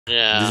This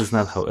Yeah. is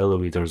not how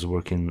elevators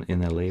work in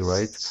LA,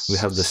 right? We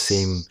have the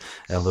same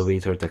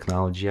elevator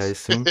technology, I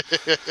assume.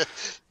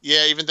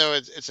 Yeah, even though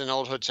it's an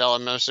old hotel,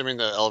 I'm assuming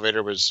the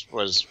elevator was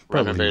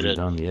Probably renovated.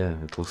 redone,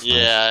 yeah, it looks nice.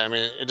 Yeah, I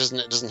mean it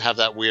doesn't have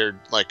that weird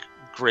like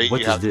grate you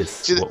What is have. this?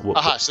 See,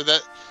 What?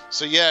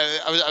 so yeah,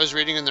 I was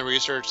reading in the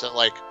research that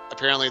like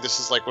apparently this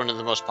is like one of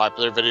the most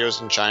popular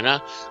videos in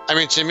China. I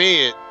mean, to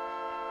me,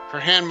 her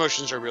hand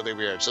motions are really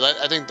weird. So that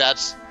I think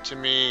that's to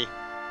me,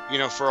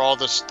 for all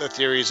the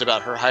theories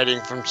about her hiding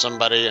from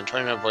somebody and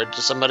trying to avoid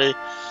to somebody,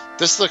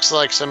 this looks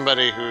like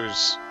somebody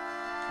who's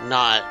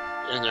not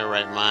in their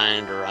right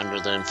mind or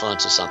under the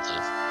influence of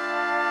something.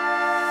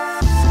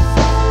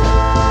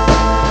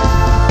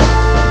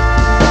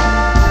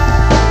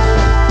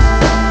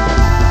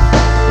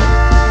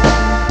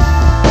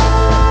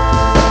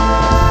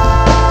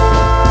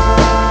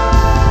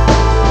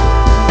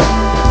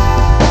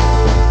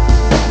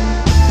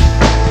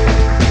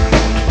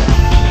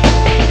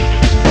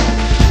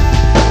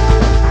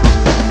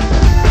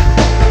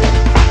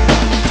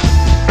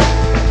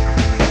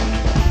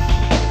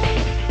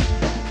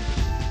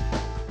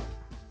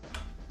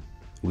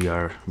 We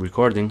are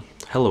recording.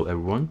 Hello,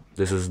 everyone.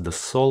 This is the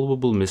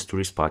Solvable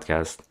Mysteries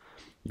Podcast.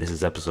 This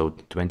is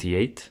episode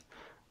 28.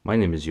 My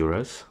name is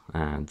Juras,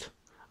 and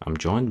I'm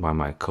joined by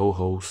my co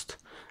host,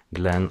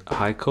 Glenn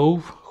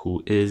Highcove,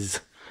 who is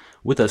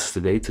with us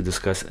today to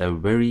discuss a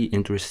very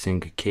interesting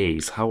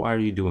case. How are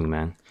you doing,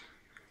 man?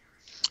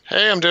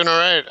 Hey, I'm doing all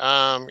right.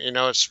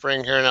 It's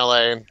spring here in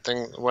LA.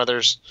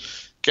 Weather's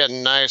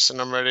getting nice, and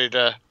I'm ready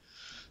to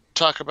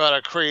talk about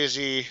a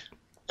crazy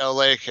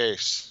LA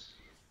case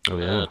Oh,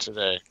 yeah.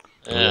 today.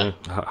 Oh, Yeah.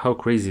 yeah. How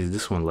crazy is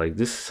this one? Like,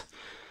 this,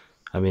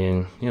 I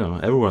mean,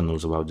 everyone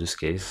knows about this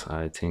case.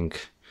 I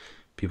think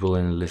people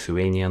in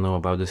Lithuania know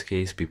about this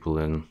case. People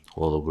in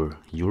all over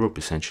Europe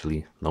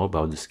essentially know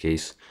about this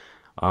case.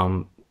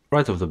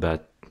 Right off the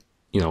bat,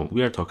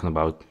 we are talking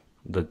about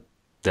the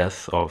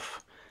death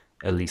of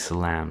Elisa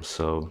Lam.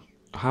 So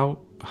how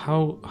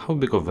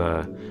big of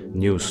a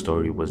news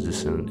story was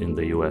this in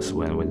the US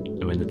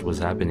when it was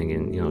happening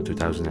in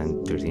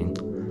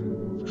 2013?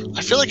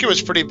 I feel like it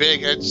was pretty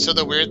big. So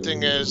the weird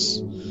thing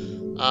is,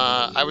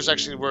 I was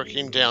actually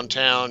working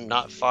downtown,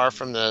 not far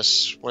from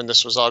this, when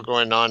this was all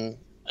going on,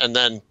 and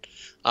then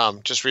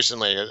just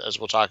recently, as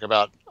we'll talk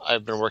about,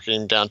 I've been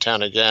working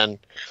downtown again,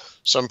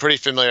 so I'm pretty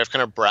familiar. I've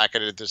kind of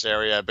bracketed this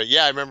area, but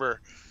yeah, I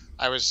remember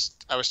I was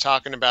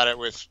talking about it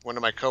with one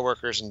of my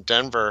coworkers in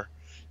Denver,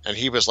 and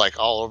he was like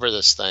all over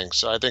this thing.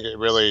 So I think a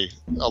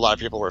lot of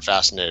people were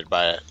fascinated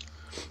by it.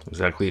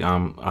 Exactly.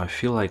 I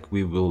feel like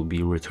we will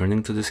be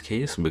returning to this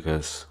case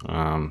because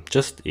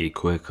just a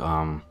quick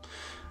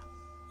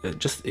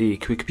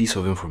piece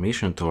of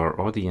information to our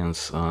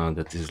audience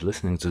that is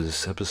listening to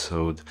this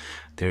episode.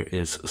 There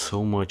is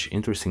so much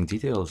interesting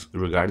details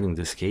regarding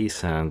this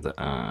case, and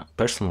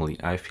personally,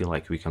 I feel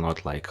like we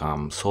cannot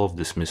solve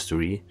this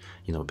mystery.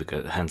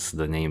 Because hence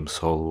the name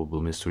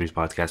Solvable Mysteries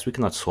Podcast. We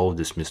cannot solve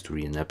this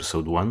mystery in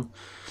episode one.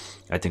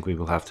 I think we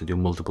will have to do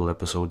multiple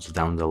episodes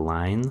down the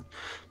line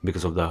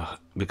because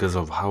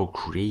of how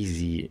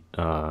crazy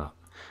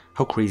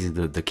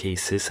the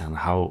case is and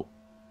how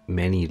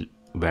many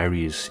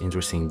various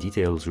interesting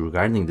details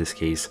regarding this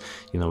case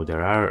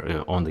there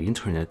are on the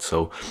internet.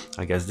 So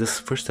I guess this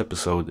first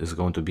episode is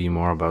going to be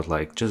more about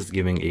like just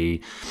giving a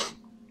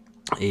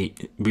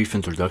brief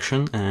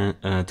introduction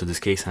to this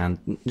case and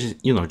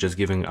just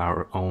giving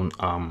our own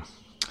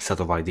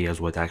set of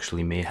ideas what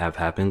actually may have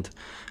happened.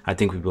 I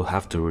think we will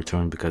have to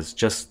return because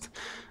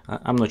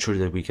I'm not sure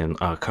that we can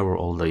cover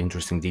all the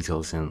interesting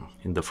details in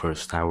the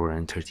first hour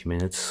and 30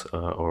 minutes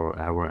or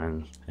hour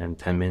and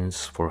 10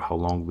 minutes for how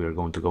long we are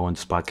going to go on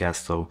this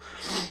podcast. So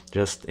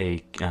just a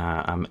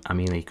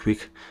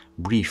quick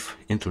brief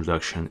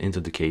introduction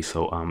into the case.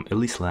 So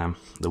Elisa Lam,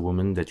 the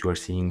woman that you are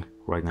seeing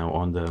right now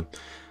on the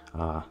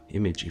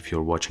image if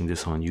you're watching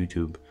this on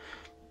YouTube,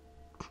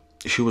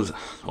 she was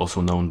also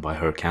known by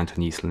her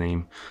Cantonese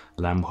name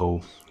Lam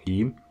Ho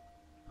Yi.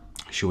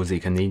 She was a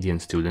Canadian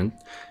student.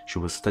 She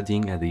was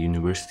studying at the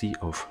University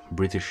of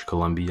British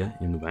Columbia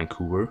in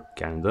Vancouver,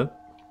 Canada.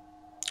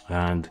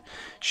 And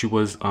she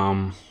was,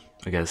 I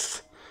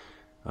guess,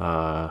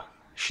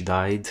 she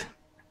died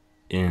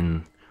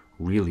in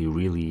really,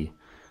 really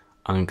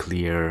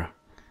unclear,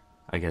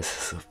 I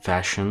guess,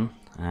 fashion.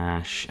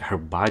 Her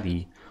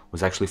body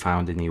was actually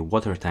found in a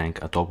water tank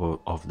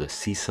atop of the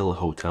Cecil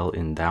Hotel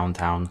in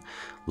downtown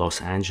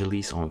Los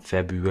Angeles on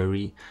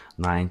February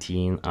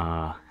 19,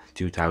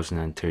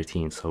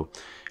 2013. So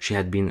she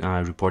had been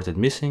reported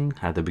missing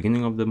at the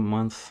beginning of the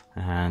month,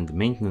 and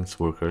maintenance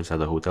workers at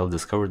the hotel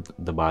discovered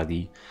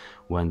the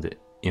when the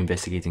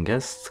investigating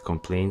guests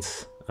complained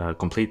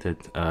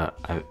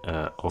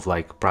of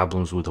like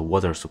problems with the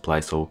water supply.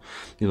 So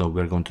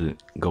we're going to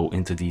go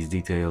into these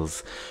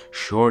details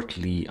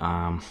shortly.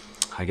 I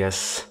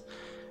guess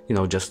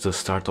just to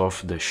start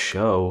off the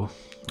show,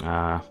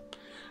 I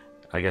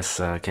guess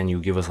can you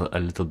give us a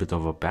little bit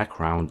of a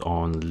background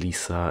on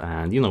Lisa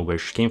and where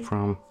she came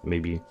from,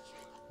 maybe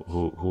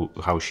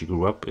how she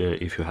grew up,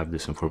 if you have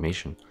this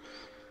information?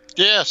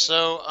 Yeah,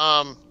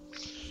 so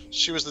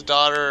she was the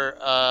daughter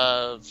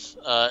of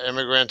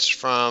immigrants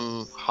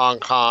from Hong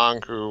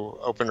Kong who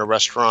opened a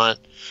restaurant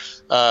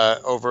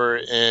over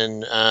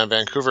in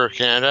Vancouver,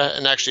 Canada.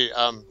 And actually,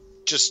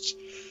 just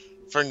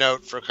for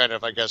note, for kind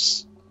of, I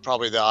guess,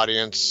 probably the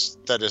audience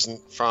that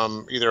isn't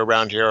from either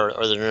around here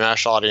or the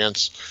international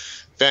audience,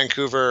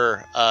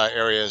 Vancouver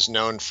area is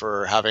known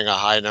for having a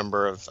high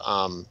number of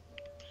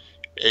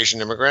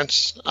Asian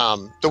immigrants.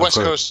 The Of West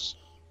course. Coast,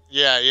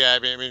 yeah.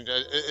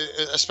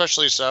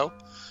 Especially so.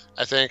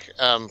 I think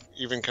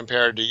even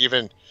compared to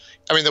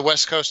the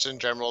West Coast in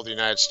general, the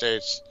United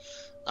States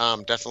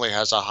definitely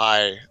has a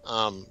high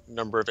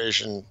number of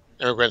Asian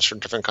immigrants from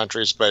different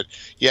countries. But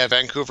yeah,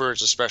 Vancouver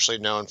is especially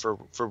known for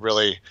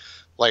really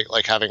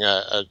like having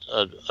a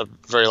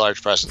very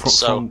large presence.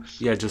 So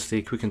Yeah, just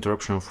a quick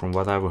interruption. From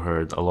what I've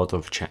heard, a lot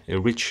of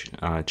rich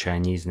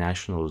Chinese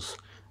nationals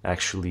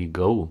actually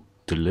go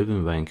to live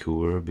in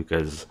Vancouver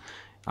because,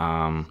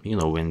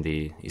 when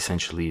they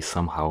essentially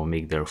somehow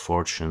make their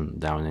fortune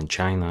down in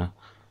China,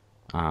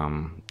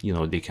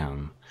 they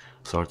can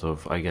sort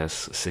of, I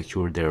guess,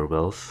 secure their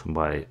wealth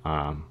by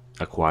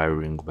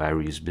acquiring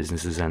various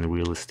businesses and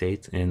real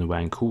estate in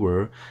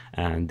Vancouver,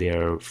 and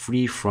they're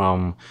free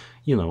from,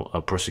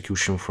 a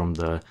persecution from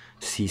the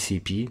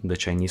CCP, the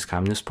Chinese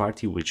Communist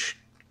Party, which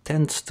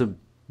tends to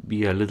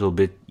be a little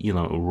bit,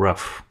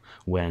 rough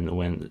when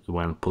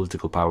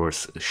political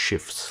powers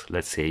shifts.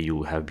 Let's say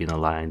you have been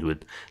aligned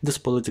with this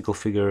political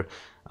figure,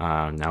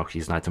 now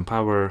he's not in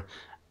power,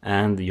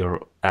 and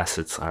your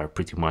assets are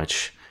pretty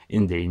much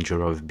in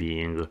danger of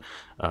being,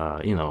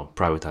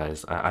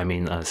 privatized. I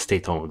mean,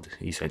 state-owned,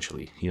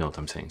 essentially. You know what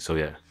I'm saying? So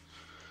yeah.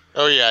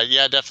 oh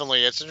yeah,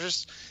 definitely. It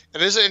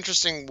is an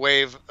interesting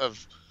wave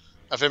of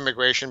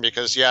immigration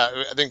because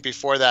yeah, I think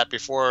before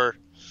the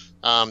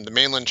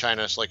mainland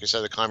China, so like you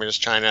said, the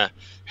communist China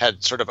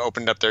had sort of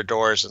opened up their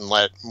doors and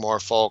let more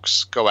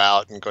folks go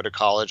out and go to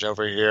college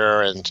over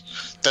here, and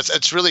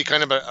it's really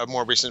kind of a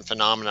more recent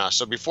phenomena.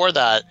 So before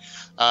that,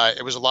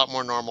 it was a lot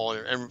more normal,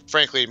 and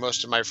frankly,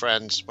 most of my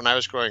friends when I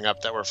was growing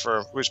up that were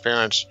whose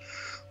parents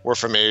were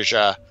from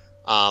Asia,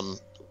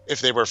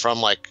 if they were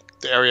from like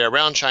the area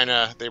around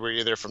China, they were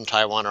either from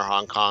Taiwan or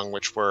Hong Kong,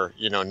 which were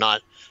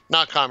not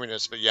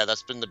communist, but yeah,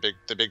 that's been the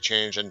big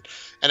change, and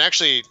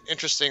actually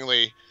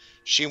interestingly,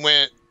 she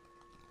went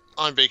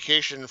on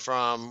vacation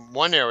from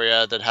one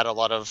area that had a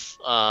lot of,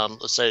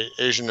 let's say,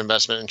 Asian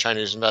investment and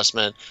Chinese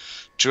investment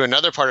to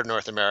another part of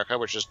North America,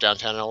 which is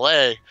downtown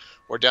LA,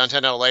 where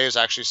downtown LA is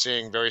actually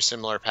seeing very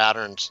similar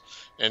patterns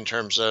in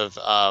terms of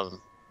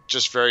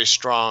just very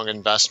strong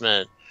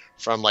investment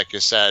from, like you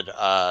said,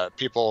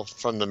 people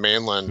from the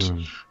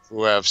mainland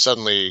who have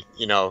suddenly,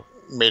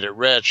 made it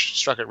rich,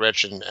 struck it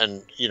rich, and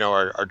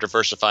are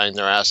diversifying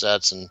their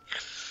assets and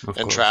Of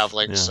course,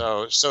 traveling. yeah.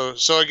 So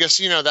I guess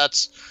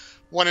that's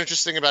one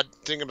interesting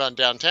thing about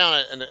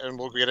downtown, and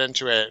we'll get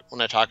into it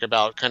when I talk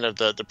about kind of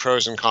the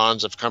pros and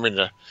cons of coming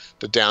to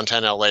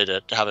downtown LA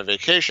to have a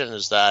vacation.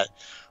 Is that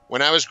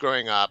when I was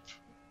growing up,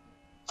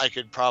 I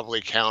could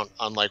probably count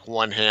on like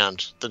one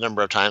hand the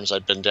number of times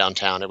I'd been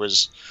downtown. It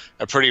was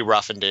a pretty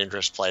rough and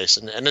dangerous place,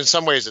 and in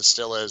some ways it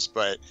still is,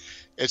 but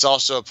it's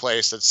also a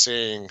place that's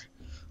seeing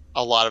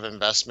a lot of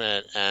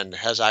investment and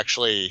has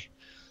actually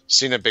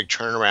seen a big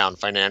turnaround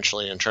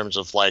financially in terms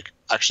of like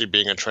actually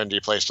being a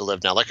trendy place to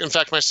live now. Like, in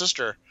fact, my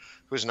sister,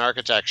 who's an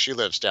architect, she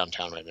lives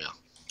downtown right now.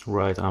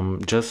 Right.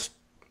 Just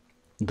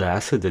the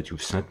asset that you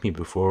sent me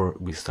before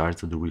we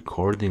started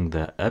recording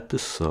the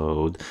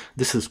episode.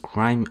 This is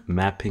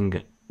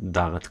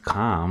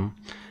crimemapping.com,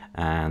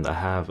 and I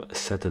have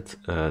set it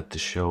to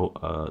show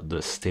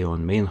the Stay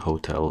on Main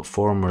Hotel,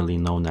 formerly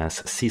known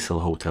as Cecil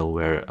Hotel,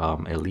 where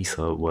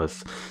Elisa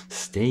was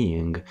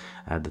staying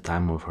at the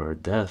time of her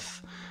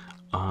death.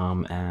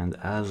 And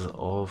as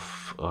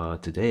of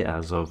today,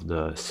 as of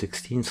the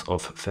 16th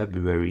of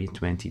February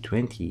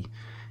 2020,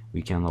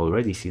 we can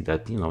already see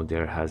that,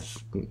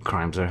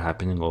 crimes are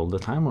happening all the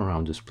time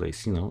around this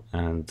place, and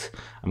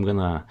I'm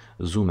gonna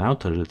zoom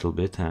out a little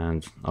bit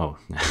and,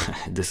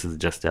 this is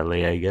just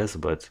LA, I guess,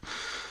 but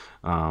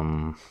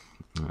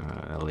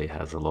LA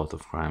has a lot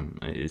of crime,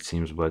 it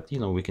seems, but,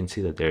 we can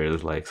see that there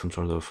is like some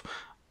sort of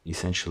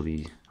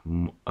essentially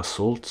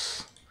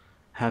assaults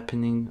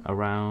happening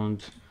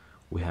around.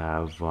 We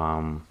have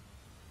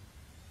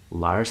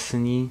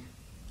larceny.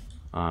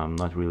 I'm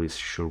not really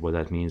sure what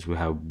that means. We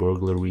have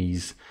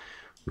burglaries.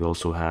 We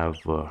also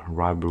have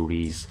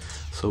robberies.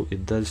 So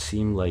it does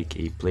seem like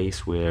a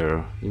place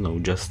where,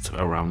 just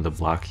around the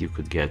block you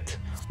could get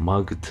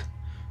mugged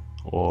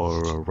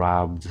or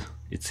robbed.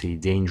 It's a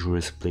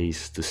dangerous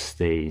place to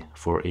stay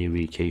for a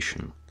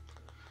vacation.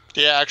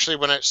 Yeah, actually,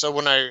 when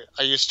I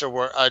used to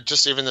work,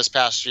 just even this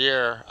past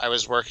year, I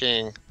was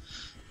working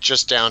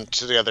just down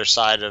to the other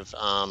side of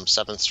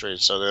 7th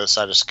Street, so the other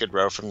side of Skid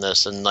Row from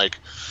this, and like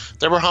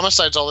there were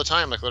homicides all the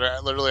time. Like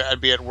literally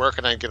I'd be at work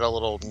and I'd get a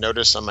little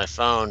notice on my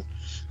phone,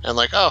 and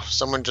like, oh,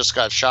 someone just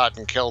got shot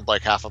and killed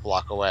like half a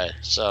block away.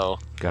 So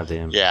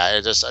Goddamn.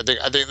 yeah, I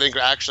think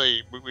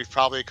actually we've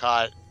probably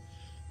caught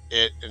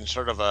it in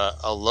sort of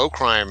a low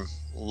crime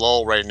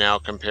lull right now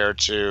compared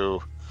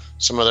to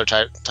some other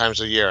times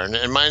of the year.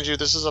 And mind you,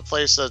 this is a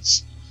place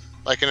that's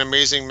like an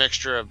amazing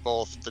mixture of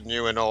both the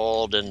new and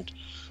old, and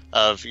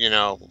of, you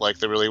know, like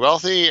the really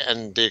wealthy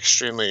and the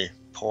extremely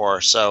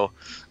poor. So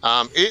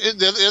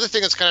the other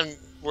thing that's kind of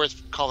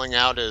worth calling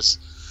out is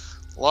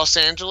Los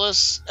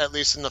Angeles, at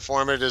least in the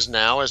form it is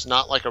now, is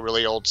not like a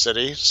really old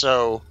city.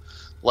 So,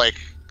 like,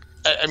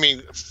 I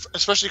mean,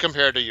 especially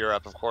compared to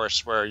Europe, of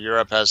course, where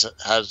Europe has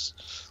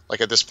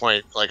like at this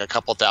point like a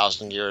couple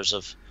thousand years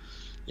of,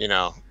 you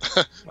know,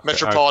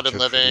 metropolitan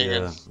living,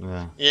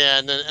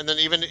 and then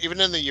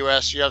even in the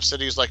U.S. you have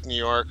cities like New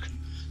York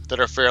that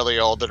are fairly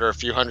old, that are a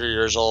few hundred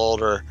years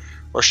old, or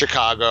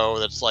Chicago,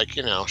 that's like,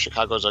 you know,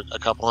 Chicago's a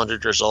couple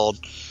hundred years old.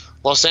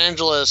 Los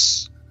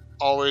Angeles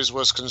always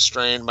was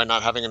constrained by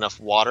not having enough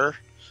water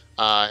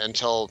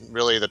until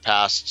really the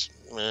past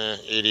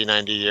 80,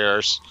 90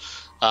 years.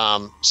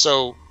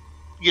 So,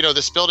 you know,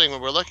 this building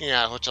when we're looking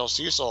at, Hotel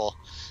Cecil,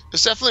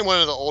 is definitely one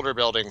of the older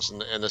buildings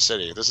in the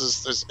city.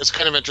 It's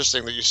kind of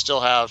interesting that you still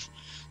have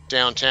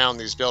downtown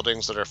these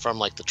buildings that are from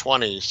like the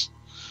 20s.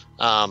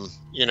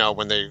 You know,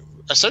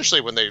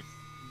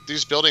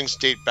 these buildings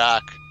date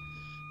back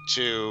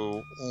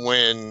to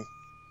when,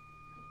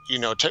 you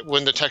know,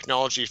 when the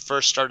technology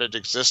first started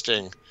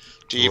existing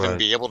to even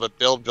be able to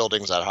build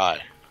buildings that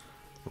high.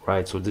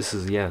 Right. So this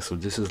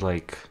is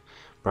like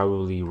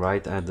probably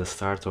right at the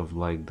start of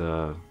like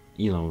the,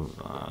 you know,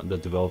 the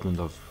development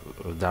of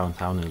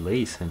downtown LA,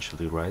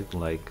 essentially, right?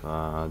 Like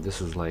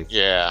this is like,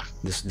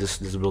 this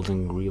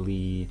building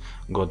really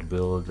got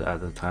built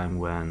at a time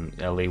when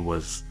LA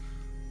was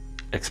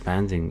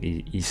expanding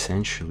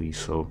essentially.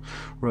 So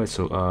let's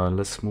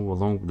move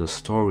along with the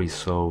story.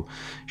 So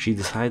she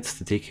decides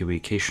to take a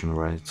vacation,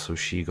 right? So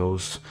she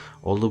goes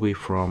all the way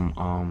from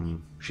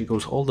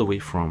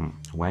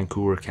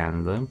Vancouver,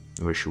 Canada,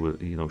 where she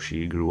was, you know,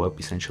 she grew up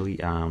essentially,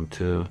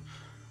 to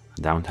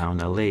downtown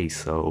LA.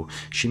 So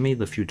she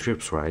made a few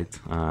trips, right?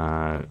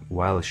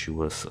 While she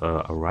was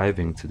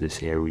arriving to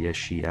this area,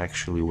 she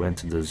actually went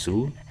to the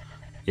zoo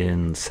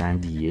in San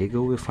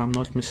Diego, if I'm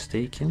not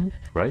mistaken,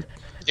 right?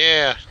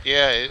 Yeah.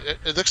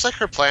 It looks like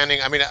her planning.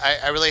 I mean,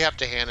 I really have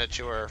to hand it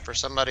to her for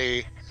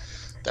somebody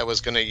that was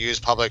going to use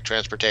public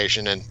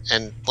transportation,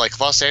 and like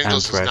Los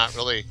Angeles is not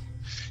really.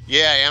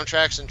 Yeah,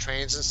 Amtrak's and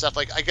trains and stuff.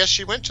 Like, I guess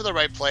she went to the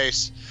right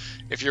place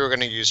if you were going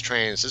to use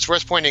trains. It's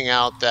worth pointing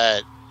out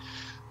that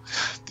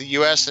the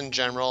U.S. in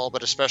general,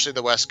 but especially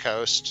the West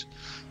Coast,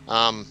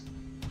 I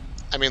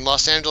mean,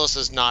 Los Angeles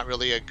is not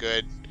really a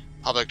good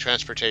public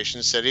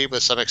transportation city,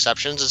 with some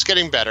exceptions. It's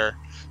getting better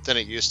than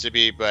it used to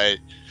be, but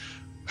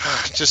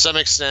to some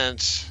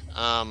extent,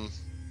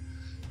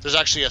 there's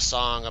actually a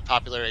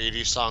popular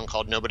 80s song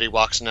called "Nobody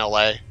Walks in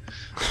LA."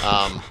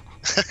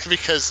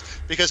 Because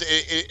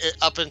it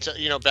up until,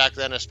 you know, back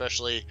then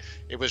especially,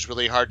 it was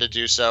really hard to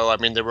do so. I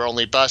mean, there were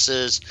only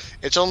buses.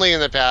 It's only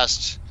in the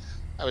past,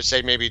 I would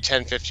say maybe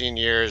 10-15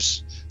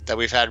 years, that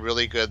we've had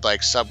really good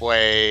like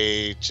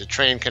subway to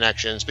train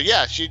connections. But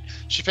yeah, she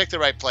picked the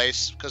right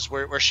place, because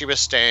where she was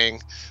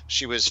staying,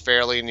 she was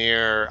fairly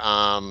near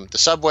the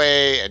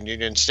subway and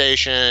Union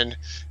Station,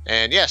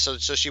 and yeah, so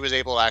she was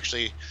able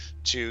actually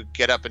to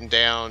get up and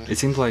down it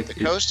seems like the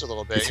coast a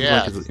little bit. It seems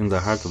like it's in the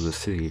heart of the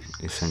city,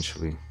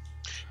 essentially.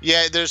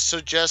 Yeah, there's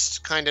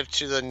just kind of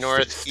to the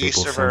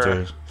northeast of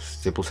her.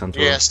 Staples Center.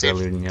 Yeah,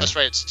 that's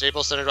right.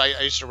 Staples Center. I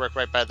used to work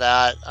right by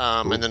that,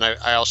 and then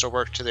I also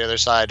worked to the other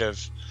side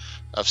of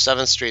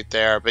 7th Street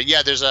there. But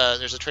yeah, there's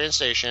a train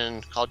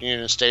station called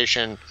Union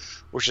Station,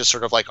 which is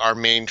sort of like our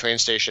main train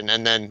station,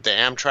 and then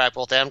the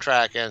both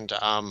Amtrak and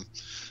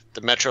the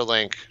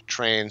Metrolink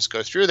trains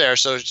go through there.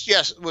 So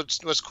yes,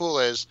 what's cool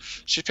is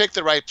she picked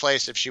the right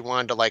place if she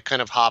wanted to like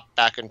kind of hop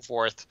back and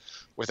forth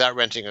without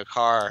renting a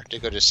car to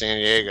go to San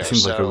Diego.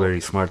 Seems like a very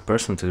smart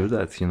person to do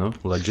that, you know.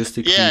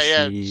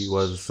 Logistically, she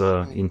was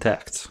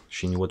intact.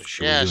 She knew what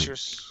she was doing.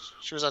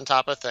 She was on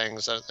top of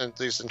things, at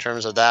least in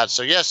terms of that.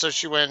 So yeah, so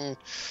she went,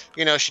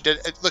 you know, she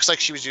did. It looks like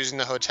she was using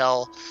the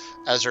hotel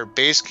as her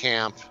base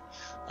camp,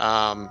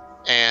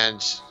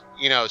 and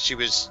you know, she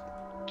was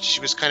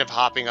kind of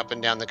hopping up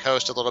and down the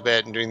coast a little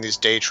bit and doing these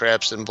day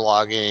trips and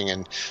blogging,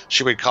 and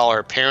she would call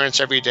her parents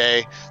every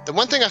day. The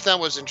one thing I thought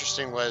was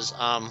interesting was,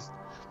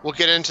 we'll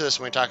get into this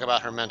when we talk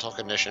about her mental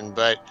condition,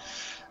 but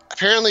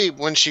apparently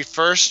when she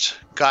first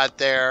got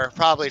there,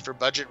 probably for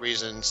budget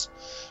reasons,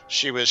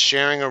 she was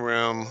sharing a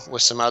room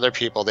with some other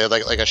people. They had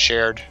like a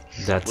shared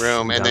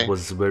room. And that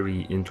was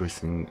very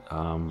interesting.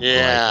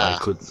 Yeah.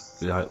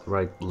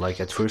 Like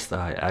at first,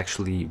 I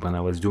actually, when I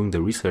was doing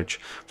the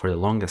research, for the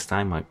longest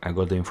time, I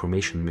got the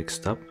information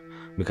mixed up,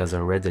 because I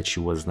read that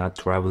she was not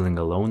traveling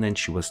alone and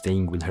she was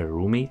staying with her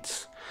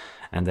roommates.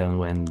 And then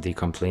when they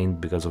complained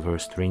because of her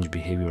strange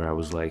behavior, I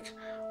was like,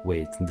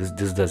 wait,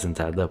 this doesn't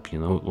add up, you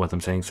know what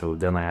I'm saying? So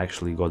then I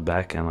actually got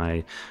back and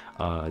I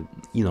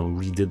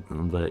redid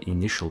the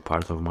initial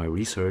part of my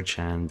research,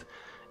 and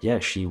yeah,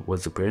 she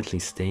was apparently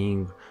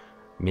staying,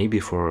 maybe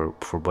for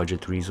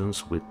budget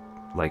reasons, with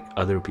like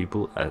other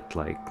people at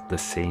like the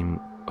same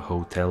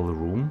hotel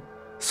room.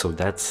 So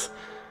that's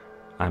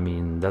I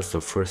mean, that's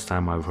the first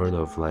time I've heard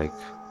of like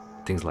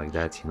things like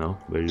that, you know,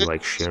 where you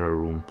like share a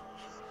room.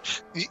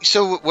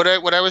 So what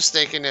I was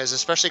thinking is,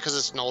 especially because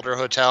it's an older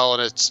hotel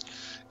and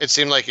it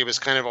seemed like it was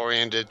kind of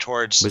oriented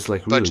towards But it's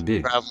like really budget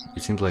big. travel.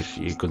 It seems like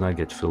it could not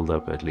get filled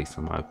up, at least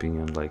in my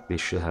opinion. Like they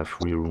should have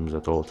free rooms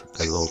at all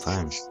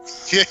times.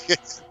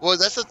 Well,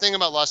 that's the thing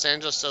about Los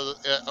Angeles. So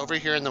over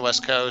here in the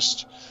West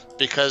Coast,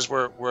 because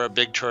we're a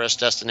big tourist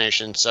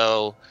destination,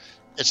 so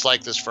it's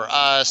like this for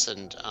us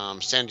and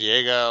San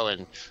Diego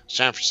and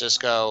San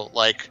Francisco.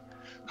 Like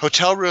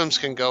hotel rooms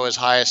can go as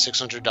high as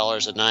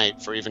 $600 a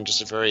night for even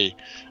just a very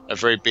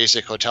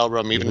basic hotel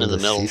room, even in the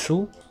middle.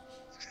 Cecil?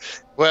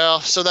 Well,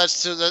 so the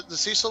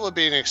Cecil would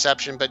be an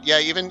exception, but yeah,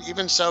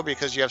 even so,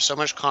 because you have so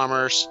much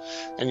commerce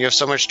and you have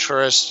so much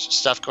tourist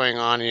stuff going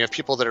on, and you have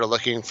people that are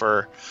looking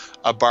for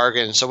a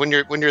bargain. So when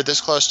you're this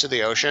close to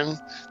the ocean,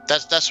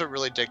 that's what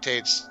really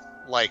dictates.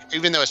 Like,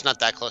 even though it's not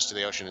that close to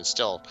the ocean, it's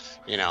still,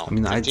 you know. I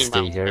mean, I'd 15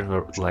 stay miles. here.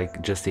 Or,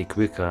 like, just a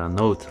quick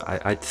note.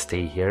 I'd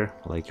stay here.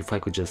 Like, if I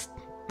could just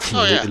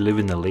Oh, yeah. live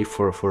in LA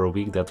for a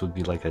week, that would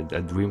be like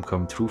a dream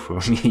come true for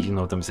me. You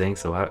know what I'm saying?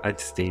 So I'd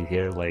stay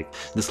here. Like,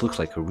 this looks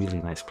like a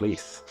really nice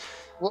place.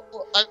 Well,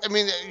 I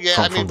mean,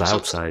 yeah, From the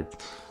outside.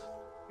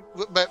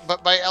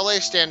 But by LA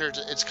standards,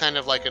 it's kind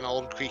of like an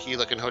old creaky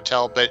looking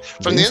hotel. But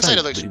from the inside,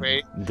 it looks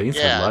great. The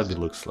inside Yeah. lobby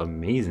looks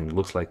amazing. It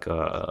looks like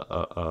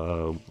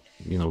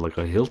like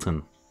a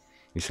Hilton,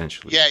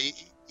 essentially.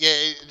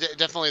 Yeah,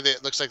 definitely.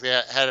 It looks like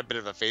they had a bit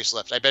of a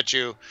facelift. I bet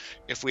you,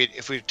 if we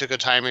took a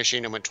time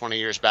machine and went 20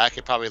 years back,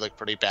 it probably looked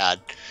pretty bad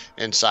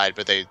inside.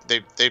 But they've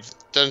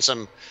done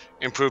some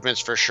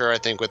improvements for sure. I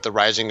think with the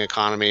rising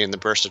economy and the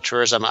burst of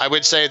tourism, I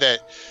would say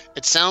that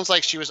it sounds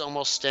like she was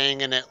almost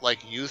staying in it like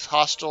youth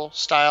hostel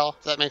style.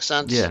 If that makes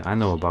sense. Yeah, I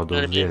know about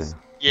those. You know what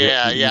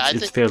I mean? Yeah.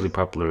 It's fairly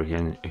popular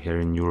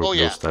here in Europe. Oh,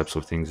 yeah. Those types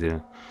of things.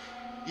 Yeah.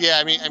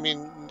 Yeah, I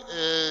mean,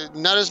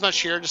 not as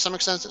much here to some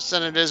extent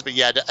than it is, but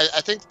yeah,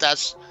 I think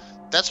that's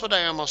what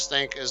I almost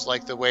think is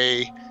like the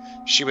way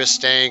she was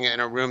staying in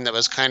a room that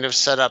was kind of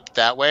set up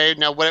that way.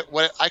 Now,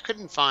 what I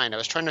couldn't find, I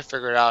was trying to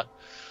figure out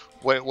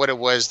what it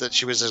was that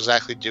she was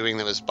exactly doing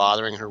that was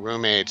bothering her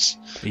roommates.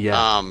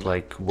 Yeah,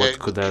 like what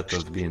could that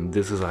have been?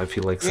 This is, I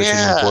feel like,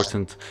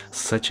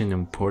 such an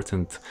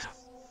important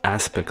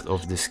aspect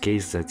of this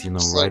case that, you know,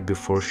 right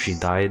before she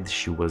died,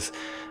 she was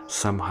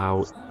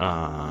somehow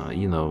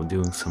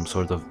doing some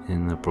sort of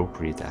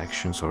inappropriate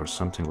actions or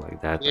something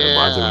like that,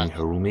 bothering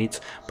her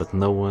roommates, but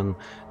no one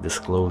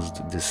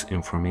disclosed this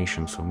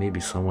information. So maybe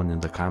someone in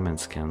the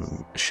comments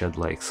can shed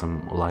like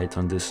some light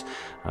on this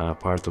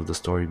part of the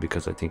story,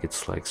 because I think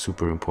it's like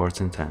super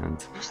important,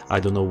 and I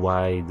don't know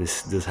why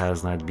this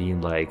has not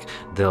been like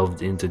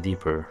delved into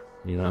deeper.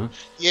 You know?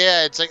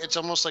 Yeah, it's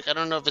almost like, I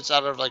don't know if it's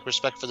out of like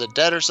respect for the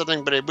dead or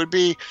something, but it would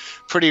be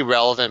pretty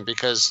relevant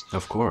because,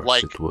 of course,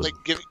 like, it would.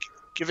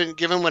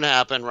 Given what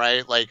happened,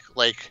 right? Like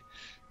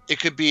it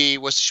could be,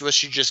 was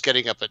she just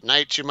getting up at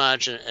night too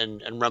much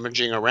and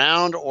rummaging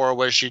around, or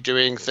was she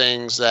doing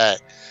things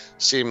that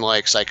seem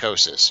like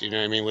psychosis? You know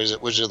what I mean? Was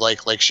it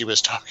like she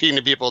was talking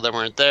to people that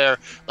weren't there?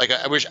 Like,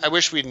 I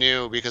wish we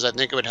knew, because I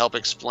think it would help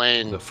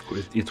explain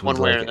it one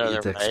way or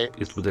another, right?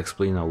 It would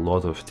explain a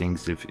lot of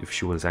things if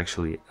she was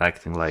actually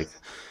acting like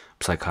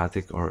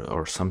psychotic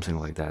or something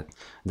like that.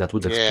 That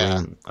would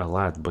explain a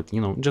lot. But, you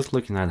know, just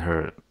looking at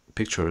her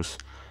pictures,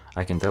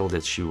 I can tell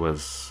that she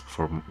was,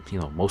 for, you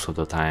know, most of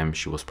the time,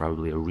 she was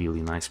probably a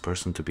really nice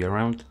person to be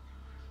around.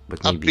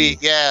 But maybe,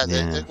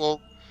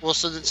 Well,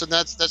 so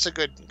that's a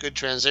good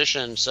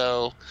transition.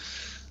 So,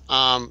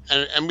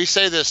 and we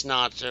say this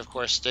not to, of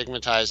course,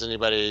 stigmatize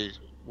anybody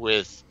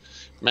with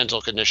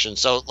mental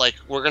conditions. So, like,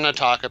 we're going to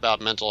talk about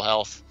mental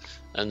health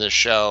in this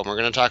show, and we're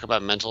going to talk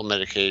about mental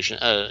medication,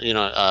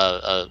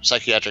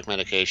 psychiatric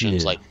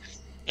medications like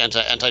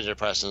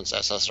antidepressants,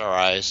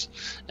 SSRIs,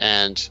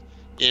 and,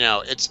 you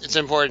know, it's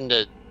important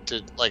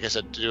to, like I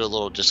said, to do a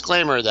little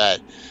disclaimer that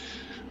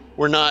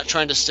we're not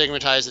trying to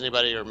stigmatize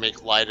anybody or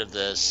make light of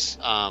this.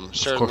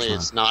 Certainly,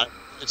 it's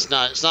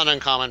not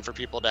uncommon for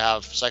people to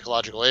have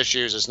psychological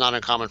issues. It's not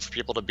uncommon for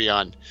people to be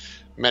on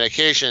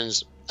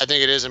medications. I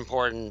think it is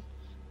important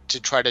to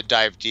try to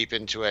dive deep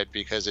into it,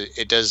 because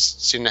it does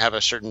seem to have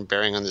a certain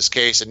bearing on this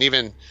case, and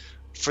even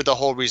for the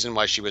whole reason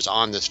why she was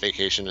on this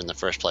vacation in the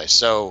first place.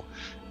 So,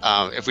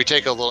 if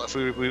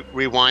we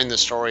rewind the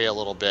story a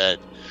little bit,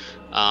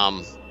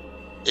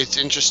 it's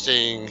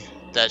interesting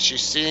that she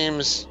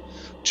seems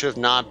to have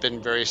not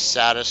been very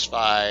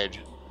satisfied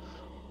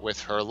with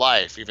her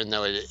life, even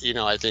though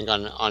I think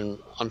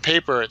on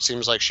paper it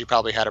seems like she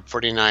probably had a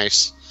pretty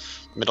nice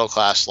middle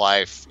class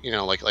life. You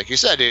know, like you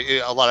said,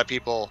 a lot of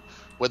people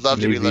would love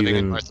to be living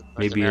in North America.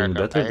 Maybe even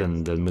better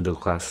than the middle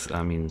class.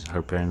 I mean,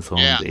 her parents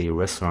owned a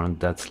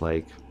restaurant. That's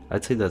like,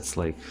 I'd say that's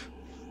like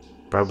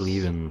probably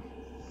even,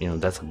 you know,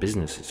 that's a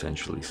business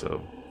essentially.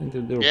 So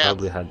they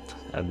probably had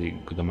a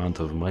good amount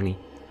of money.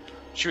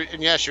 She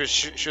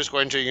was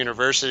going to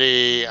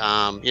university.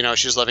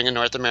 She's living in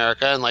North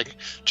America, and like,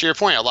 to your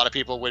point, a lot of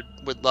people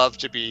would love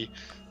to be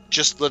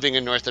just living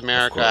in North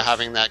America,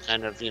 having that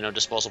kind of,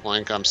 disposable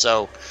income.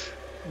 So,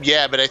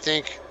 yeah, but I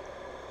think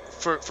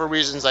for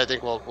reasons I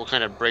think we'll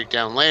kind of break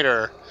down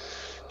later,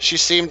 she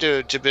seemed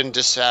to have been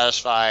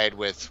dissatisfied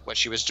with what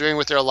she was doing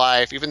with her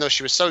life, even though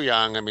she was so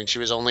young. I mean, she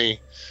was only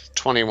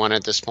 21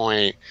 at this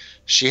point.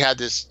 She had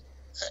this,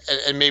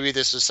 and maybe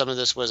some of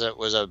this was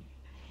a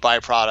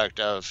byproduct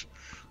of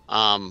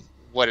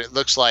what it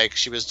looks like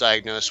she was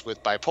diagnosed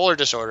with bipolar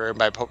disorder. And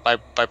by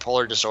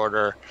bipolar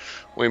disorder,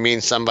 we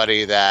mean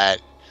somebody that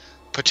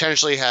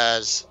potentially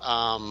has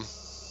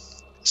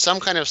some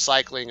kind of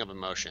cycling of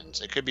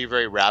emotions. It could be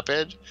very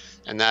rapid,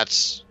 and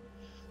that's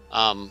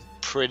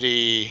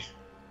pretty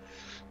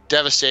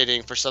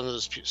devastating for some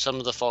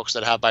of the folks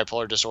that have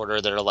bipolar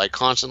disorder that are like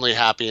constantly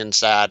happy and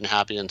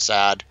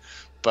sad.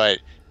 But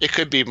it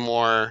could be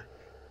more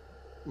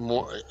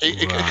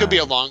it could be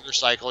a longer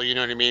cycle, you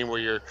know what I mean, where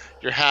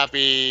you're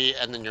happy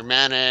and then you're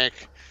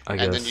manic and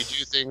then you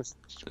do things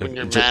when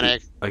you're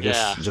manic. I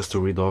guess just to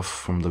read off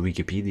from the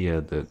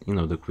Wikipedia,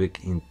 the quick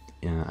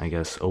I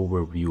guess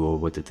overview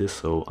of what it is.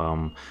 So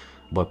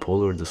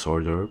bipolar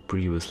disorder,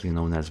 previously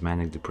known as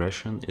manic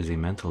depression, is a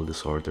mental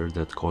disorder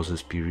that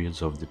causes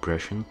periods of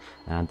depression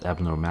and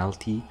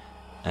abnormally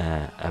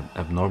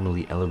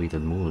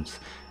elevated moods.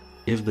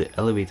 If the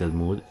elevated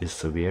mood is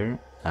severe,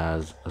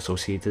 as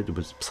associated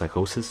with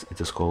psychosis,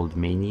 it is called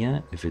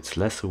mania. If it's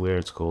less severe,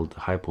 it's called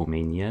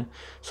hypomania.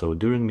 So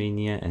during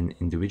mania, an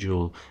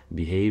individual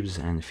behaves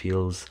and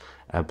feels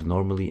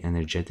abnormally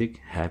energetic,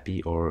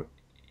 happy, or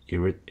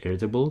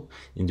irritable.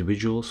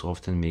 Individuals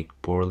often make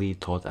poorly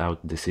thought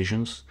out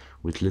decisions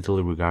with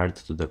little regard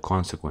to the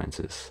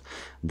consequences.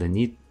 The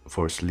need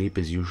for sleep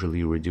is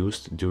usually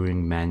reduced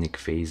during manic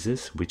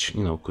phases, which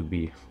could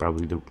be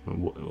probably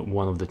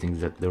one of the things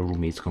that the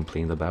roommates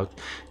complained about.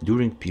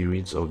 During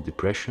periods of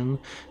depression,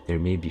 there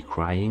may be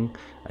crying,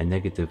 a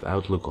negative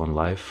outlook on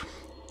life,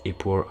 a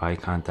poor eye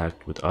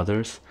contact with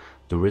others.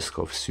 The risk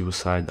of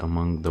suicide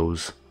among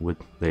those with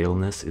the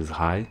illness is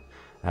high,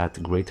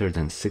 at greater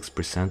than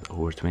 6%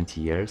 over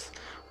 20 years,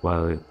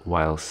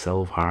 while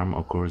self-harm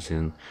occurs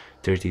in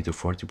 30 to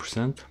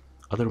 40%.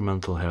 Other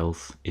mental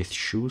health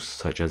issues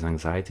such as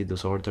anxiety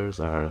disorders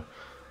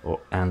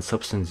and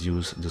substance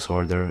use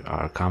disorder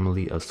are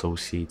commonly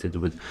associated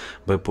with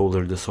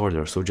bipolar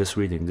disorder. So just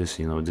reading this,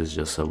 this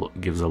just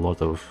gives a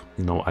lot of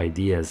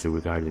ideas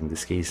regarding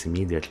this case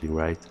immediately,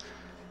 right?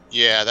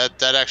 Yeah,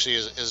 that actually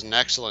is an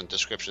excellent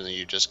description that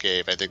you just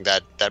gave. I think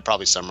that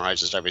probably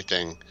summarizes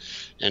everything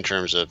in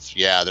terms of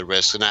the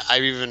risks. And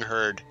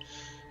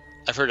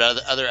I've heard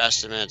other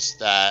estimates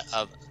that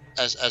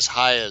as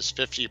high as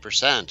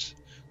 50%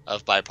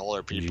 of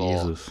bipolar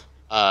people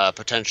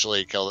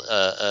potentially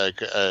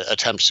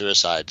attempt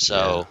suicide.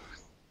 So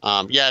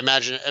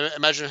imagine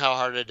how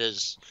hard it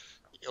is,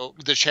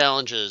 the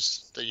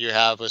challenges that you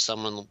have with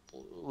someone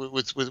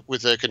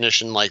with a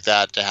condition like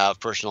that, to have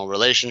personal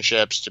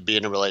relationships, to be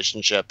in a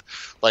relationship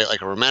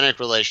like a romantic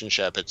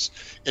relationship. It's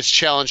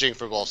challenging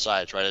for both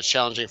sides, right? It's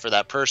challenging for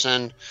that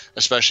person,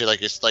 especially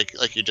like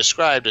you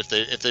described, if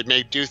they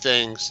may do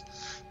things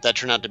that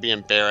turn out to be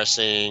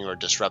embarrassing or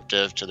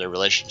disruptive to their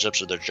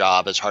relationships or their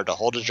job. It's hard to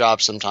hold a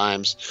job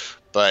sometimes.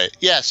 But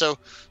so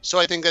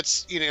I think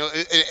that's,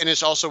 and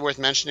it's also worth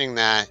mentioning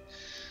that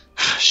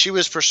she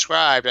was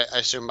prescribed, I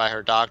assume by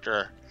her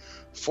doctor,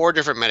 4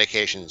 different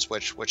medications,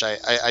 which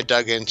I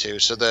dug into.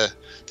 So the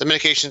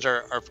medications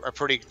are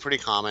pretty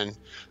common.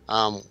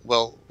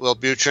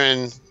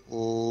 Wellbutrin,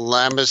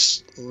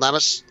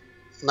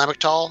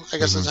 lamictal, I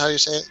guess that's how you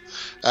say it,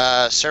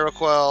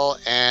 Seroquel,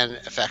 and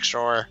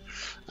Effexor,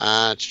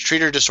 to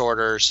treat her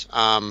disorders.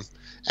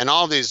 And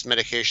all of these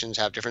medications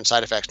have different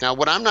side effects. Now,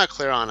 what I'm not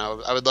clear on,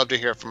 I would love to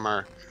hear from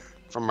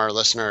our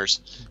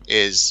listeners,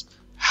 is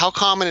how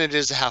common it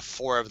is to have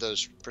 4 of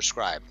those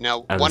prescribed.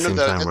 Now, at one the same of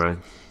those, time, right?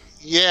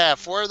 Yeah,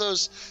 4 of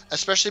those,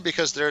 especially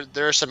because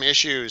there are some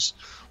issues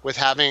with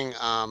having.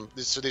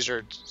 So these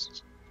are,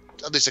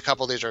 at least a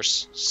couple of these are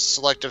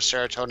selective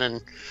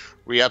serotonin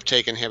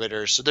reuptake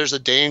inhibitors. So there's a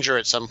danger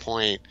at some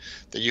point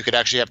that you could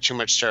actually have too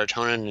much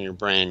serotonin in your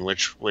brain,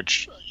 which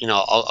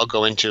I'll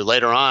go into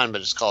later on,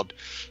 but it's called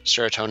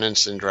serotonin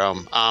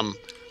syndrome.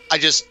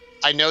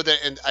 I know that,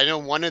 and I know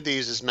one of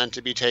these is meant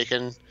to be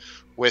taken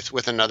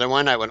with another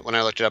one. When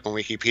I looked it up on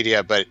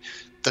Wikipedia, but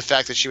the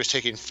fact that she was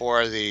taking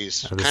 4 of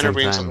these kind of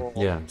brings a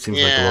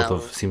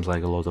little, seems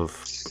like a lot of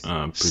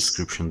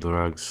prescription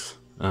drugs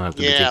to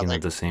be taken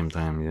at the same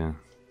time. Yeah.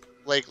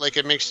 Like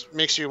it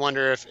makes you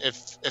wonder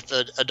if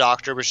a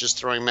doctor was just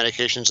throwing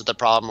medications at the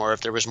problem, or if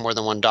there was more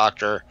than one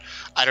doctor.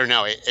 I don't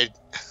know.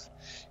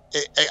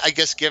 I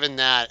guess given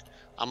that,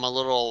 I'm a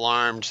little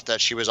alarmed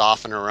that she was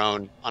off on her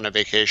own on a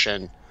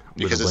vacation,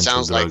 because it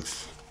sounds like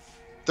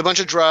the bunch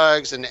of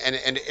drugs, and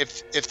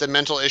if the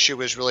mental issue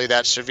was really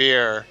that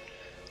severe,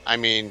 I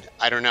mean,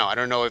 I don't know. I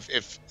don't know if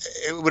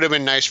it would have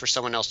been nice for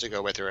someone else to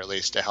go with her, at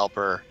least to help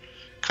her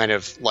kind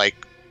of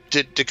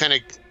to kind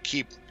of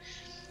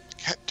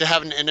to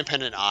have an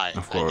independent eye,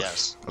 of course, I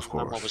guess, of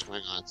course, on what was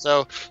going on.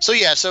 So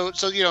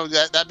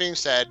that being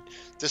said,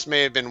 this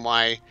may have been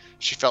why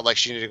she felt like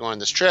she needed to go on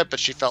this trip, but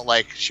she felt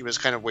like she was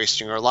kind of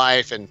wasting her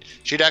life, and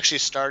she'd actually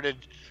started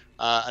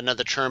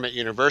another term at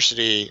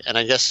university, and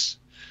I guess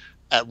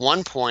at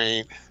one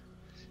point,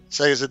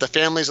 so the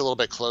family's a little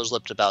bit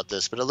close-lipped about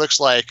this, but it looks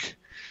like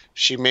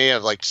she may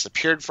have like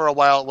disappeared for a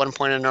while at one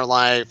point in her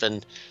life,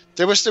 and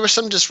there was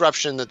some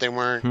disruption that they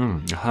weren't.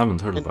 I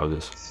haven't heard about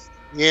this.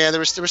 Yeah, there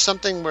was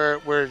something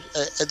where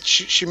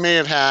she may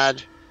have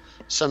had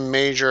some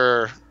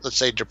major, let's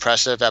say,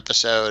 depressive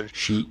episode.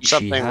 She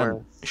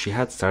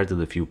had started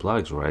a few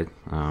blogs, right?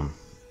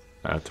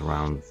 At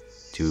around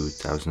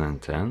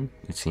 2010,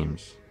 it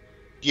seems.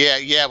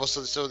 Yeah. Well,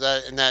 so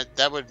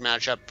that would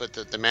match up with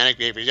the manic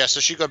behavior. Yeah. So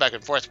she'd go back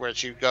and forth, where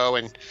she'd go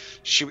and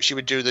she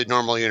would do the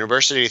normal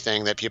university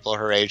thing that people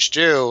her age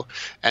do,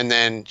 and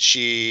then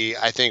she,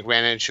 I think,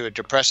 ran into a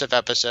depressive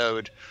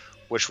episode,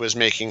 which was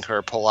making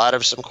her pull out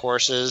of some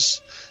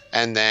courses,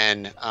 and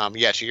then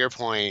to your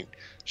point,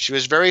 she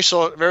was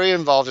very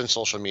involved in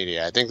social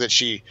media. I think that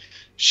she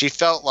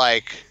felt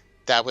like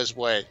that was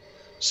what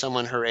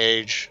someone her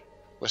age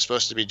was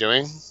supposed to be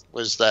doing,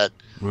 was that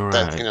Right.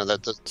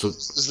 that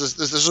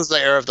this was the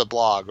era of the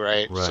blog,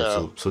 right? Right.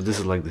 So this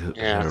is like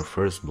her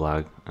first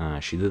blog.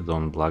 She did it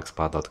on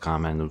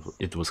blogspot.com, and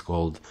it was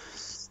called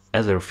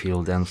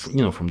Etherfield. And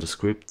from the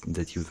script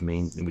that you've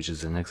made, which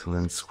is an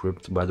excellent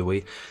script, by the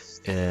way,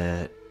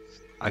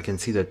 I can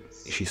see that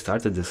she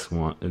started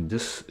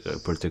this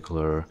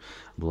particular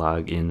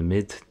blog in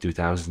mid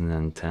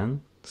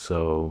 2010,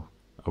 so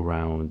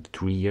around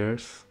 3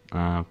 years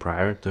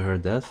prior to her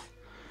death.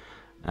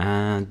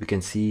 And we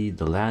can see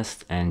the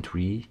last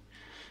entry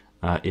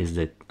is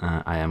that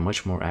I am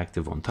much more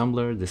active on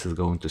Tumblr. This is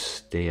going to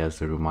stay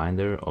as a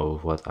reminder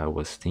of what I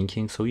was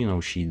thinking. So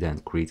she then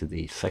created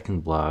a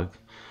second blog.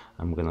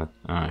 I'm gonna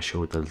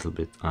show it a little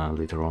bit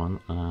later on.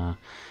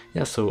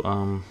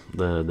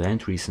 The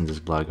entries in this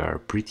blog are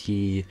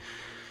pretty,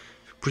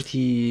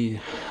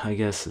 I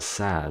guess,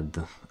 sad.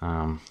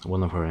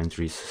 One of her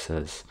entries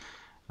says,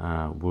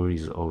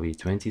 worries of a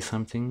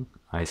 20-something.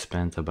 I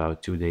spent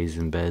about 2 days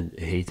in bed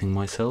hating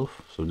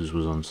myself. So this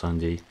was on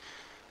Sunday.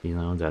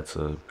 That's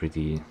a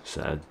pretty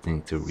sad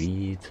thing to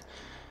read.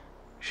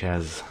 She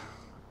has,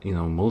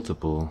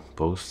 multiple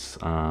posts.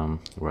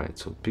 Right,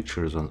 so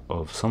pictures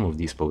of some of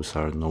these posts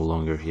are no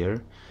longer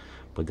here.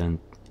 But then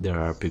there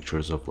are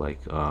pictures of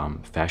like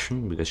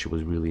fashion, because she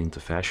was really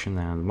into fashion.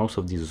 And most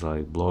of these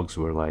like blogs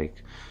were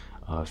like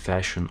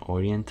fashion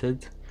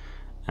oriented.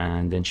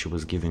 And then she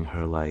was giving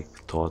her like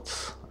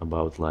thoughts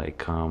about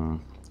like on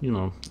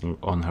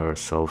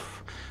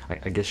herself.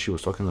 I guess she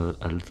was talking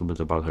a little bit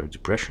about her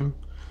depression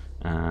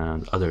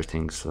and other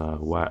things,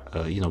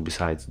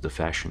 besides the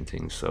fashion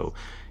thing. So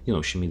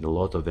she made a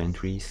lot of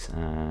entries,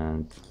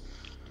 and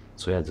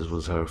so this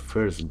was her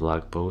first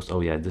blog post.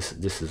 Oh yeah, this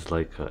is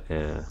like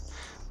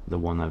the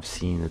one I've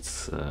seen.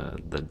 It's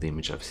the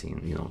image I've seen.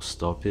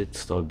 Stop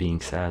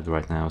being sad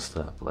right now,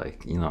 stop,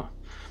 like,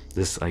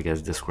 this, I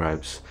guess,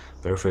 describes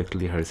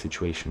perfectly her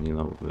situation.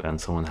 When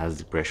someone has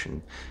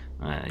depression,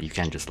 you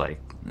can't just like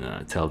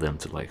tell them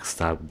to like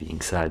stop being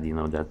sad.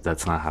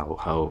 That's not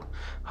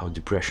how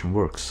depression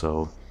works.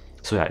 So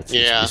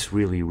it's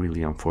really,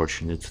 really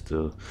unfortunate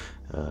to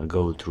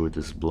go through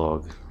this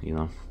blog.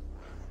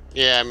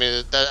 Yeah, I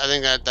mean, I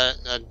think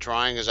that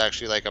drawing is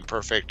actually like a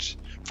perfect,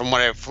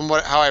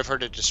 how I've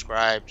heard it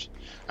described.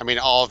 I mean,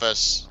 all of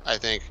us, I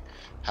think,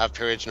 have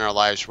periods in our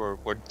lives where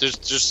there's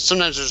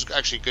sometimes there's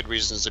actually good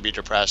reasons to be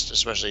depressed,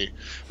 especially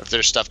if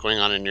there's stuff going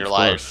on in your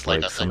life.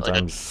 Like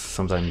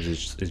sometimes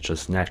it's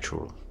just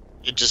natural.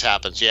 It just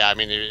happens. Yeah, I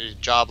mean,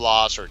 job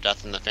loss or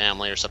death in the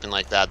family or something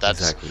like that.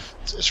 That's exactly.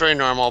 It's very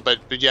normal. But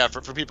yeah,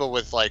 for people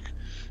with like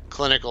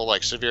clinical,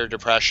 like severe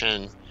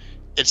depression,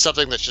 it's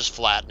something that's just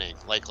flattening.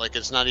 Like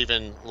it's not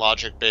even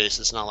logic based.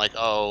 It's not like,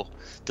 oh,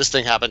 this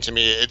thing happened to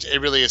me.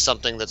 It really is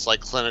something that's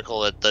like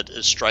clinical, that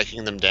is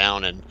striking them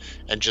down and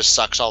just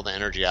sucks all the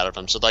energy out of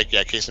them. So like,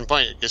 yeah, case in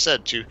point, like I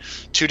said,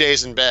 2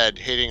 days in bed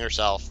hating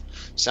herself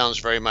sounds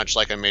very much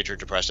like a major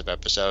depressive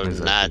episode.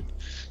 Exactly.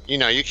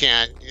 And that, you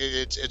can't.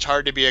 It's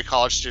hard to be a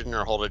college student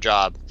or hold a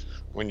job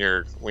when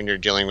you're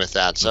dealing with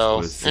that. So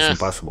it's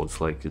impossible.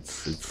 It's like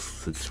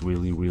it's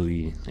really,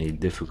 really a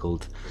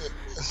difficult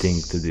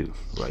thing to do,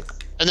 right?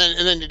 And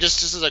then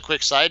just as a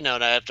quick side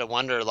note, I have to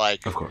wonder,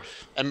 like, of course,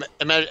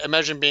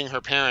 imagine being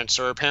her parents,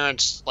 or her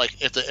parents, like,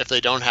 if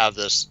they don't have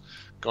this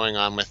going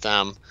on with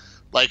them,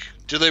 like,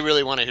 do they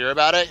really want to hear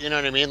about it? You know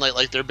what I mean?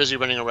 Like they're busy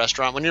running a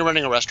restaurant. When you're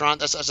running a restaurant,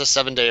 that's a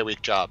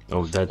 7-day-a-week job.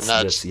 Oh, that's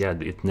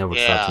it never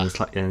stops.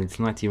 And it's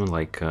not even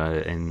like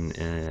in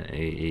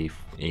a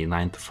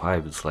 9 to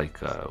 5. It's like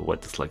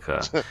it's like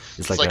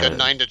a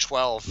 9 to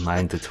 12.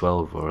 9 to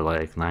 12, or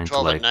like 9 to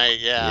 12 at night.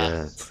 Yeah.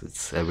 Yeah,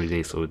 it's every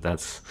day. So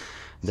that's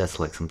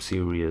like some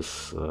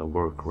serious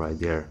work right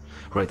there,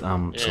 right?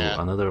 So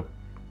another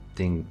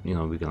thing,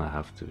 we're gonna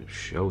have to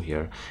show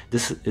here.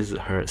 This is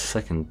her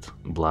second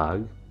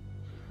blog.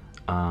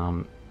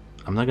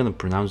 I'm not gonna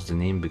pronounce the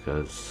name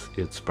because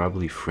it's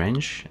probably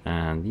French,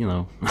 and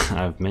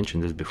I've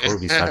mentioned this before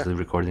we started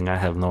recording. I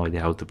have no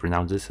idea how to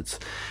pronounce this. It's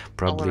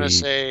probably, I want to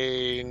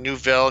say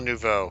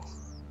Nouveau.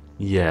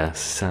 Yeah,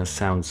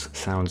 sounds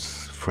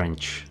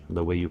French.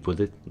 The way you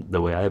put it,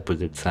 the way I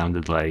put it,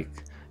 sounded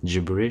like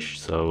gibberish,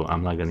 so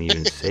I'm not gonna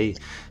even say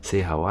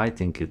how I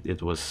think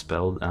it was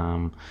spelled.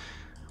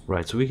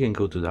 Right, so we can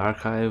go to the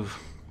archive.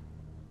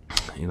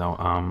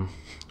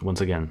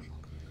 Once again,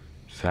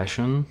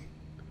 fashion,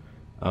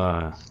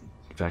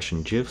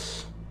 fashion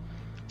gifs.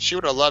 She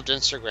would have loved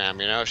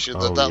Instagram, if she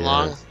lived Oh that yeah,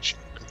 long. She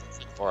would have been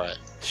perfect for it.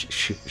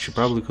 she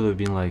probably could have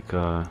been like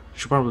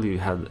she probably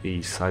had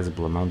a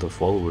sizable amount of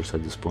followers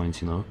at this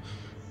point.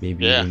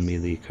 Maybe Yeah. even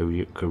made a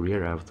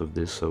career out of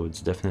this. So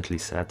it's definitely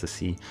sad to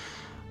see,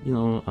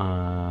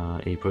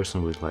 a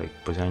person with like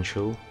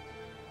potential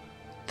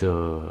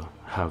to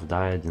have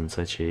died in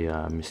such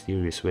a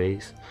mysterious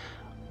ways.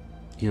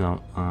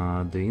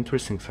 The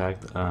interesting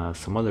fact,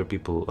 some other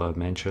people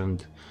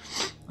mentioned,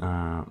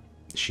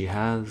 she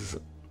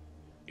hasn't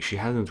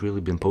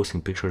really been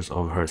posting pictures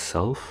of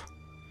herself.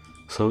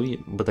 So,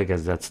 but I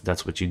guess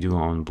that's what you do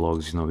on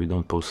blogs. You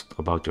don't post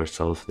about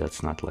yourself.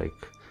 That's not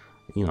like,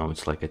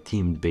 it's like a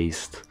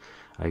team-based,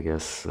 I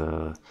guess,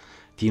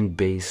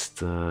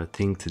 team-based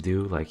thing to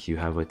do. Like you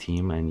have a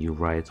team and you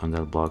write on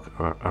that blog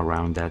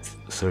around that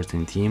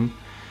certain team.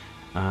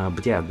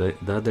 But yeah, the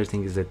other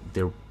thing is that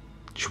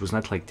she was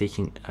not like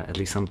taking, at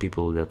least some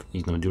people that,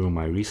 during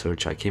my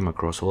research, I came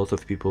across a lot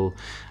of people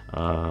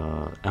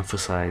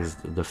emphasized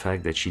the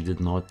fact that she did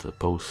not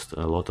post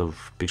a lot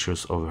of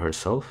pictures of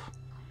herself.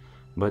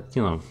 But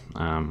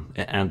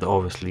and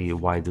obviously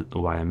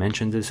why I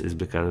mentioned this is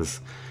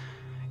because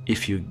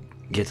if you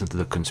get into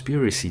the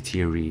conspiracy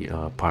theory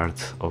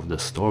part of the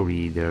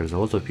story, there's a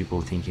lot of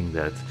people thinking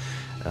that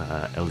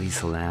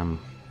Elisa Lam,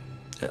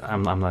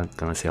 I'm not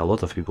gonna say a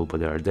lot of people, but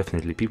there are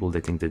definitely people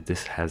that think that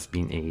this has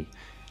been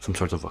some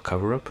sort of a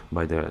cover-up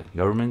by the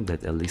government,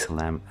 that Elisa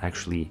Lam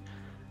actually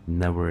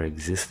never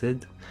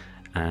existed,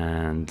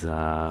 and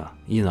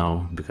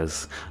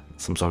because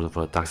some sort of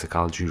a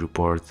toxicology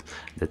report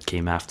that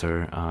came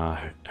after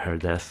her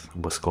death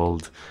was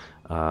called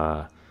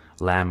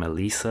Lam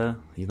Elisa,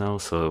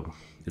 so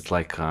it's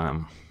like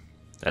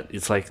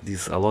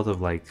these a lot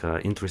of like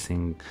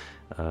interesting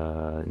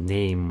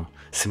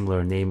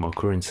similar name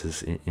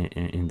occurrences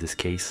in this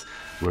case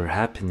were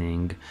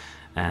happening,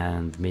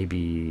 and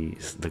maybe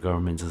the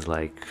government is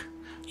like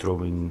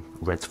throwing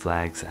red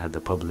flags at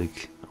the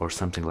public or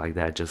something like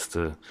that, just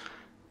to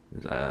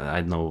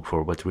I don't know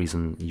for what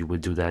reason you would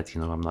do that.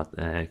 I'm not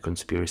a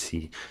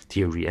conspiracy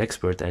theory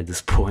expert at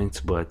this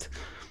point, but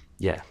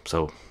yeah,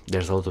 so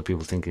there's a lot of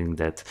people thinking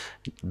that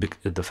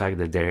the fact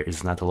that there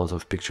is not a lot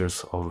of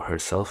pictures of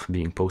herself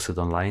being posted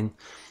online,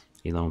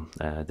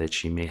 that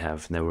she may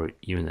have never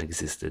even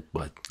existed.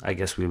 But I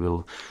guess we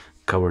will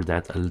cover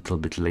that a little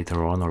bit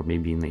later on, or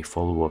maybe in a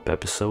follow-up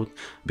episode,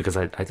 because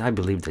I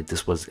believe that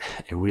this was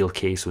a real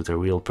case with a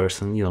real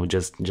person.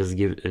 Just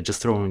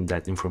throwing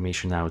that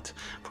information out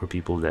for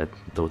people that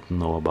don't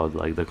know about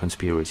like the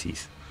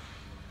conspiracies.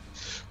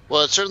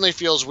 Well, it certainly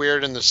feels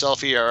weird in the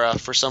selfie era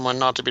for someone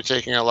not to be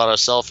taking a lot of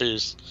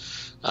selfies.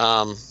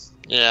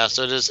 Yeah,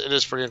 so it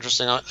is pretty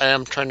interesting. I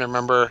am trying to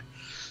remember.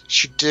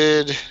 She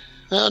did.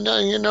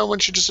 No, when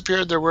she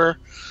disappeared, there were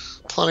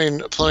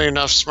plenty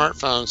enough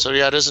smartphones. So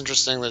yeah, it is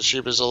interesting that she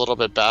was a little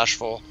bit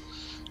bashful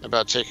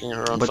about taking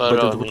her own photo.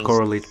 But it would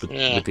correlate with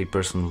a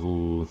person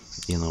who,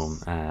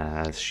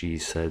 as she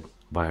said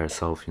by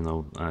herself,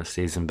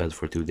 stays in bed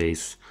for 2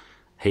 days,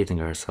 hating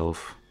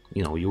herself.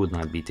 You would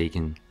not be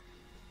taking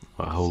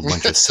a whole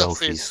bunch of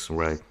selfies,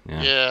 right?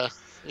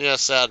 Yeah,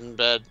 sad in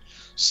bed.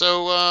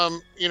 So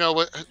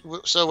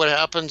what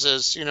happens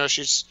is,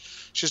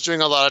 she's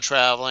doing a lot of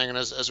traveling, and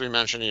as we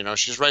mentioned,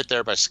 she's right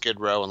there by Skid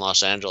Row in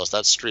Los Angeles.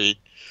 That street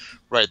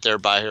right there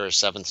by her is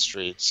 7th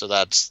Street. So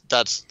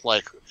that's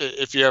like,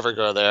 if you ever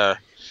go there,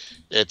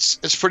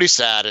 it's pretty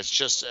sad. It's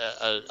just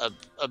a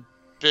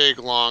big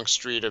long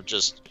street of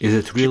just. Is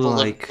it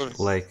really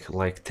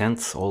like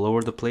tents all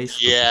over the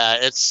place? Yeah,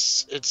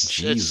 it's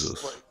Jesus.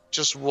 It's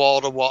just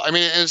wall to wall. I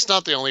mean, and it's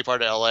not the only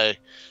part of LA,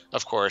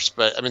 of course,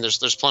 but I mean,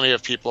 there's plenty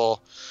of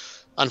people.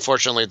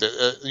 Unfortunately,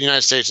 the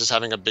United States is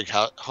having a big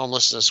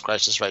homelessness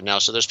crisis right now.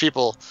 So there's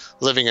people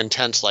living in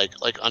tents like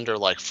under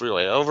like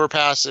freeway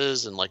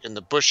overpasses and like in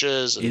the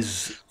bushes and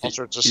all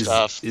sorts of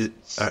stuff.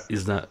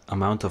 Is the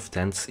amount of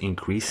tents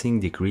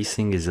increasing,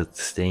 decreasing? Is it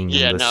staying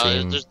in the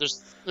same?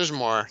 There's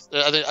more.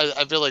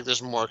 I feel like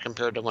there's more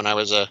compared to when I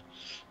was a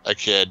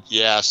kid.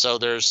 Yeah. So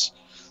there's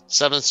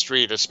 7th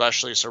Street,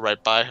 especially. So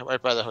right by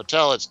the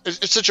hotel.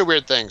 It's such a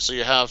weird thing. So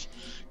you have,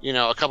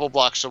 a couple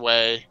blocks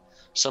away,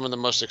 some of the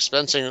most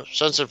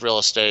expensive real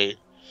estate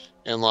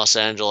in Los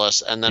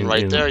Angeles, and then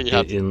there you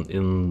have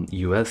in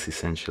US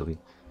essentially.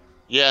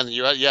 Yeah, in the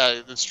US,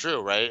 yeah, it's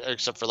true, right?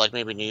 Except for like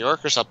maybe New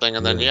York or something,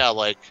 and then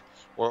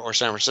or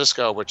San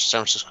Francisco, which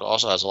San Francisco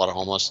also has a lot of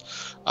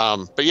homeless.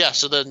 But yeah,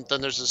 so then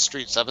there's this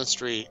street, 7th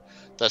Street,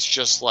 that's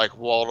just like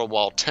wall to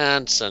wall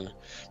tents and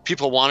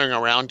people wandering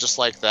around just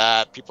like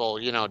that. People,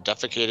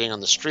 defecating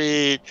on the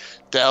street.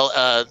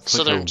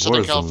 Southern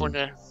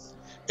California.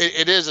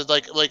 It is. It's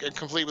like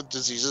complete with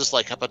diseases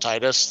like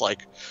hepatitis.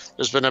 Like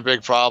there's been a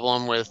big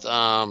problem with,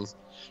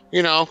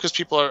 because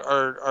people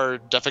are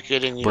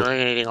defecating,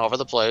 urinating all over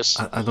the place.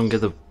 I don't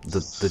get the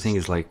thing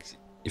is like,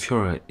 if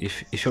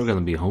you're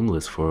gonna be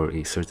homeless for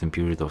a certain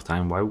period of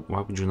time, why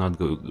would you not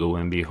go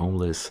and be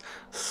homeless,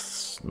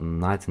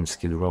 not in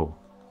Skid Row?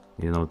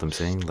 You know what I'm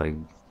saying? Like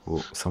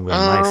somewhere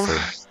Um, nicer.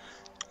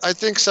 I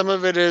think some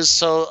of it is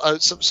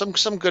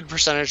some good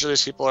percentage of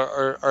these people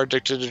are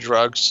addicted to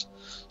drugs.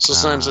 So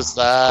sometimes it's Of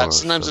that. course,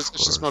 Sometimes of it's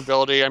just course.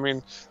 mobility. I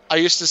mean, I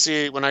used to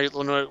see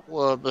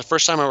the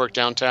first time I worked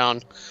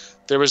downtown,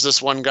 there was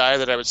this one guy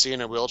that I would see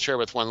in a wheelchair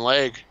with one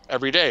leg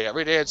every day.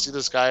 Every day I'd see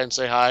this guy and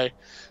say hi.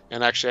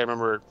 And actually, I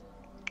remember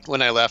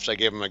when I left, I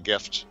gave him a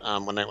gift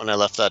when I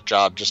left that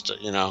job just to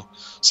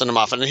send him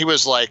off. And he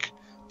was like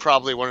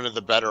probably one of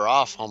the better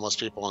off homeless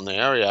people in the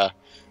area.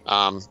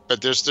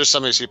 But there's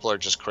some of these people are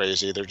just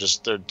crazy. They're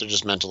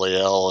just mentally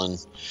ill, and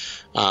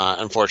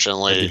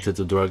unfortunately, Addicted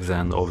to drugs,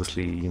 and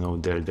obviously,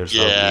 there's probably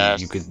yeah,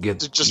 you could get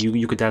just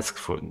you could ask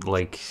for,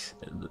 like,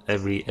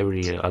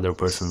 every other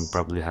person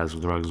probably has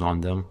drugs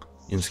on them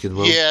in Skid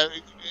Row. yeah.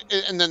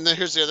 And then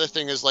here's the other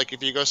thing is, like,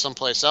 if you go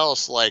someplace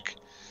else, like,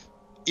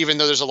 even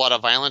though there's a lot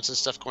of violence and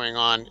stuff going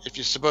on, if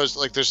you suppose,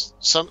 like, there's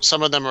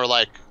some of them are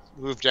like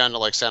moved down to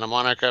like Santa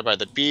Monica by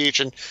the beach,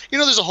 and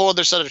there's a whole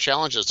other set of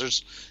challenges.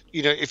 There's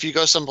if you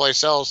go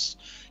someplace else,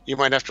 you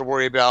might have to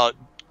worry about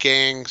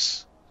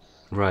gangs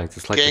Right,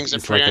 gangs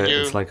that prey on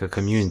it's you. like a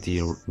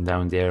community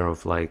down there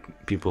of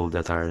like people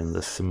that are in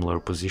the similar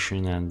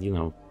position, and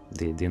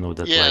they know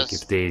that, like, if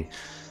Yes, they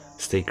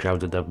stay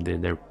crowded up,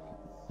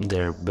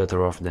 they're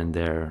better off than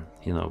they're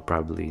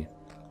probably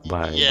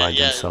yeah, by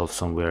yeah. themselves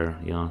somewhere,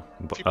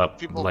 up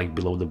People like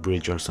below the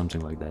bridge or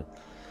something like that.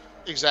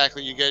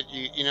 exactly. You get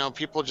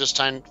people just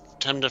tend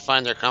to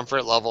find their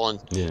comfort level, and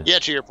Yeah, yeah,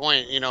 to your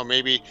point,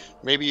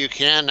 maybe you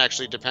can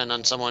actually depend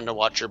on someone to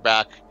watch your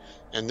back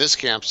in this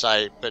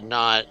campsite, but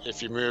not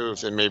if you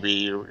move. Then maybe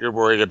you're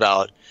worried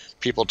about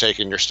people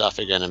taking your stuff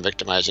again and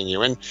victimizing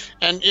you.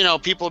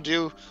 And people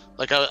do,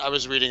 like, I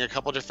was reading a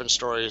couple different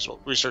stories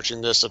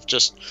researching this of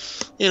just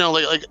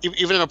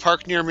even in a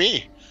park near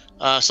me.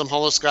 Some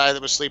homeless guy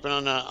that was sleeping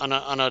on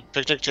a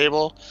picnic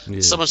table,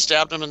 yeah, someone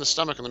stabbed him in the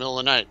stomach in the middle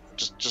of the night,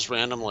 just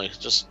randomly,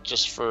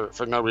 just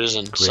for no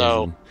reason.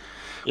 So crazy.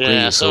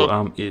 yeah, Crazy. So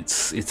so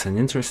it's an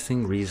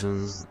interesting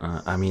reason.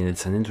 I mean,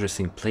 it's an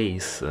interesting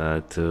place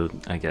to,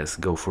 I guess,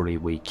 go for a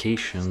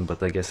vacation.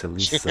 But I guess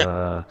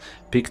Elisa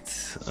picked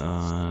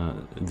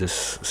this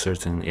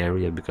certain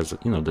area because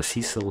the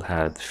Cecil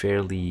had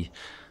fairly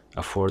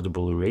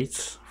affordable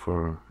rates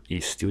for a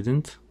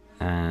student,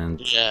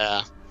 and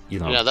yeah,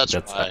 yeah, that's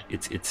that's why.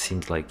 it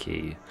seemed like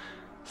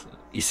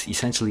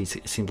essentially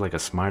it seemed like a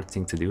smart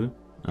thing to do,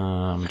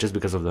 just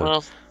because of the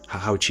Well,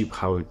 how cheap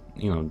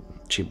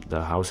cheap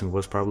the housing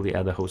was probably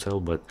at the hotel.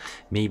 But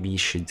maybe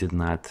she did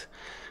not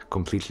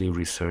completely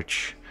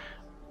research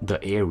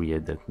the area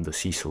that the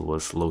Cecil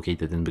was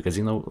located in, because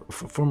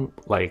from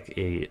like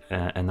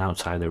an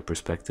outsider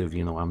perspective,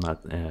 I'm not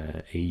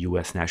a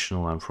US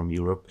national, I'm from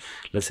Europe.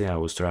 Let's say I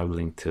was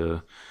traveling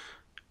to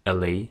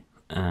LA,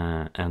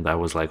 and I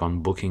was like on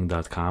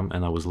booking.com,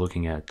 and I was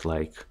looking at,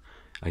 like,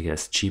 I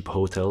guess, cheap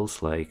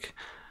hotels. Like,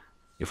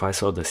 if I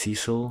saw the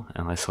Cecil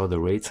and I saw the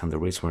rates and the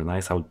rates were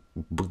nice, I would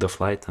book the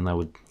flight, and I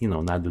would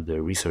not do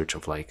the research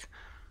of, like,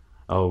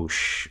 oh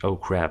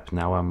crap,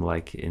 now I'm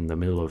like in the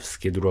middle of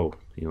Skid Row,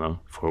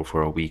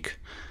 for a week.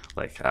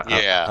 Like,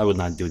 yeah, I would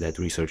not do that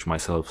research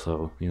myself,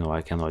 so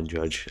I cannot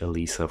judge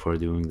Elisa for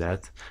doing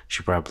that.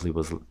 She probably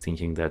was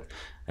thinking that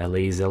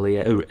LA is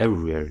LA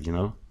everywhere,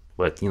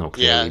 but clearly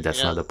yeah, that's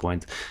yeah. not the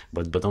point.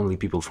 But only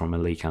people from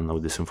LA can know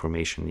this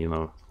information,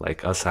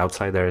 like us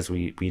outsiders,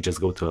 we just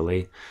go to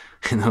LA,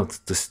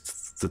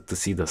 to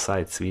see the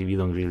sights. We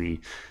don't really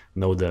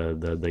know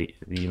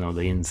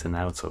the ins and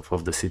outs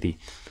of the city.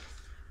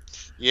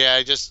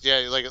 Yeah,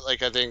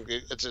 like I think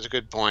it's a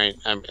good point.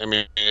 I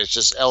mean, it's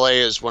just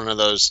LA is one of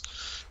those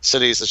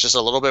cities that's just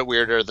a little bit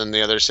weirder than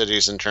the other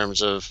cities in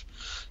terms of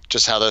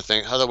just how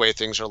the way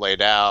things are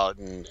laid out,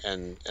 and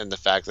the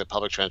fact that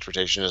public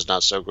transportation is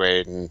not so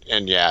great,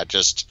 and yeah,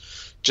 just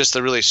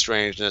the really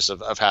strangeness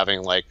of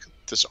having like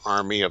this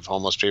army of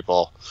homeless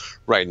people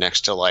right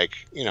next to, like,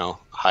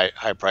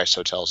 high priced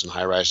hotels and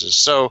high rises.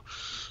 So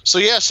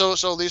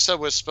Lisa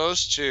was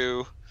supposed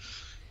to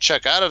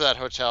check out of that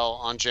hotel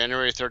on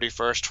January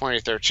 31st,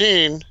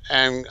 2013,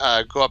 and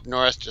go up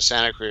north to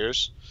Santa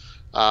Cruz,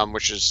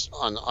 which is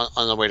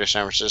on the way to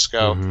San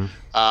Francisco.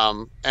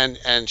 Mm-hmm.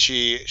 And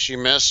she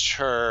missed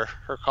her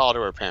call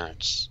to her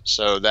parents.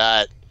 So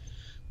that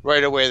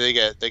right away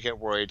they get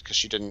worried because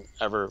she didn't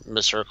ever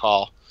miss her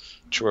call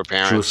to her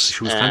She was parents.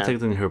 she was And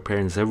contacting her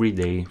parents every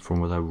day, from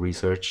what I've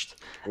researched,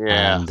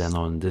 yeah, and then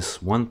on this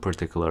one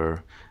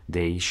particular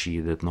day, she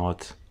did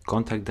not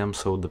contact them.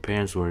 So the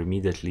parents were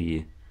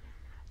immediately,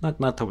 not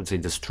I would say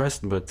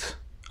distressed, but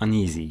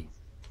uneasy.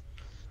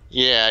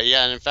 yeah.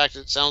 And in fact,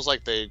 it sounds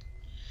like they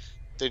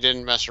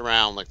didn't mess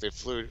around. Like, they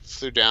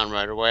flew down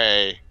right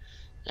away.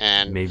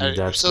 And Maybe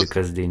that's so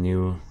because they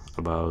knew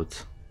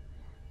about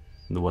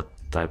what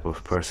type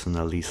of person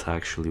Elisa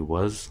actually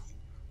was,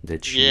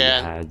 that she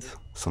yeah, had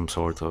some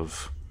sort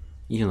of,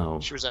 you know,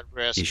 she was at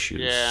risk. Yeah.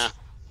 issues.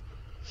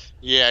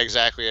 Yeah,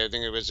 exactly. I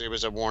think it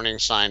was a warning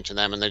sign to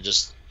them, and they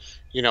just,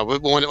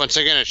 but once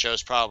again, it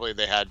shows probably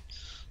they had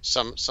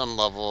some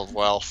level of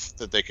wealth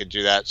that they could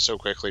do that so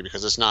quickly,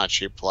 because it's not a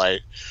cheap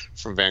flight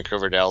from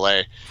Vancouver to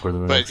LA. For the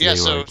next day,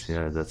 right?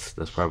 Yeah, that's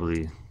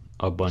probably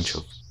a bunch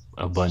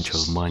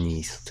of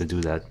money to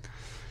do that.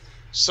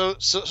 So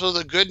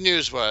the good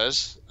news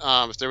was,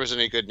 if there was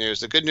any good news,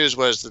 the good news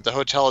was that the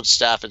hotel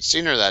staff had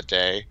seen her that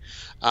day.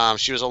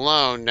 She was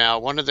alone. Now,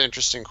 one of the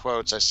interesting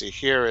quotes I see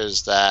here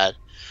is that,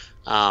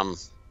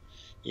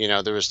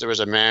 there was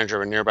a manager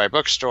of a nearby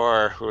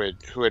bookstore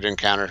who had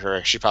encountered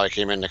her. She probably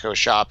came in to go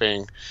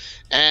shopping,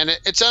 and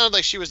it sounded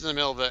like she was in the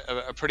middle of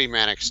a pretty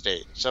manic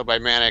state. So by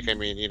manic, I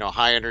mean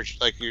high energy,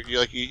 like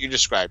you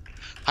described,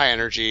 high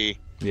energy.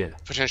 Yeah.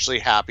 Potentially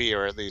happy,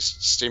 or at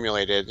least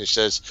stimulated. It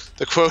says,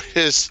 the quote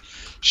is,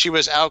 she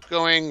was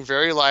outgoing,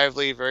 very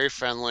lively, very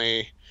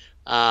friendly.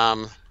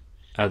 At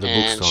the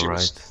bookstore,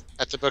 right?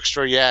 At the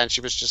bookstore, yeah, and she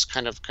was just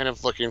kind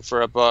of looking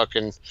for a book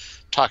and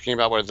talking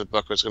about whether the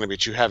book was going to be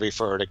too heavy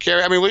for her to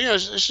carry. I mean,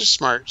 it's just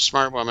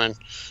smart woman,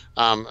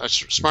 a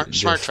smart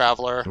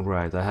traveler.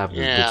 Right, I have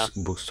this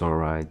bookstore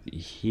right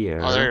here.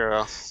 Oh, there you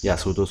go. Yeah,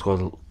 so it was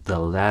called The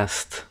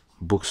Last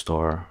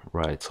Bookstore,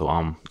 right?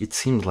 So it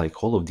seems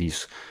like all of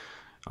these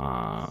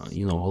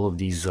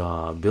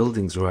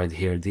buildings right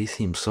here, they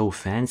seem so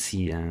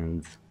fancy,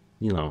 and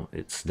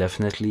it's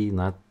definitely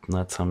not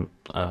some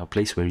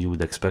place where you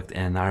would expect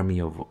an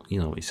army of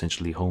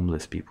essentially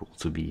homeless people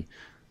to be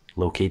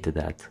located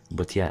at.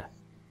 But yeah,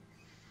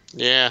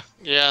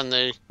 and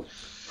the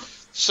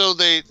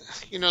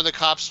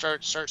cops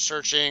start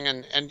searching,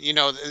 and I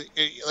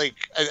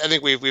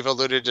think we've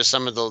alluded to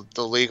some of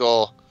the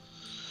legal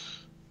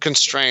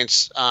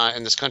constraints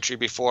in this country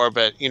before,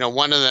 but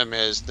one of them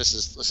is this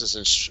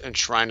is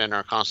enshrined in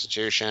our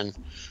Constitution,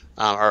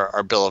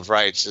 our Bill of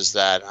Rights, is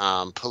that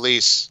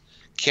police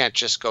can't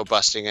just go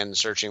busting in and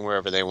searching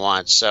wherever they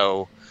want.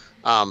 So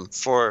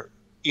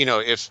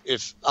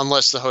if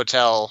unless the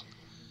hotel,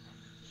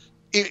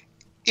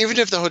 even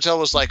if the hotel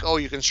was like, oh,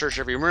 you can search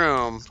every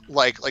room,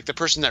 like the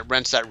person that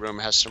rents that room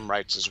has some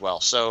rights as well.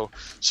 So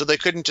they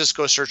couldn't just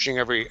go searching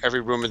every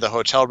room of the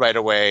hotel right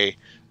away,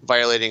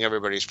 violating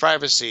everybody's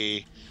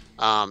privacy.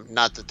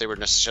 Not that they were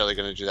necessarily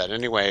going to do that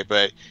anyway,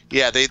 but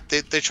yeah, they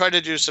tried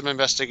to do some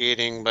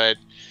investigating, but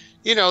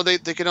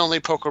they could only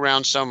poke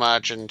around so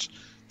much, and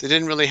they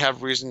didn't really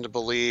have reason to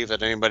believe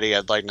that anybody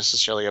had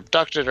necessarily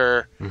abducted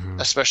her,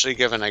 especially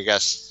given, I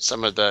guess,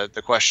 some of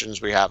the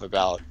questions we have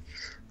about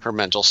her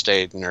mental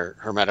state and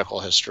her medical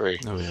history.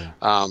 Oh yeah.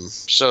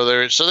 So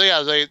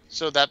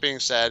that being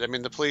said, I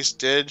mean, the police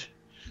did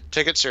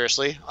take it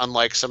seriously,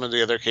 unlike some of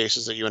the other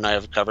cases that you and I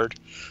have covered,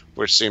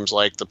 where it seems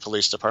like the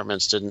police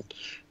departments didn't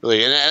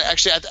really. And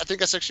actually, I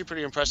think that's actually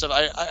pretty impressive.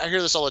 I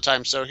hear this all the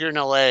time. So here in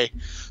LA,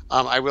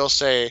 I will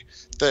say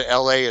that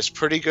LA is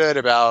pretty good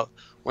about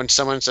when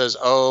someone says,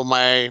 "Oh,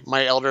 my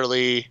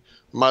elderly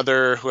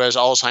mother who has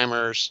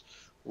Alzheimer's,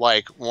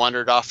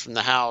 wandered off from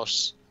the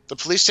house." The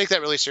police take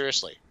that really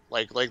seriously.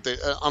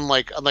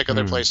 Unlike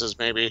other places,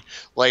 maybe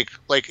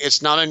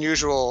it's not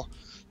unusual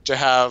to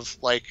have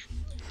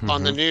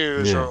on the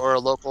news or a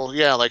local,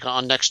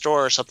 on Nextdoor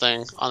or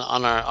something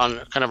on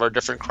kind of our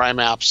different crime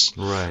apps,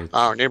 right?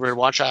 Our neighborhood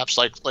watch apps,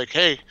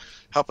 hey,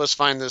 help us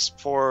find this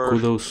poor.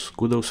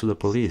 Kudos to the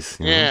police.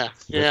 Yeah.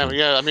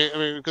 I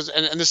mean, because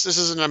and this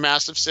isn't a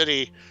massive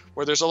city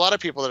where there's a lot of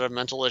people that have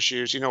mental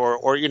issues,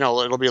 or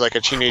it'll be like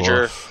a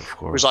teenager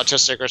who's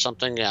autistic or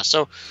something. Yeah.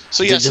 So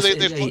yeah. Just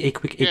a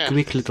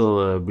quick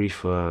little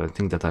brief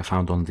thing that I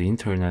found on the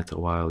internet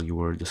while you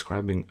were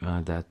describing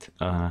that.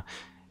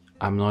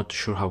 I'm not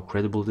sure how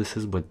credible this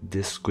is, but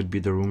this could be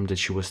the room that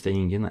she was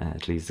staying in.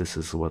 At least this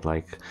is what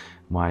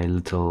my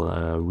little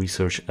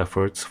research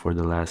efforts for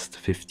the last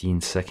 15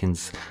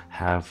 seconds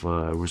have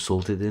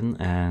resulted in.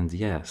 And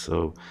yeah,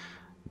 so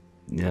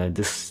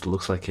this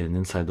looks like an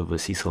inside of a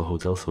Cecil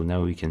hotel. So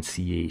now we can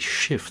see a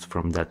shift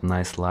from that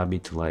nice lobby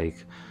to a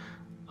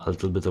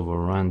little bit of a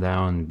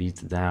rundown,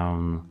 beat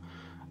down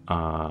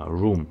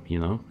room.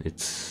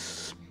 It's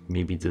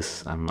maybe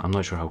this, I'm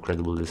not sure how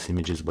credible this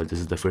image is, but this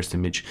is the first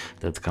image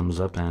that comes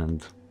up,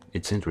 and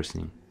it's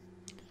interesting.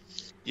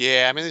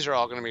 Yeah, I mean, these are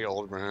all going to be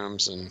old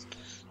rooms, and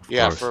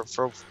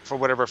for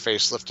whatever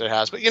facelift it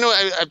has. But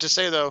I have to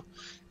say though,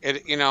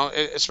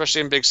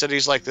 especially in big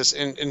cities like this,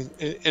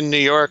 in New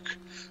York,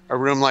 a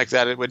room like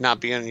that, it would not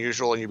be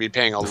unusual, and you'd be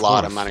paying a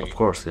lot of money. Of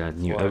course, yeah.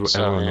 Everyone knows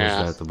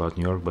that about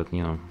New York, but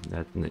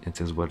that it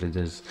is what it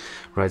is,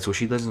 right? So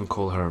she doesn't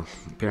call her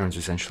parents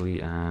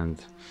essentially,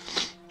 and.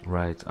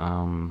 Right.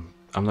 I'm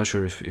not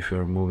sure if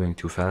you're moving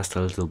too fast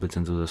a little bit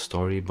into the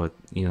story, but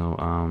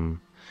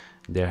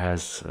there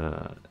has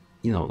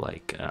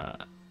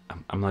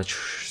I'm not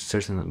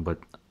certain, but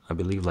I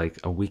believe a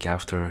week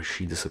after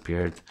she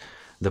disappeared,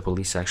 the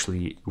police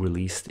actually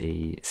released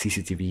a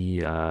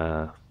CCTV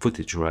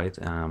footage. Right?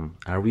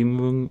 Are we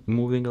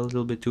moving a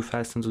little bit too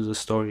fast into the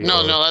story?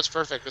 No, that's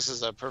perfect. This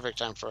is a perfect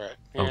time for it.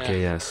 Yeah.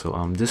 Okay, yeah.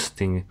 So this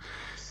thing.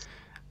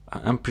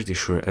 I'm pretty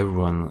sure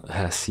everyone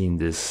has seen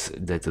this.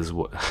 That is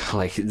what,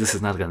 this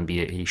is not gonna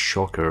be a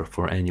shocker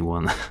for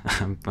anyone.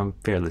 I'm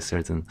fairly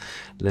certain.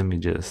 Let me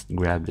just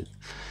grab it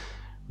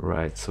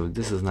Right, so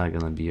this is not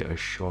gonna be a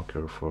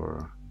shocker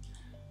for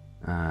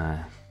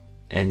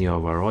any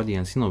of our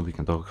audience. We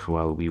can talk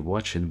while we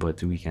watch it,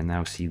 but we can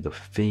now see the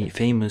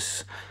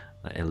famous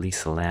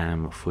Elisa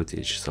Lam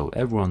footage. So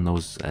everyone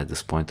knows at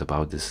this point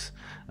about this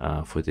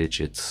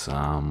footage. It's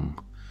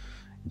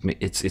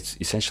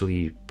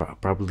essentially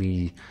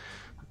probably,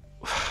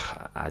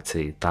 I'd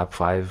say top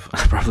 5,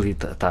 probably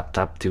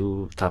top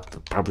 2,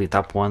 probably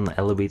top 1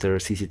 elevator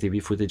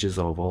CCTV footages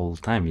of all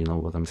time. You know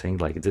what I'm saying?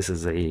 Like, this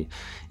is a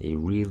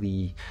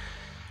really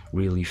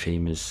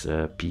famous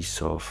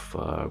piece of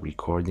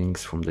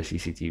recordings from the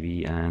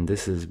CCTV, and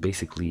this is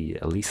basically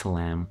Elisa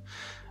Lam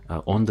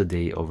on the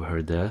day of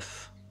her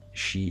death.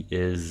 She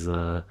is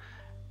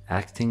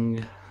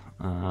acting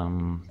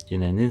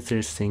in an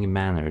interesting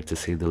manner, to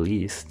say the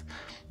least.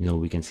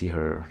 We can see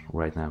her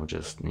right now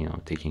just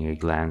taking a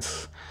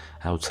glance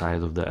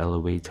outside of the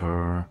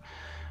elevator.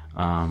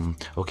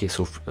 Okay,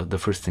 so the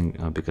first thing,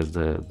 because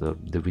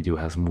the video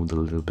has moved a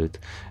little bit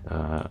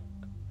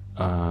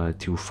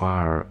too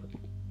far,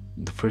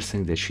 the first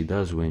thing that she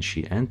does when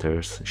she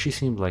enters, she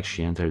seems like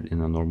she entered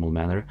in a normal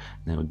manner.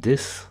 Now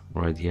this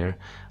right here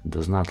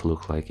does not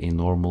look like a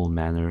normal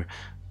manner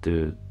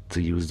to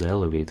use the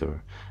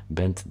elevator.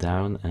 Bent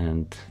down,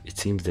 and it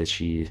seems that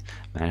she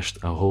mashed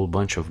a whole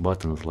bunch of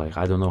buttons. Like,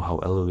 I don't know how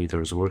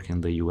elevators work in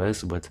the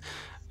US, but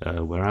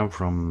where I'm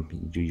from,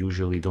 you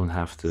usually don't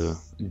have to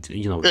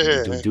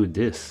do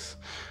this.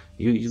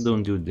 You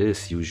don't do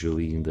this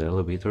usually in the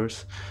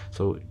elevators.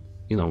 So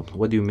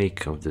what do you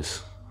make of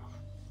this?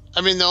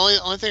 I mean, the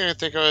only thing I can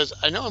think of is,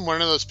 I know in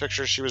one of those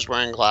pictures she was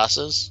wearing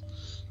glasses,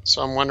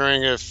 so I'm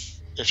wondering if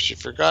she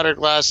forgot her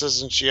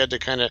glasses and she had to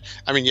kind of,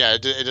 I mean, yeah,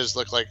 it does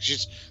look like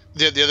she's,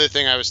 the other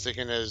thing I was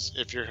thinking is,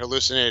 if you're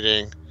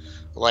hallucinating,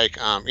 like,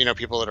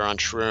 people that are on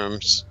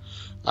shrooms,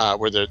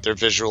 where their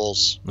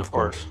visuals of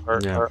course are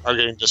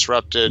getting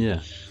disrupted. Yeah.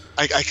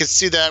 I could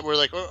see that, where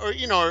like,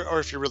 or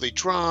if you're really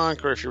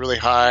drunk, or if you're really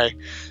high,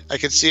 I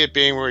could see it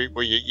being where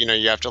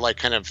you have to like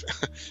kind of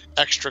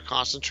extra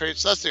concentrate.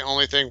 So that's the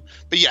only thing.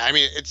 But yeah, I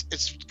mean,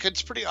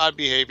 it's pretty odd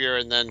behavior,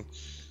 and then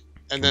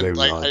Very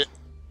like odd.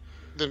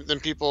 then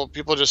people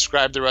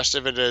describe the rest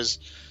of it as,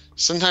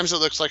 sometimes it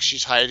looks like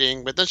she's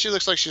hiding, but then she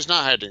looks like she's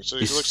not hiding. So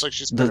it looks like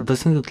she's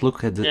doesn't it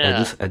look at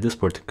this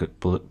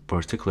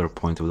particular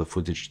point of the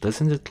footage?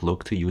 Doesn't it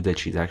look to you that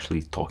she's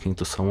actually talking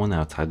to someone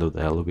outside of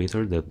the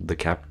elevator that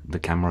the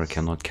camera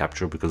cannot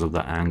capture because of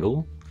the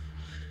angle?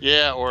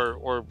 Yeah,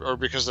 or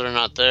because they're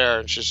not there,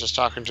 and she's just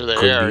talking to the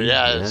Could air. be,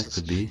 Yeah,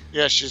 could be.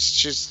 Yeah,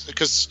 she's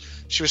because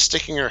she was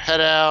sticking her head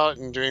out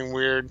and doing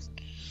weird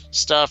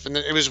stuff, and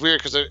then it was weird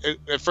because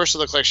at first it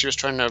looked like she was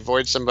trying to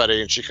avoid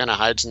somebody, and she kind of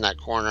hides in that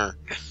corner,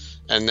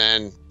 and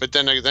then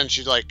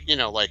she's like,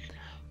 like,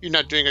 you're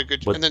not doing a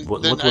good job.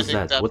 What was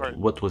that?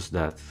 What was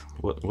that?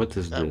 What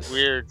is that this?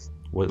 weird?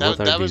 What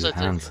are these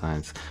hand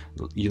signs?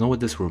 You know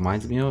what this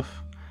reminds me of?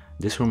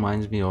 This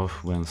reminds me of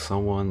when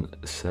someone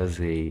says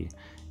an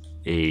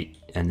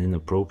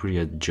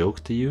inappropriate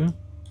joke to you,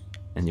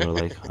 and you're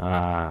like,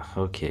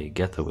 okay,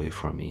 get away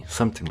from me,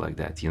 something like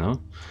that,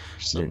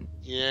 Then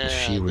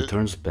she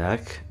returns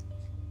back,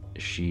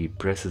 she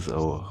presses,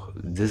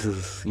 this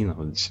is, you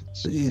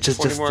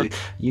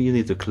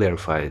need to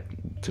clarify it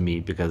to me,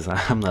 because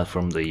I'm not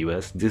from the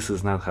US. This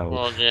is not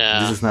how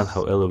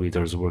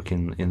elevators work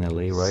in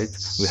LA, right?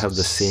 We have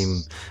the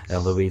same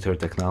elevator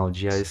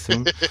technology, I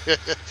assume.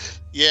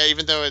 Yeah,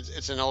 even though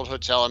it's an old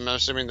hotel, I'm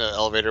assuming the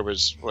elevator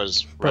was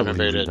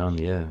renovated. Done,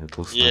 yeah, it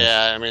looks nice.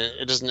 I mean,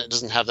 it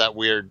doesn't have that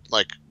weird,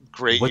 like,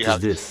 great. What is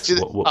this?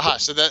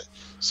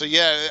 So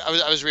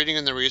I was reading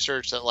in the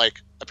research that,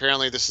 like,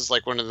 apparently this is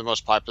like one of the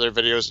most popular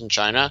videos in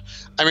China.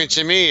 I mean,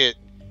 to me,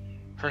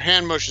 her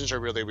hand motions are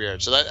really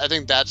weird. So I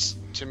think that's,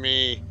 to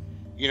me,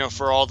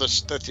 for all the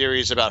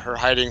theories about her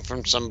hiding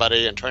from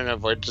somebody and trying to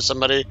avoid to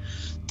somebody,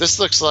 this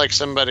looks like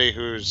somebody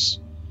who's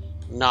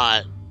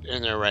not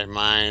in their right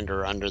mind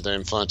or under the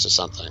influence of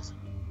something.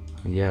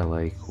 Yeah,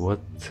 like what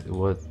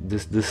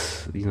this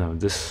this,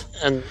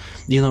 and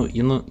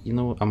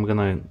I'm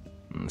gonna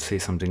say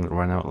something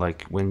right now.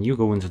 Like, when you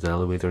go into the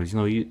elevators,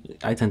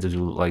 I tend to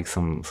do like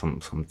some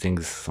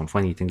things, some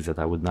funny things that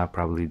I would not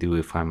probably do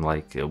if I'm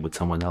like with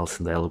someone else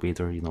in the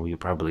elevator. You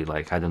probably,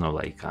 like, I don't know,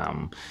 like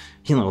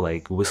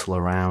like whistle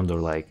around,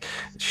 or like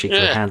shake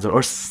their hands,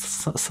 or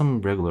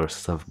some regular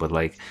stuff. But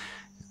like,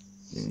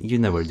 you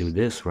never do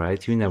this,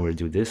 right? You never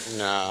do this.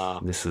 No.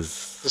 This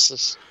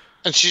is.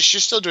 And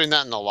she's still doing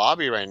that in the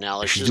lobby right now.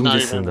 Like, she's doing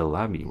this in the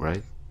lobby,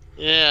 right?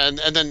 Yeah,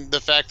 and then the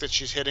fact that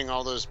she's hitting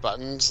all those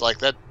buttons, like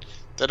that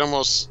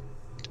almost.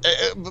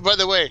 By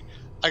the way,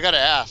 I gotta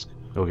ask.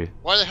 Okay.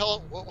 Why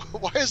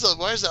is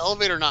the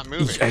elevator not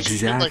moving?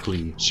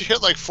 Exactly. She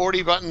hit like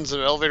 40 buttons in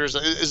elevators.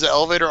 Is the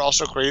elevator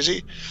also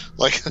crazy?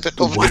 Like, the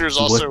elevator's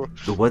also.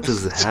 What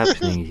is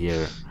happening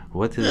here?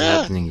 What is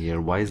happening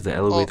here? Why is the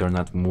elevator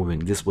not moving?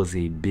 This was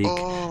a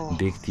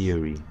big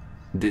theory.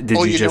 Did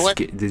you just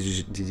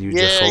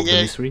solve the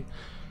mystery?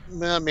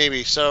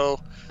 Maybe. So,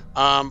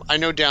 I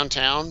know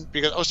downtown,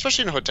 because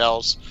especially in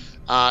hotels,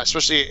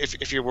 especially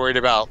if you're worried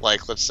about,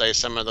 like, let's say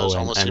some of those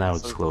homeless and people. now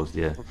it's closed.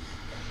 Yeah.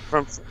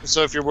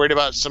 So if you're worried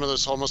about some of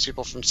those homeless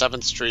people from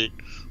 7th Street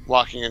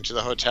walking into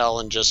the hotel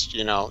and just,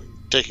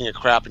 taking a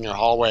crap in your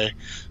hallway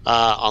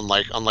on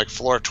like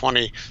floor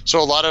 20.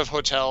 So a lot of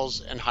hotels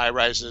and high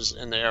rises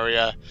in the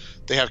area,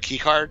 they have key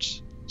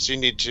cards. So you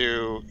need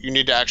to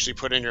actually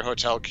put in your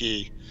hotel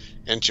key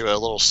into a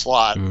little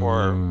slot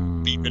or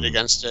beep it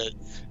against it,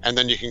 and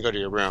then you can go to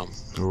your room.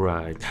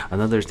 Right.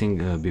 Another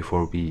thing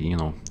before we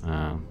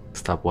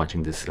stop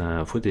watching this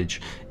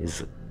footage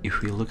is,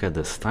 if we look at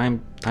this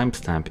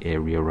timestamp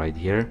area right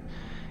here,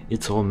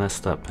 it's all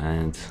messed up,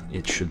 and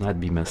it should not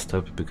be messed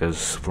up,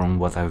 because from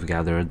what I've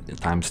gathered,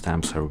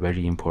 timestamps are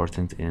very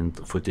important in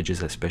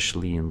footages,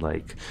 especially in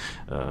like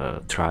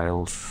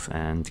trials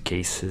and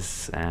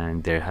cases.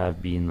 And there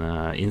have been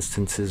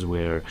instances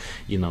where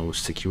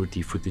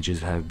security footages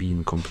have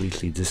been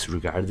completely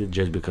disregarded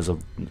just because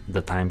of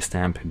the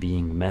timestamp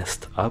being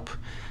messed up.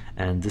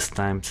 And this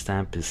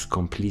timestamp is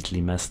completely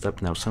messed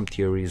up. Now, some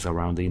theories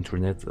around the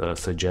internet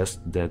suggest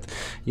that,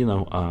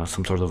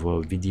 some sort of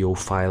a video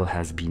file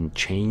has been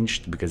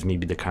changed, because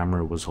maybe the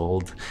camera was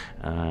old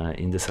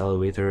in this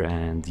elevator,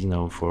 and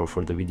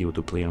for the video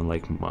to play on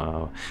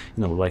on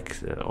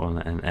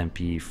an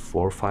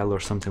MP4 file or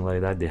something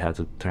like that, they had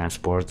to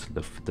transport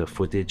the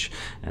footage,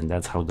 and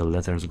that's how the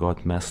letters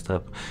got messed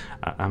up.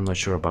 I'm not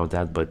sure about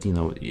that, but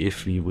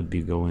if we would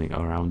be going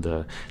around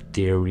the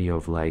theory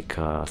of like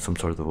some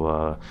sort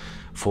of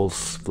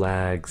false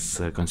flags,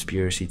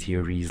 conspiracy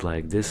theories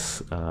like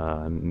this,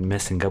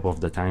 messing up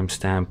of the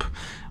timestamp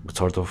would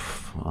sort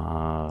of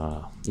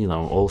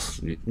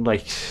also,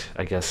 like,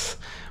 I guess,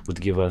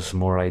 would give us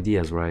more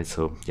ideas, right?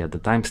 So yeah, the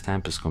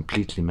timestamp is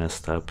completely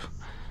messed up,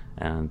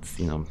 and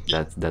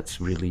that's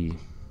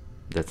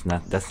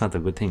not a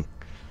good thing.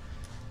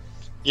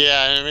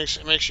 Yeah, and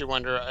it makes you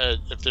wonder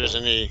if there's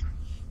any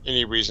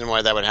reason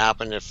why that would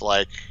happen. If,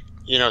 like,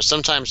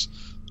 sometimes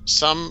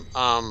some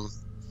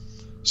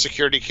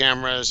security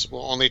cameras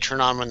will only turn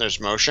on when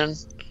there's motion,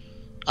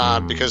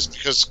 because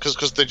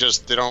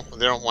they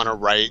don't want to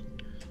write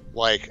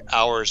like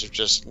hours of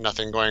just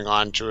nothing going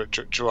on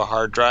to a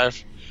hard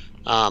drive.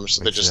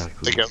 So they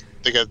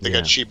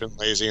get cheap and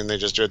lazy, and they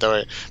just do it that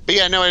way. But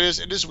yeah, no, it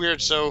is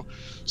weird. So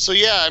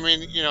yeah, I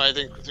mean, I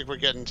think we're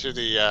getting to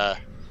the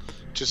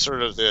to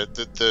sort of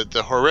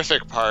the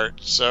horrific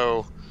part.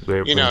 So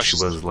where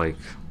she was like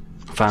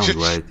found,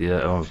 right?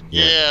 Yeah. Oh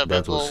yeah.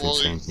 That was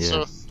insane.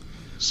 Yeah.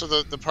 So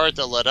the part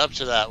that led up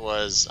to that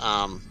was,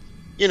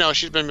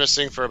 she's been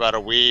missing for about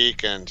a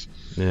week, and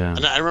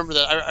I remember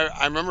that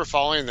I remember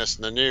following this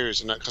in the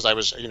news, and because I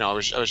was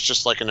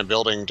just like in a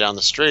building down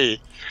the street,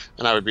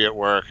 and I would be at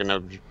work and I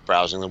would be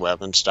browsing the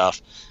web and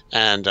stuff,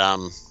 and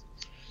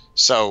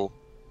so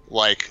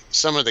like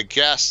some of the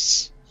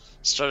guests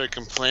started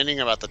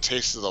complaining about the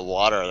taste of the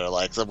water. They're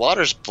like, the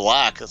water's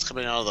black, it's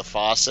coming out of the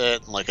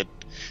faucet, and like it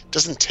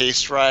doesn't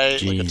taste right.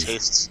 Jeez. Like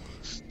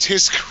it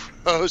tastes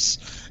gross,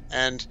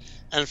 and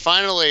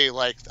finally,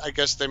 like, I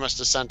guess they must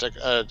have sent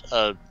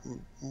a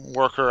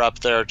worker up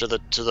there to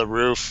the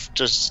roof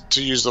just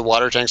to use the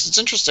water tanks. It's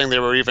interesting they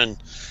were even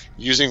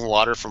using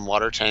water from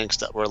water tanks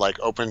that were like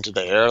open to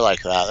the air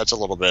like that. That's a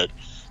little bit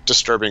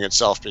disturbing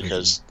itself,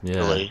 because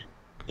really,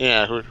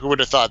 who would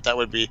have thought that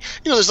would be?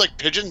 There's like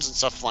pigeons and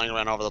stuff flying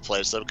around all over the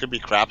place that could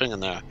be crapping in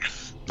there.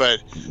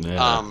 But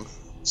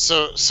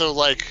so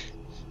like,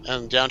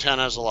 and downtown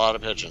has a lot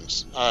of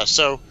pigeons.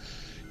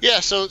 Yeah,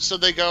 so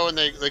they go and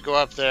they go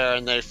up there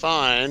and they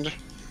find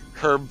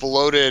her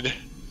bloated,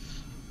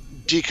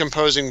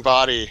 decomposing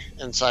body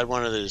inside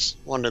one of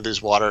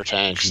these water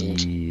tanks.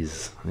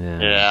 Jeez,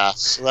 yeah.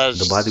 So that is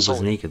the body was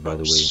naked, by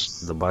the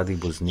way. The body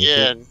was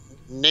naked. Yeah,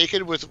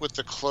 naked with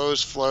the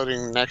clothes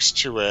floating next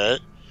to it,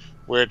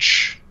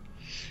 which,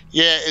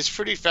 it's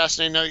pretty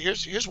fascinating. Now,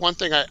 here's one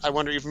thing I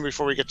wonder, even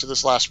before we get to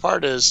this last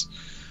part, is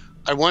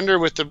I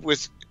wonder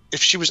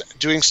if she was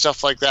doing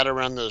stuff like that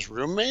around those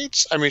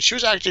roommates. I mean, she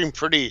was acting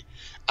pretty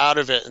out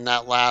of it in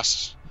that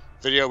last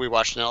video we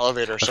watched in the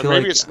elevator. So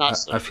maybe it's not.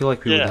 I feel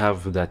like we would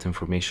have that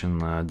information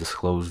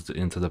disclosed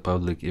into the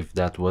public if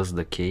that was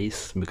the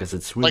case, because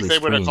it's really like they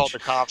strange. would have called the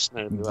cops,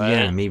 maybe. Right?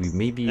 Yeah,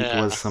 maybe it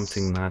was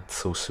something not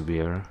so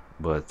severe,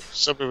 but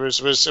so it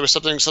was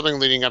something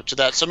leading up to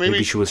that. So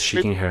maybe she was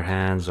shaking her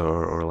hands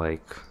or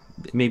like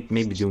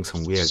maybe doing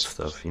some weird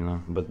stuff,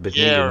 but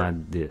maybe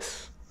not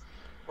this.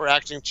 Or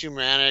acting too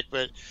manic,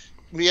 but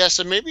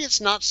so maybe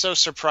it's not so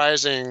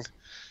surprising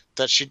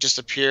that she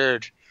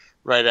disappeared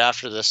right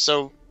after this.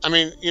 So I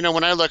mean,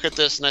 when I look at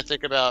this and I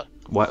think about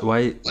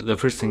why the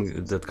first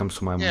thing that comes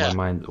to my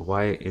mind,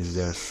 why is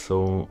there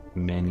so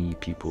many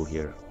people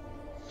here?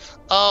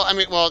 Oh, I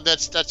mean, well,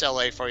 that's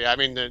LA for you. I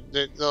mean,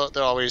 they're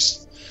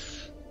always,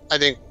 I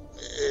think,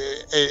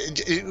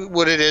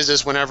 what it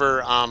is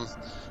whenever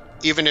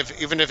even if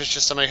it's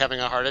just somebody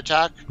having a heart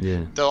attack,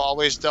 they'll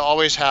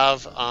always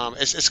have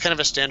it's kind of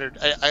a standard.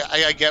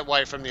 I get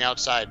why from the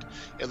outside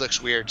it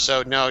looks weird.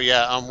 So no,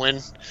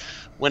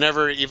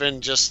 whenever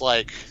even just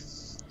like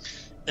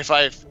if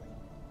I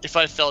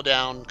fell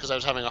down because I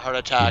was having a heart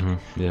attack,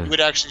 you would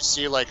actually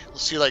see like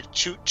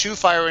two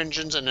fire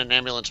engines and an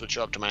ambulance would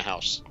show up to my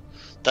house.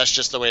 That's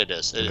just the way it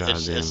is. God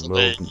It's damn. the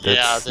Well,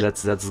 way.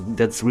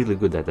 that's really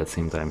good at the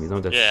same time. You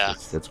know, Yeah.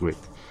 that's great.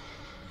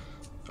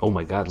 Oh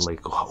my God!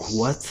 Like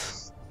what?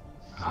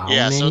 How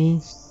Yeah.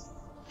 many?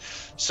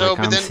 So, Like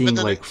but I'm then, seeing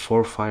like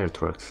 4 fire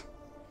trucks.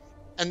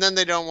 and then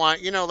they don't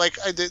want, like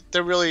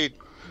they're really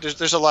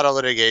there's a lot of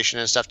litigation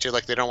and stuff too.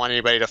 Like they don't want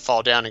anybody to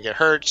fall down and get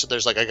hurt. So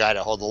there's like a guy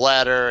to hold the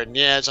ladder, and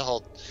yeah, it's a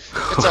whole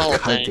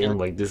God thing. damn!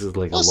 Like this is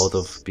like a lot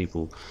of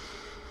people.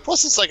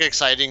 Plus, it's like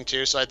exciting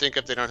too. So I think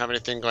if they don't have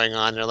anything going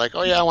on, they're like,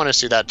 oh yeah, I want to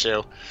see that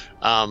too.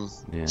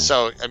 Yeah.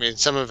 So I mean,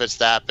 some of it's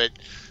that, but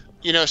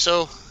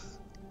so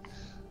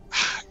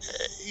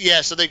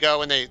yeah, so they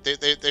go and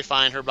they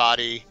find her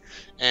body,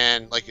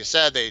 and like you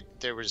said,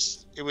 it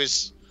was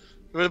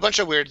a bunch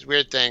of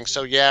weird things.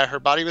 So yeah, her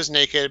body was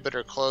naked, but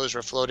her clothes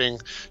were floating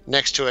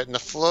next to it, and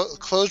the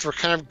clothes were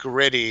kind of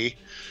gritty,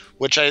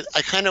 which I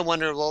kind of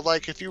wonder, well,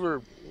 like if you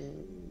were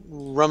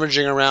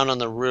rummaging around on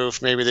the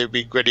roof, maybe they'd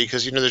be gritty,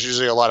 because there's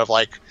usually a lot of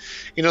like,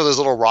 those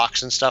little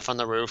rocks and stuff on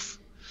the roof,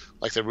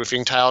 like the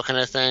roofing tile kind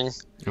of thing.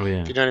 Oh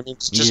yeah. You know what I mean?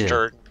 It's just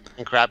dirt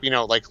and crap.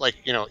 Like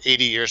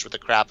 80 years worth of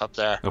crap up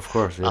there. Of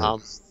course. Yeah.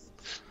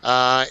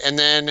 And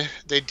then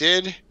they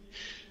did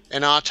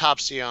an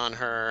autopsy on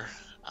her,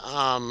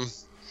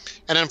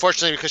 and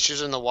unfortunately, because she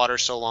was in the water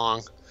so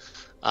long,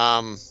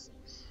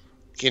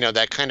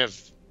 that kind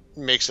of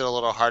makes it a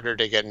little harder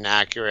to get an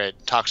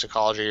accurate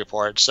toxicology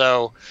report.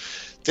 So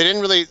they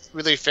didn't really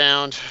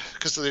found,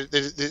 because they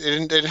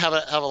didn't have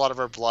a lot of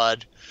her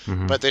blood,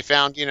 but they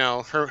found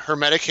her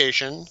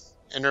medication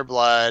in her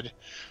blood.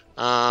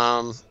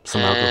 Some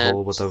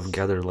alcohol, but I've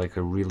gathered like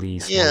a really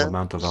small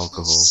amount of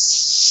alcohol.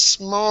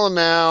 Small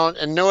amount,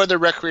 and no other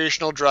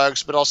recreational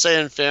drugs. But I'll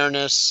say, in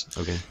fairness,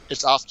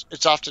 it's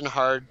often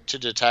hard to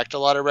detect a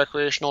lot of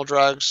recreational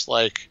drugs.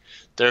 Like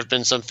there have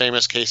been some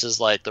famous cases,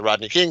 like the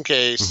Rodney King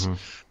case,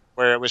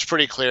 where it was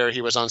pretty clear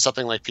he was on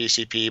something like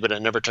PCP, but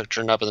it never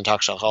turned up in the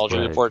toxicology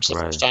reports the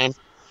first time.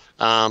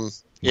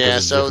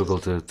 It's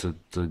difficult to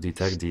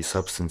detect these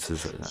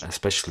substances,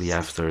 especially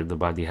after the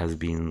body has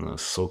been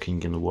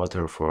soaking in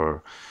water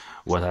for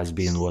what has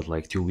been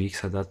like 2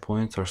 weeks at that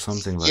point or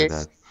something like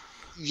that.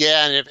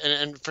 Yeah,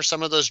 and for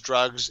some of those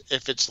drugs,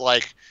 if it's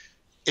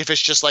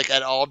just like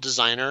at all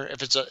designer,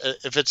 if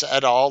it's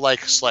at all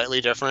like slightly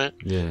different,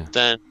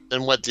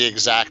 than what the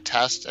exact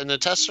test, and the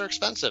tests are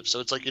expensive, so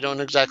it's like you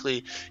don't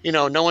exactly,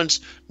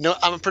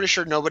 I'm pretty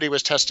sure nobody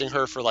was testing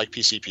her for like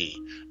PCP.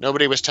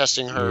 Nobody was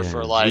testing her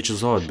for like, which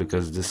is odd,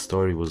 because this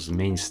story was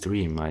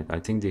mainstream. I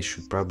think they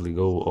should probably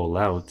go all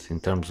out in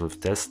terms of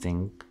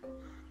testing.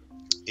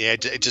 Yeah,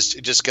 it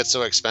just gets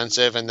so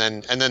expensive, and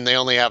then they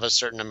only have a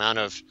certain amount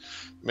of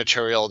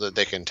material that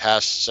they can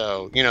test,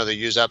 so they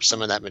use up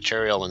some of that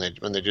material when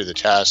they do the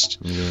test.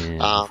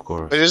 Of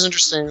course. But it is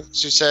interesting.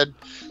 She says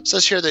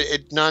here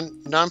that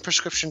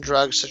non-prescription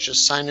drugs such as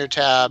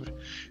Sinutab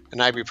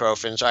and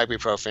ibuprofen. So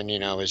ibuprofen,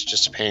 is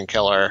just a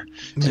painkiller,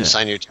 and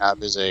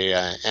Sinutab is a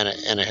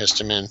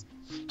antihistamine.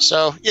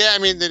 So yeah, I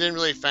mean, they didn't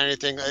really find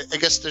anything. I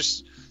guess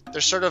there's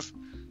sort of,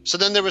 so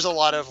then there was a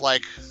lot of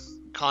like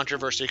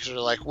controversy, because they're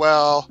like,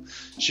 well,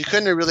 she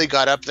couldn't have really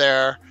got up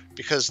there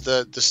because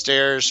the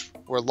stairs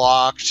were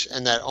locked,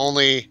 and that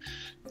only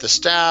the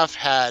staff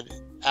had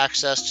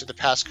access to the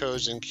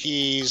passcodes and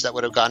keys that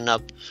would have gotten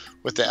up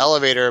with the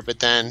elevator. But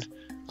then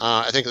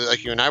I think,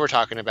 like you and I were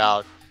talking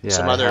about,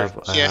 some I other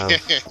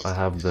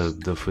have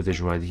the footage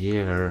right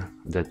here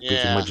that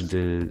pretty much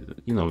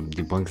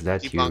debunks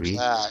that theory.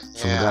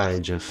 Some guy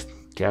just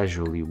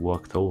casually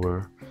walked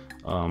over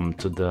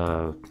to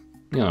the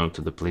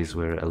place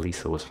where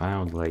Elisa was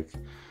found,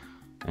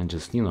 and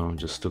just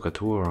took a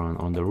tour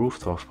on the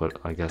rooftop. But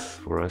I guess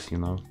for us,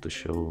 to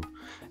show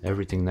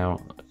everything now,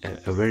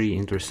 a very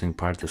interesting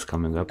part is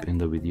coming up in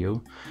the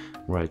video,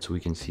 right? So we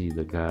can see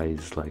the guy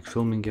is like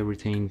filming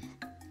everything.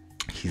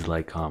 He's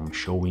like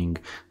showing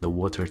the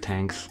water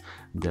tanks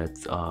that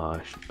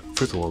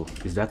first of all,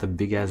 is that a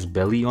big ass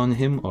belly on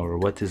him, or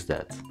what is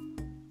that?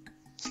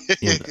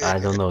 I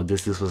don't know.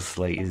 This was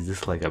like, is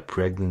this like a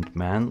pregnant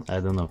man? I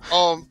don't know.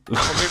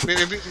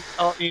 Maybe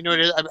you know what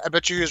it is? I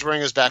bet you he was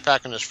wearing his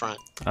backpack in his front.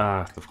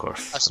 Of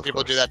course. Some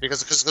people do that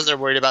because they're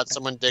worried about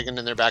someone digging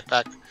in their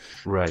backpack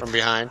from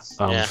behind.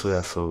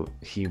 So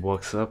he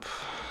walks up,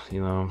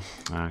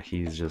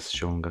 he's just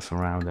showing us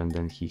around, and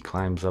then he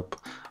climbs up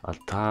on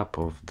top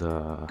of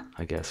the,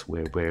 I guess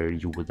where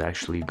you would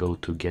actually go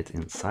to get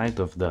inside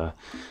of the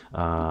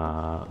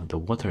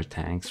water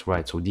tanks,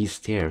 right? So these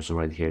stairs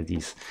right here,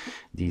 these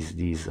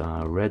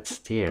red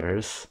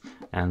stairs,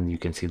 and you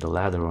can see the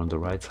ladder on the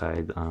right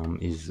side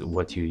is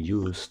what you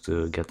use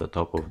to get the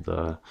top of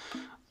the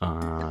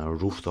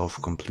rooftop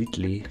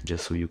completely,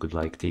 just so you could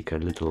like take a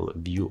little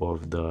view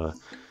of the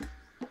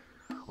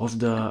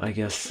I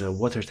guess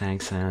water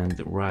tanks. And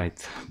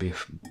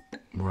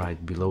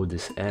right below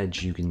this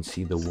edge you can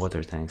see the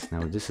water tanks.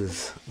 Now we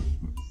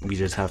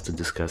just have to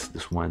discuss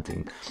this one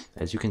thing.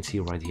 As you can see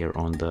right here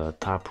on the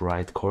top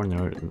right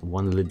corner,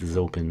 one lid is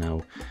open.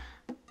 Now,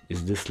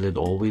 is this lid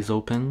always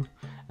open?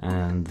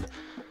 And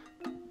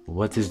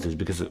what is this?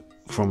 Because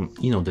from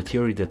the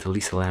theory that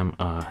Elisa Lam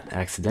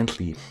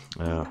accidentally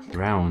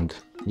drowned,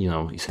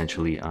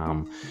 essentially,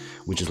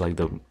 which is like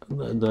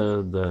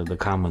the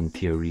common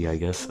theory, I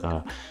guess.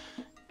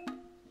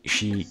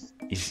 She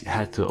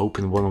had to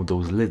open one of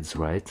those lids,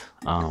 right?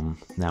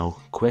 Now,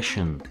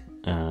 question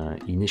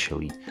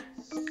initially: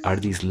 are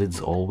these lids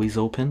always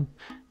open?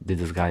 Did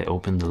this guy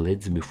open the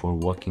lids before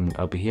walking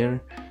up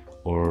here,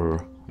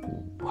 or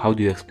how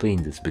do you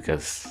explain this?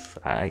 Because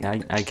I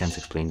can't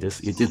explain this.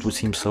 It would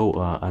seem so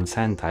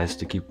unsanitized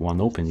to keep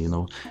one open.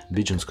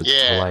 Pigeons could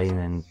fly in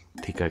and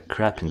take a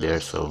crap in there.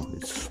 So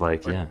it's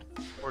like,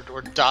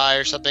 or die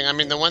or something. I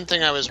mean, the one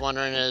thing I was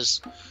wondering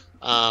is,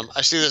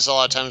 I see this a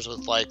lot of times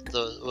with like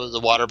the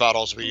water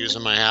bottles we use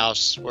in my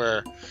house,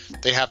 where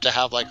they have to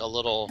have like a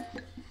little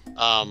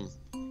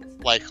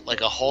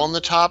like a hole in the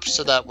top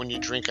so that when you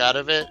drink out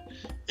of it,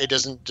 it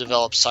doesn't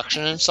develop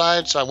suction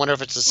inside. So I wonder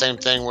if it's the same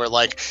thing where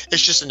like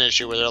it's just an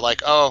issue where they're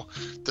like, oh,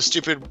 the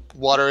stupid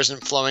water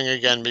isn't flowing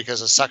again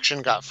because a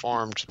suction got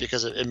formed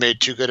because it made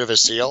too good of a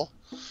seal.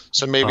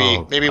 So maybe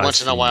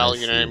once in a while,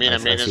 you know what I mean? A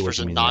maintenance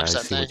person knocks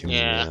that thing.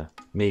 Yeah.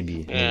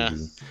 Maybe.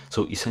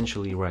 So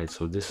essentially, right.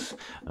 So this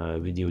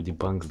video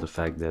debunks the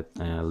fact that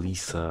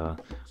Lisa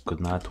could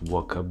not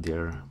walk up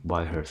there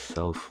by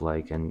herself,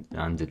 like, and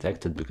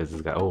undetected, because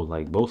this guy. Oh,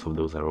 like both of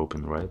those are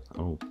open, right?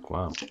 Oh,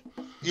 wow.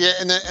 Yeah,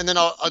 and then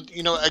I'll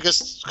I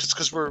guess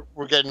because we're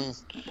getting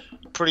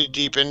pretty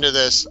deep into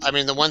this. I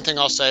mean, the one thing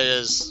I'll say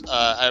is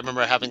I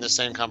remember having the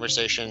same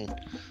conversation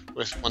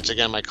with, once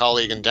again, my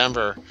colleague in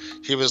Denver.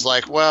 He was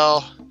like,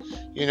 well,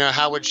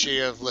 how would she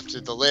have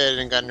lifted the lid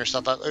and gotten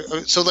herself up?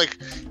 So like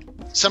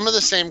some of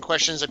the same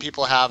questions that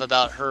people have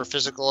about her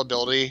physical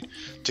ability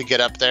to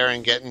get up there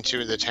and get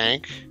into the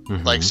tank,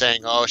 like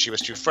saying, oh, she was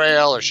too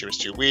frail or she was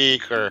too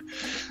weak, or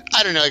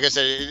I don't know. Like I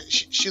said,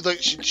 she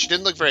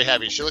didn't look very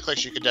heavy. She looked like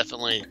she could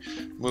definitely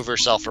move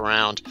herself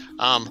around.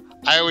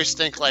 I always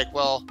think like,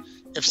 well,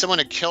 if someone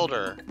had killed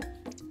her,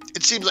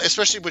 it seems like,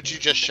 especially what you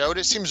just showed,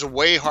 it seems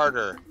way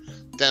harder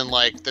than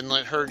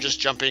her just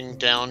jumping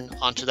down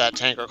onto that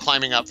tank or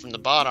climbing up from the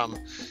bottom.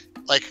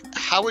 Like,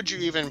 how would you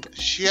even?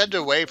 She had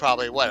to weigh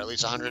probably at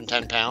least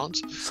 110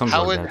 pounds.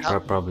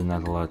 Probably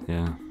not a lot.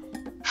 Yeah.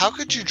 How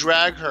could you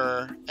drag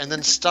her and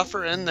then stuff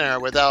her in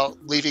there without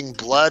leaving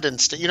blood and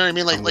you know what I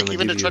mean? Like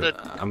even to try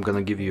to. I'm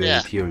gonna give you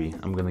a theory.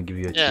 I'm gonna give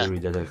you a theory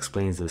that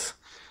explains this.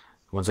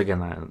 Once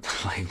again,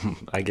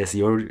 I guess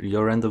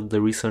your end of the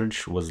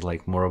research was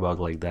like more about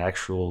like the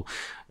actual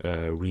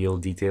real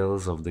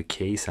details of the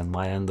case, and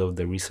my end of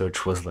the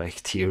research was like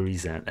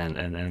theories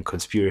and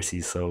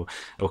conspiracies. So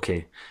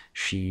okay,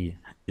 she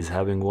is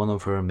having one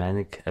of her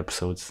manic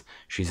episodes.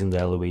 She's in the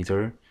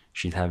elevator.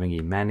 She's having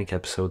a manic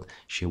episode.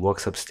 She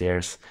walks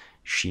upstairs.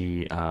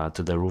 She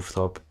to the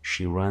rooftop.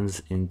 She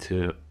runs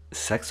into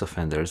sex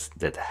offenders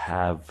that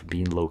have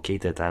been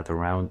located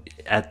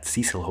at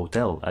Cecil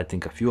Hotel. I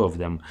think a few of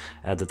them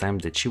at the time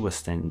that she was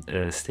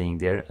staying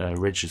there,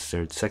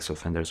 registered sex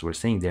offenders were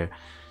staying there.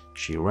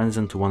 She runs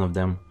into one of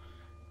them.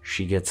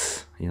 She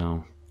gets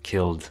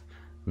killed,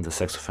 and the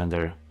sex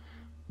offender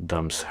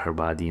dumps her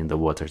body in the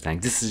water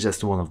tank. This is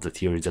just one of the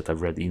theories that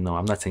I've read.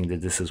 I'm not saying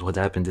that this is what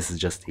happened. This is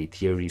just a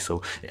theory.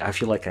 So I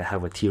feel like I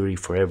have a theory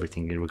for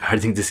everything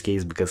regarding this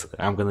case, because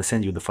I'm gonna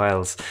send you the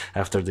files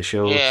after the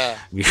show. Yeah.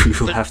 We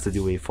will have to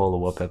do a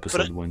follow-up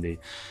episode one day.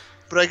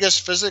 But I guess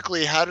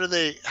physically, how do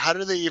they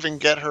even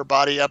get her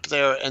body up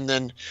there and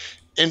then,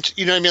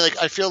 you know what I mean?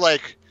 Like, I feel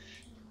like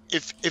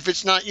if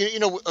it's not,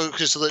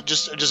 okay, so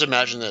just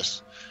imagine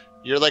this.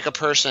 You're like a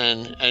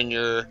person and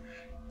you're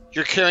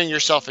carrying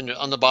yourself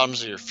on the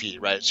bottoms of your feet,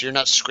 right? So you're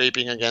not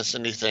scraping against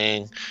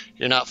anything.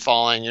 You're not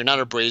falling. You're not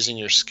abrasing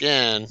your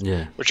skin.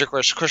 Yeah. Which, of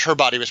course, her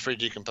body was pretty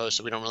decomposed,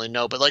 so we don't really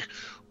know. But, like,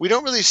 we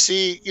don't really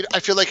see – I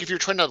feel like if you're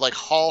trying to, like,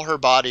 haul her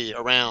body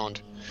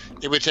around,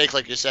 it would take,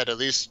 like you said, at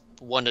least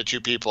 1 to 2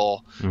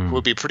 people who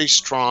would be pretty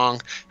strong.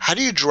 How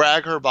do you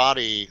drag her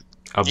body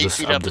up 8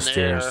 feet up the in the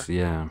stairs?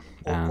 air?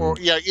 Yeah. Or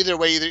either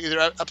way, either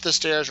up the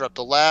stairs or up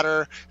the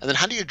ladder. And then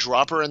how do you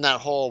drop her in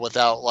that hole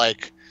without,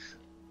 like –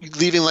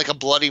 leaving like a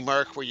bloody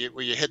mark where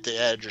you hit the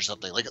edge or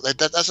something like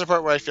that's the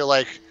part where I feel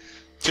like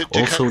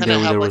also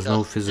there was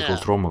no physical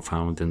trauma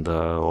found in the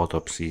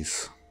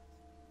autopsies.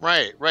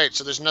 Right.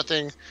 So there's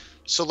nothing.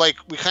 So like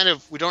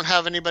we don't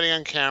have anybody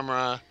on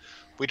camera.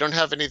 We don't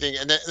have anything.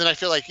 And then I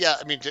feel like,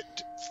 I mean,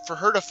 for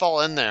her to fall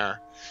in there,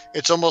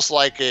 it's almost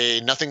like a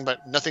nothing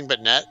but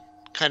net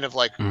kind of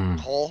like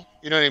hole.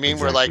 You know what I mean?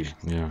 Exactly.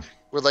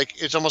 Where like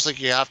it's almost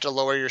like you have to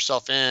lower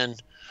yourself in.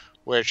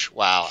 Which,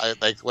 wow,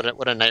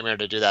 what a nightmare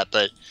to do that.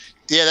 But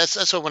yeah,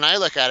 that's what when I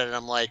look at it,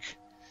 I'm like,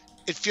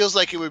 it feels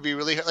like it would be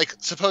really like,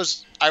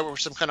 suppose I were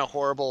some kind of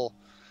horrible,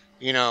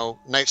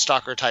 Night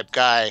Stalker type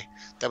guy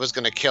that was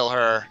going to kill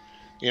her,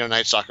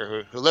 Night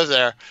Stalker who lived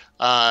there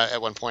at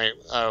one point,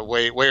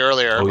 way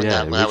earlier. Oh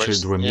yeah,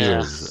 Richard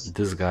Ramirez. Yeah.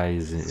 This guy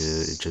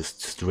is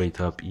just straight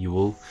up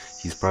evil.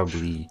 He's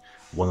probably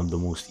one of the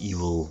most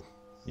evil,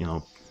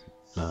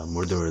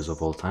 murderers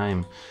of all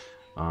time.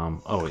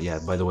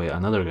 By the way,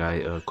 another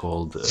guy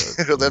called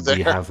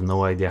we have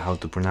no idea how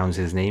to pronounce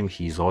his name.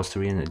 He's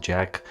Austrian,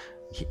 Jack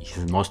he's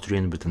an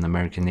Austrian with an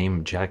American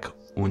name, Jack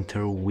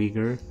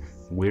Unterweger.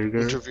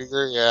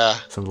 Yeah.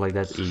 Something like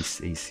that.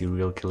 A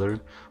serial killer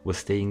was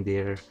staying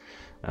there,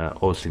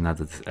 obviously not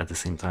at the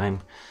same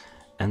time.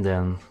 And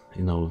then,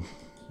 you know,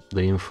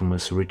 the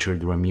infamous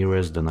Richard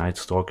Ramirez, the Night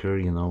Stalker,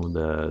 you know,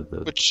 the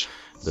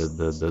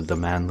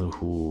man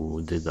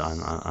who did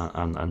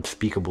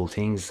unspeakable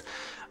things.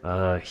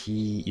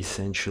 He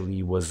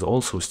essentially was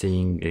also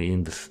staying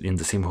in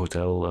the same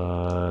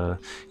hotel,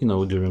 you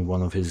know, during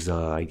one of his,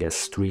 I guess,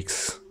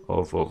 streaks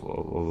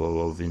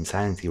of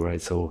insanity,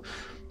 right? So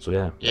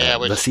yeah.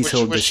 The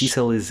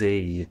Cecil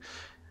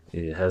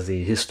has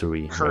a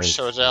history. Hearst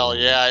right? Hotel,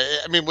 yeah.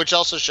 I mean, which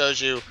also shows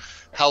you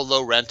how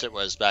low rent it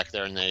was back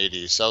there in the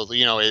 80s. So,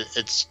 you know,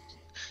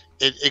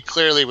 it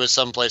clearly was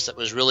someplace that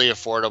was really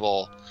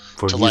affordable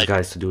for these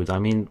guys to do it. I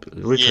mean,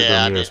 Richard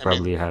Ramirez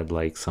probably had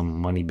like some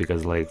money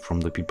because, like,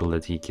 from the people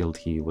that he killed,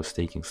 he was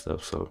taking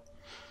stuff. So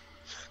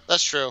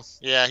that's true.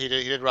 Yeah, he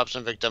did rob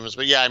some victims,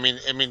 but yeah, I mean,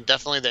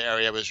 definitely the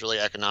area was really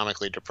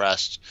economically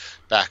depressed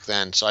back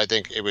then. So I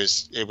think it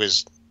was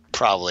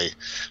probably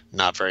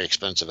not very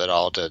expensive at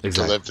all to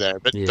live there.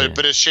 But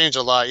it's changed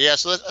a lot. Yeah,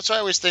 so that's why I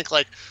always think,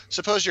 like,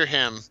 suppose you're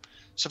him.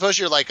 Suppose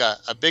you're like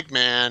a big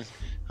man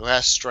who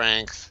has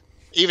strength,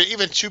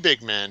 even two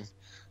big men,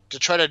 to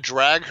try to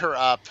drag her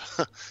up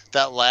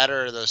that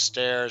ladder or those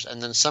stairs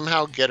and then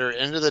somehow get her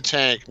into the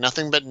tank,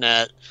 nothing but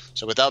net,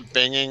 so without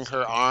banging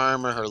her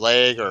arm or her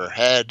leg or her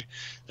head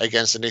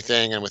against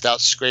anything, and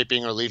without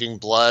scraping or leaving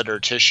blood or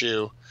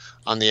tissue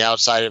on the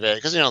outside of it,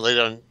 because, you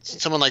know,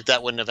 someone like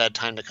that wouldn't have had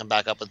time to come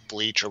back up with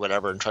bleach or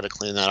whatever and try to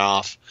clean that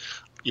off.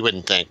 You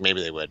wouldn't think.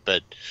 Maybe they would,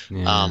 but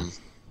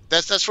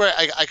that's where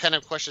I kind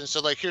of question.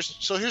 So here's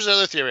the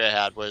other theory I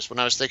had, was when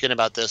I was thinking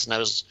about this and I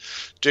was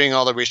doing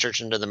all the research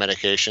into the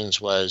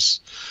medications was,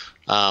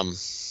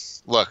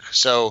 look,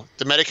 so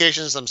the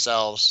medications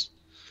themselves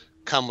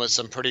come with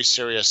some pretty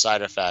serious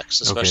side effects,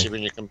 especially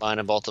when you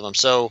combine both of them.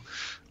 So,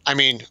 I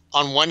mean,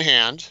 on one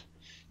hand,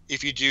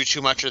 if you do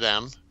too much of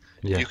them,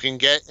 you can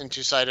get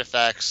into side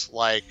effects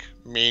like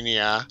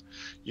mania.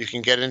 You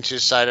can get into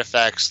side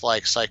effects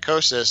like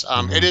psychosis.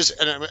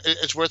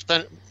 It's worth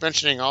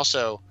mentioning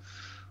also,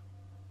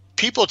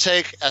 people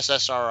take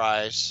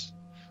SSRIs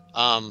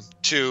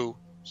to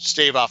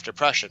stave off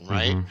depression,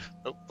 right?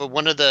 But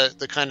one of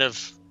the kind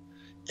of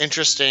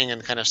interesting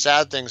and kind of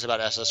sad things about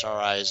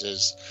SSRIs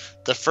is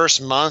the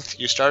first month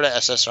you start a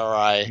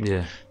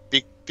SSRI,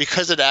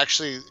 because it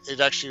actually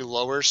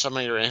lowers some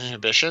of your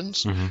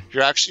inhibitions.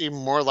 You're actually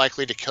more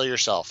likely to kill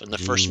yourself in the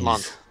first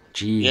month.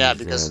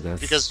 Because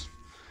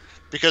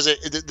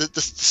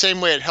the same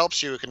way it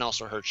helps you, it can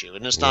also hurt you.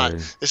 And it's not.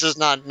 This is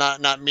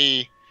not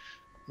me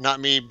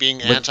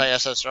being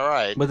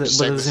anti-SSRI. But at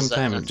the same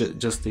time,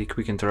 just a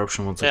quick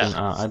interruption once again.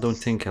 I don't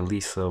think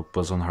Elisa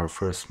was on her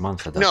first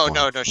month at that point.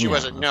 No, she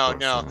wasn't. No.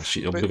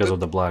 Because of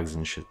the blogs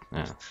and shit.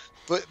 Yeah.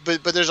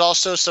 But there's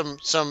also some.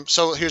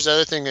 So here's the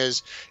other thing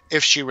is,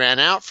 if she ran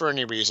out for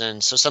any reason,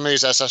 so some of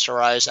these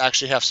SSRIs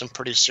actually have some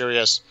pretty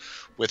serious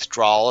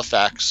withdrawal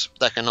effects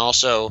that can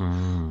also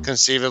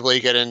conceivably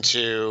get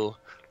into,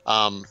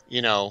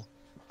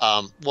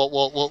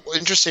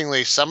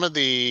 interestingly, some of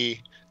the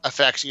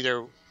effects,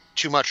 either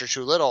too much or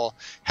too little,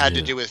 had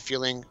to do with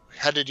feeling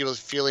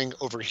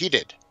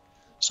overheated.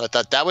 So I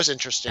thought that was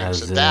interesting.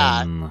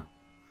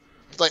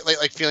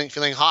 Like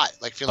feeling hot,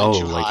 like feeling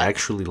too hot.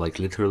 Actually, like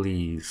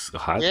literally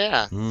hot.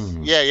 Yeah,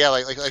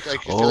 like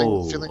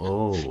feeling. You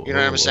know what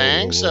I'm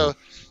saying? So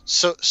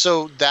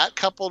that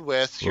coupled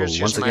with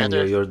once again,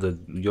 you're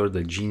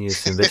the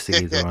genius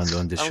investigator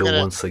on the show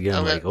once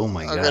again. Oh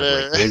my god,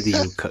 like, where do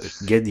you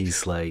get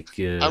these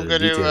details?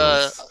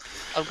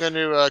 I'm going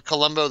to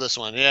Columbo this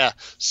one, yeah.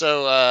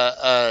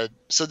 So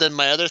then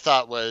my other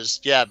thought was,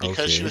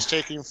 because she was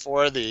taking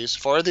four of these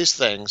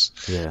things,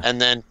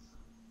 and then.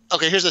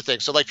 Okay, here's the thing.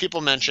 So, like,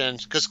 people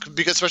mentioned,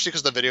 especially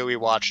because the video we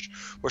watched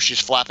where she's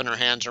flapping her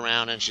hands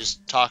around and she's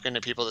talking to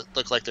people that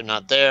look like they're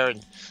not there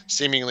and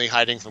seemingly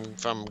hiding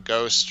from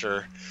ghosts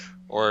or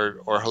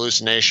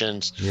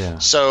hallucinations. Yeah.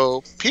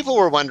 So people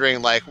were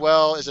wondering, like,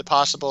 well, is it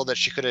possible that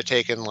she could have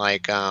taken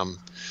like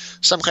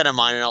some kind of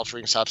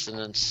mind-altering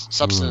substance?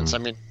 I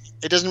mean,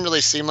 it doesn't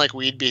really seem like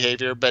weed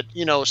behavior, but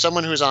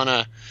someone who's on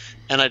a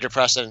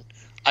antidepressant,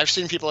 I've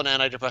seen people on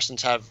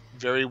antidepressants have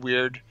very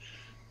weird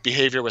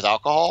behavior with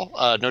alcohol.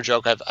 No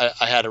joke.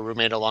 I had a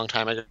roommate a long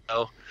time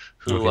ago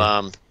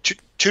who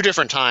two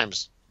different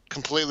times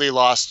completely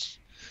lost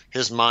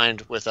his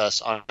mind with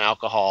us on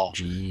alcohol.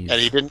 Jeez.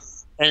 And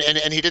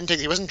he didn't take.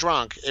 He wasn't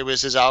drunk. It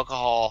was his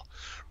alcohol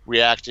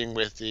reacting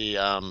with the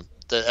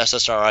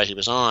SSRI he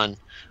was on,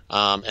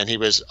 and he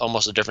was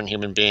almost a different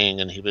human being.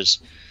 And he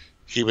was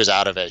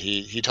out of it.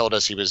 He told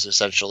us he was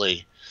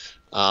essentially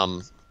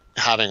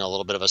having a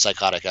little bit of a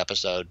psychotic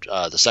episode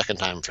the second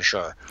time for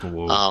sure.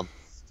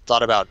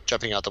 Thought about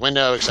jumping out the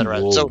window,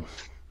 etc. So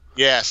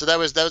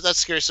that's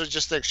scary. So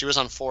just think, she was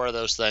on 4 of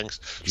those things.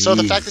 Jeez. So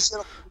the fact that she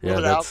had a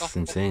little bit of alcohol,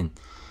 insane.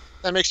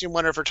 That makes me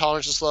wonder if her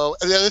tolerance is low.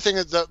 And the other thing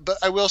is, but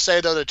I will say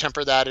though, to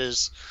temper that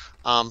is,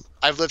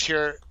 I've lived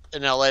here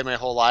in LA my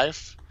whole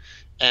life,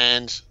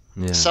 and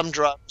some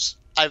drugs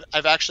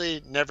I've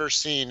actually never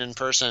seen in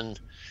person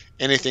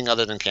anything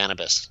other than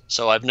cannabis.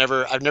 So I've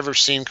never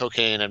seen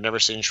cocaine. I've never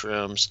seen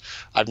shrooms.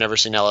 I've never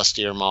seen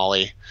LSD or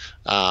Molly,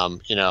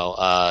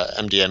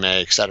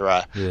 MDMA,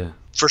 etc. Yeah.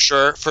 For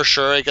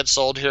sure, it gets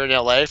sold here in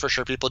LA. For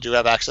sure, people do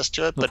have access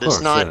to it, Of but it's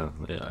course, not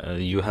yeah.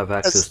 You have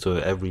access as to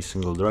every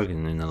single drug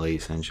in LA,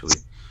 essentially.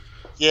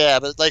 yeah.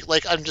 But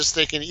like I'm just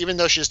thinking, even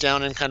though she's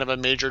down in kind of a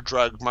major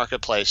drug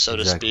marketplace, so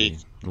to speak,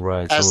 Exactly.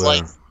 Right, as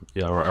like somewhere,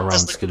 yeah, as around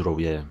like Skid Row,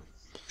 yeah.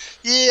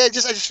 yeah, I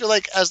just feel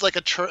like as like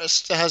a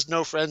tourist that has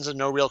no friends and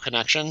no real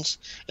connections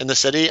in the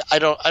city, I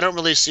don't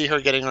really see her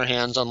getting her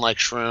hands on like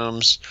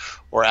shrooms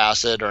or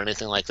acid or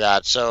anything like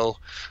that. So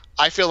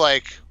I feel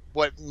like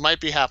what might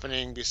be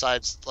happening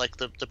besides like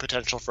the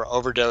potential for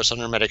overdose on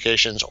her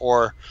medications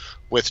or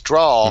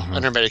withdrawal Mm-hmm.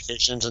 on her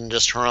medications and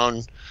just her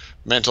own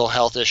mental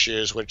health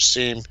issues, which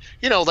seem,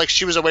 like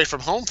she was away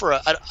from home for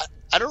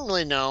I don't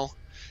really know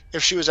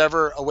if she was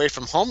ever away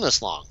from home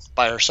this long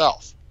by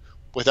herself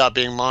without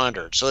being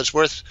monitored. So it's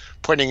worth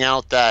pointing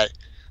out that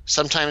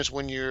sometimes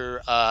when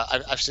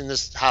I've seen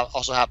this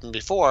also happen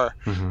before.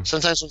 Mm-hmm.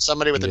 Sometimes when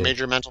somebody with a Yeah.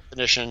 major mental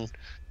condition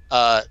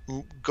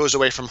goes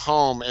away from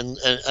home and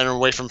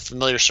away from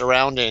familiar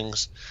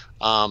surroundings,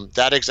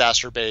 that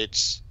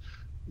exacerbates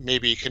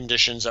maybe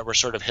conditions that were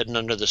sort of hidden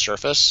under the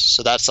surface.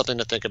 So that's something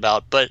to think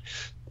about. But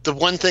the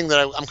one thing that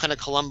I'm kind of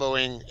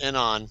Columboing in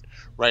on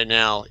right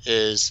now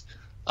is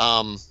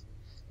um,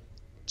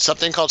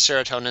 something called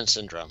serotonin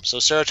syndrome. So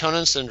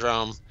serotonin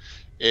syndrome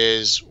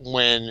is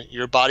when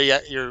your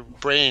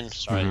brain,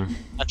 sorry,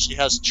 Mm-hmm. actually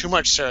has too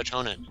much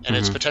serotonin and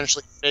it's Mm-hmm.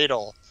 potentially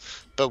fatal.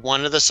 But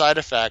one of the side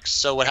effects,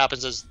 so what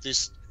happens is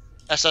these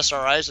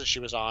SSRIs that she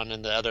was on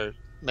and the other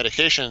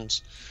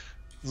medications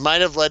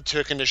might have led to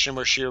a condition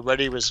where she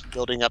already was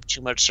building up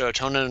too much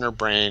serotonin in her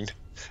brain.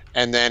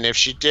 And then if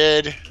she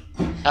did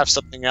have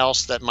something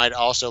else that might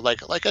also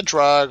like a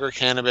drug or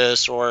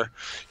cannabis or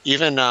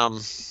even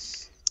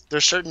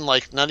there's certain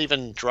like not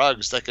even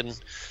drugs that can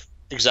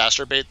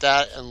exacerbate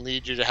that and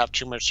lead you to have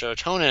too much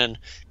serotonin.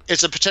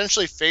 It's a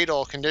potentially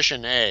fatal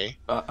condition, I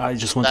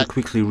just want to that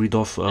quickly read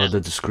off yeah, the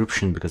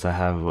description because I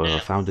have yeah,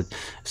 found it.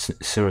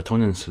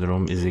 Serotonin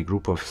syndrome is a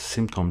group of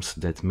symptoms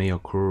that may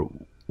occur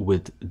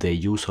with the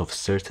use of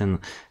certain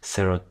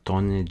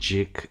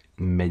serotonergic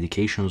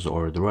medications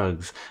or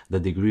drugs. The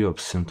degree of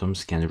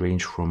symptoms can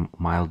range from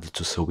mild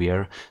to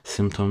severe.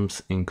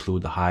 Symptoms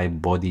include high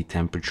body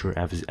temperature,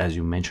 as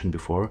you mentioned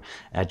before,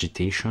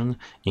 agitation,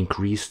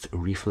 increased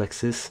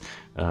reflexes,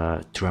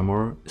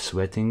 tremor,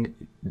 sweating,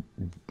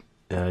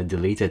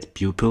 dilated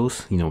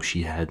pupils.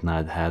 She had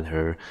not had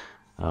her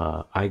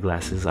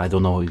eyeglasses. I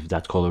don't know if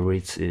that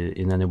correlates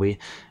in any way.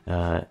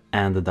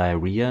 And the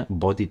diarrhea.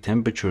 Body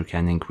temperature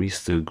can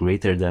increase to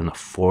greater than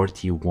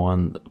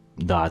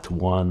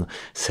 41.1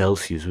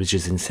 Celsius, which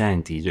is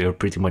insanity. You're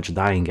pretty much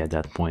dying at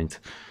that point.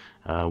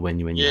 When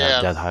you have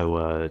yeah, that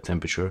high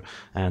temperature,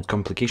 and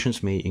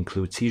complications may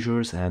include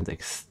seizures and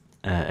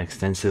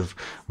extensive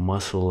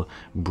muscle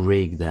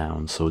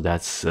breakdown. So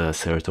that's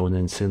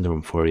serotonin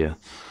syndrome for you.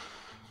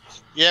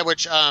 yeah.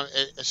 Which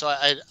so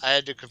I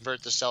had to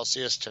convert the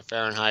Celsius to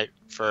Fahrenheit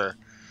for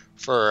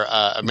But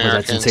that's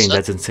Americans. insane. So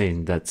That's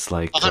insane. That's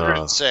like,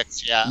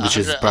 106, yeah, which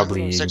is 100,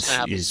 probably 106 and a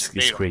half is is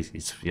fatal. crazy.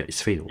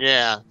 It's fatal.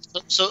 Yeah.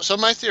 So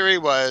my theory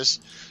was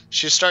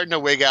she's starting to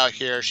wig out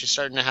here. She's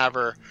starting to have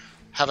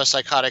a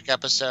psychotic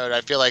episode.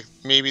 I feel like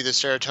maybe the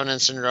serotonin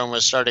syndrome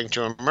was starting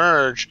to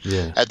emerge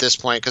Yeah. at this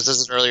point because this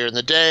is earlier in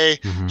the day.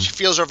 Mm-hmm. She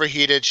feels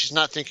overheated. She's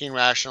not thinking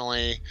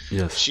rationally.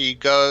 Yes. She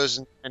goes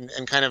and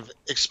kind of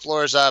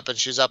explores up and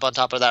she's up on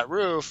top of that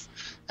roof.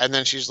 And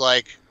then she's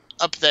like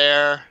up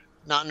there,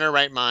 not in her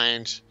right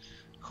mind.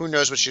 Who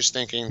knows what she's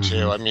thinking too?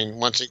 Mm-hmm. I mean,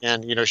 once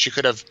again, she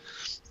could have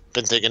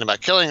been thinking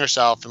about killing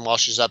herself, and while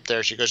she's up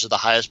there she goes to the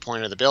highest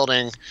point of the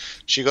building.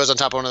 She goes on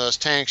top of one of those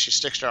tanks. She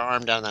sticks her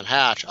arm down that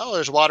hatch. Oh,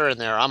 there's water in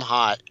there. I'm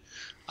hot.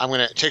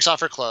 Takes off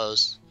her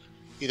clothes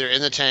either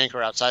in the tank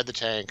or outside the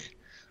tank.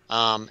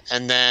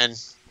 And then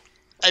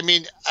I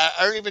mean, I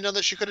don't even know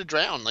that she could have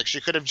drowned. Like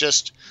she could have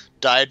just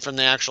died from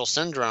the actual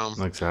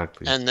syndrome.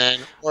 Exactly. And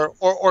then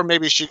or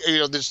maybe she,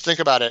 just think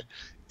about it.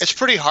 It's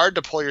pretty hard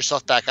to pull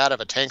yourself back out of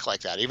a tank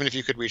like that, even if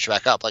you could reach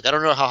back up. Like I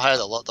don't know how high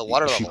the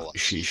water she level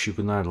was. she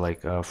could not,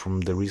 like,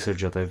 from the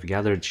research that I've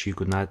gathered, she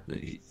could not,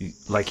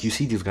 like, you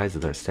see these guys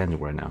that are standing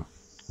right now,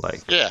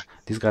 like, Yeah,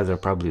 these guys are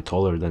probably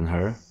taller than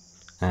her,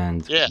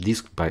 and yeah.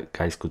 these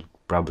guys could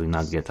probably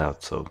not get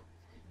out. So,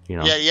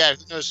 Yeah.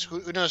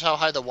 Who knows how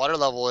high the water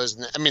level is?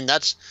 And, I mean,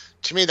 that's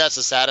to me that's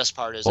the saddest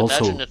part. Is also,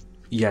 imagine if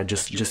yeah,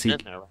 just you just were a,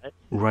 in there, right?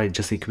 right,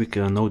 just a quick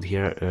note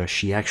here.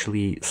 She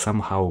actually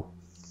somehow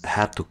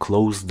had to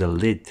close the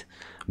lid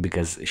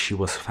because she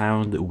was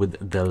found with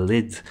the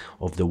lid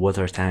of the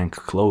water tank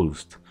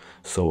closed.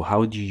 So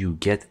how do you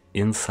get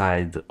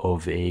inside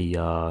of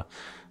the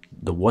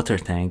water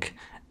tank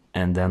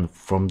and then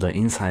from the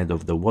inside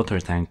of the water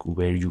tank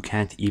where you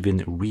can't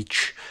even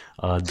reach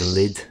the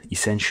lid,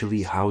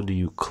 essentially, how do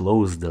you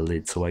close the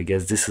lid? So I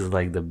guess this is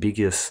like the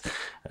biggest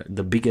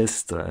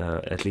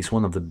at least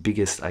one of the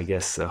biggest, I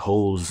guess,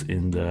 holes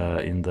in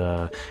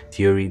the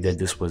theory that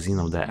this was,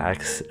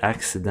 the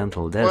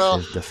accidental death, Well,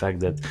 is the fact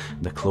that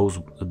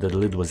the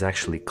lid was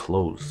actually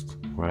closed,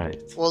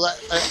 right? well,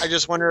 I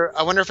just wonder.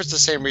 I wonder if it's the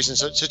same reason.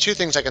 So two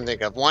things I can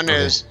think of. One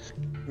Okay. is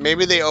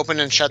maybe they open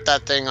and shut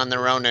that thing on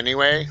their own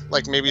anyway.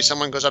 Like maybe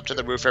someone goes up to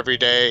the roof every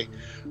day,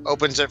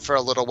 opens it for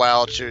a little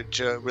while to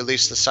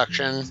release the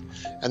suction,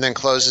 and then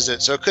closes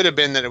it. So it could have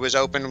been that it was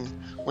open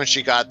when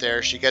she got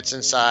there. She gets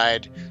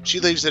inside, she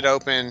leaves it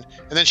open,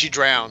 and then she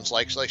drowns.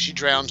 Like she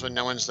drowns when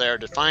no one's there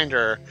to find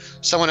her.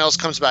 Someone else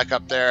comes back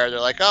up there. They're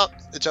like, oh,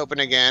 it's open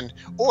again.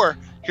 Or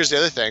here's the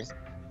other thing.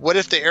 What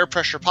if the air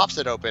pressure pops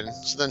it open?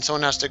 So then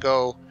someone has to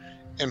go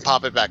and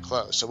pop it back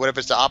closed. So what if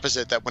it's the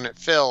opposite, that when it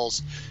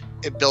fills,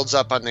 it builds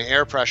up on the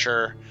air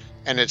pressure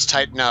and it's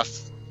tight enough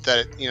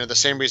that, the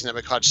same reason that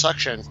would cause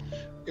suction,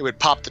 it would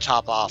pop the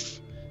top off.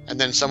 And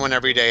then someone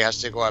every day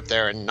has to go up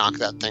there and knock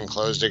that thing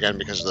closed again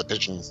because of the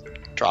pigeon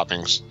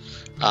droppings.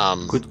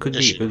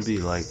 Could be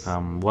like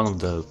one of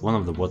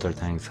the water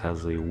tanks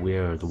has a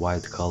weird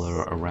white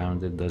color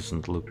around it,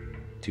 doesn't look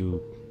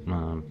too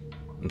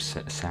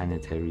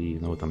sanitary, you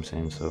know what I'm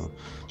saying? So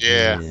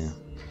Yeah.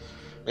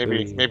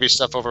 Maybe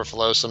stuff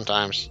overflows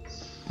sometimes.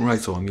 Right,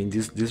 so I mean,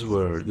 this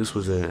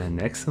was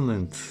an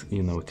excellent,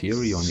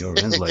 theory on your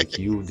end. Like,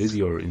 you did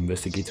your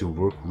investigative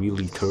work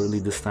really thoroughly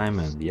this time,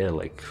 and yeah,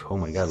 like, oh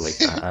my god,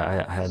 like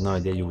I had no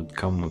idea you would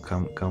come with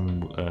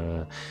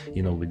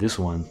this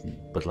one,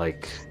 but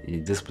like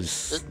this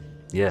was,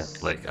 yeah,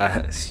 like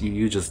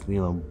you just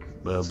blew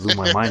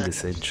my mind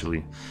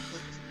essentially.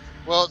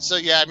 Well, so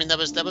yeah, I mean that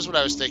was what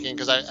I was thinking,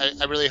 because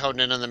I really honed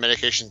in on the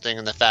medication thing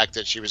and the fact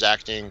that she was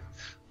acting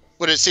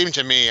what it seemed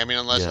to me. I mean,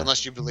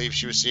 unless you believe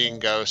she was seeing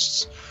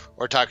ghosts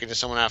or talking to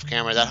someone off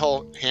camera, that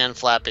whole hand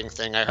flapping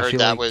thing, I heard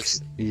that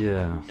was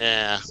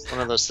one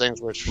of those things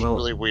which was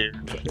really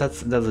weird.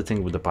 That's the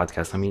thing with the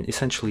podcast. I mean,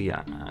 essentially,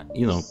 I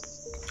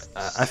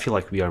feel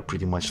like we are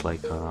pretty much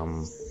like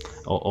on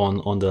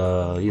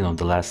the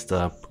the last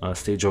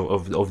stage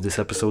of this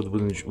episode,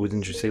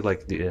 wouldn't you say?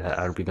 Like,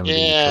 are we gonna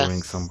be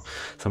covering some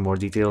more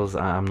details?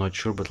 I'm not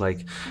sure, but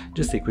like,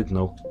 just a quick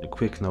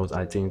note.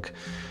 I think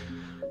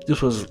this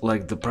was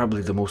like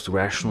probably the most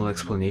rational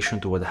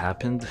explanation to what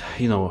happened.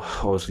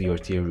 Obviously your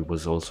theory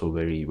was also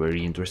very,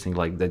 very interesting,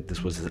 like that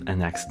this was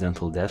an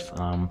accidental death.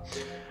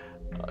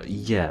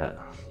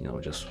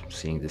 Just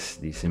seeing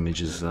these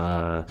images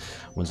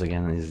once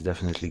again is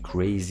definitely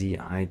crazy.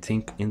 I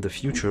think in the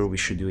future we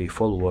should do a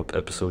follow-up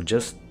episode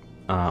just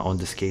on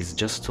this case,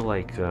 just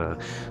to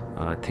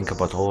think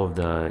about all of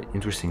the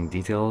interesting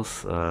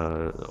details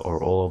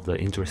or all of the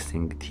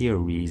interesting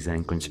theories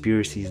and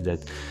conspiracies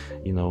that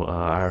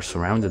are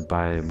surrounded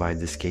by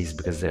this case,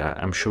 because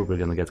I'm sure we're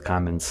gonna get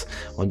comments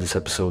on this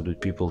episode with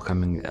people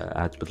coming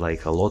with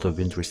like a lot of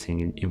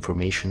interesting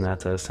information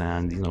at us,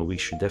 and we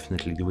should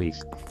definitely do a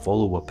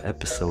follow-up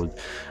episode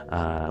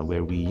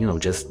where we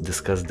just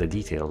discuss the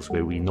details,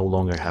 where we no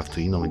longer have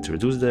to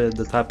introduce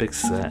the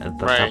topics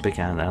topic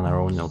and our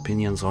own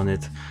opinions on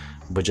it,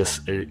 but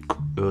just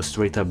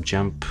straight up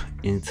jump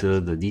into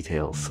the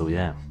details. So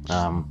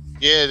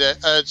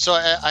so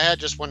I had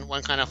just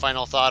one kind of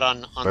final thought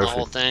on the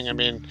whole thing. I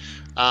mean,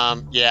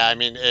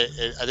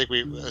 I think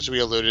as we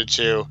alluded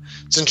to,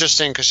 it's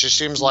interesting because she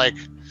seems like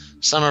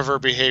some of her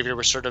behavior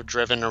was sort of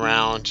driven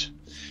around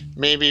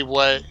maybe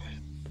what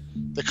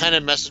the kind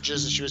of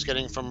messages that she was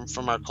getting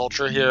from our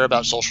culture here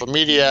about social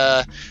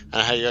media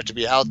and how you have to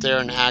be out there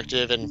and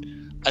active.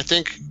 And I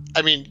think,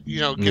 I mean,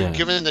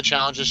 given the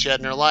challenges she had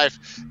in her life,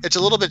 it's a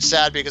little bit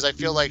sad because I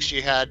feel like she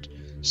had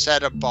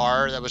set a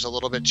bar that was a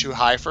little bit too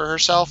high for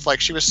herself.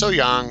 Like, she was so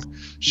young,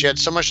 she had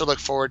so much to look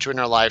forward to in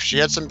her life, she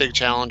had some big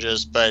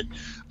challenges, but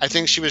I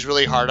think she was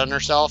really hard on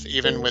herself,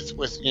 even with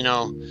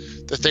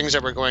the things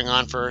that were going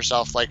on for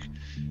herself. Like,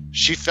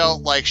 she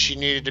felt like she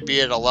needed to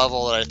be at a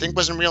level that I think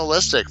wasn't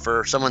realistic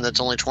for someone that's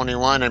only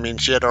 21. I mean,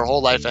 she had her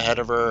whole life ahead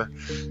of her.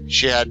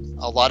 She had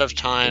a lot of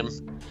time,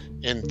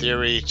 in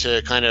theory,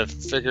 to kind of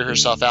figure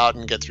herself out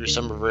and get through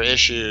some of her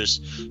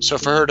issues. So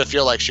for her to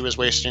feel like she was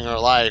wasting her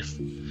life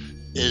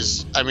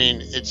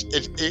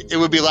it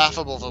would be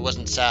laughable if it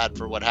wasn't sad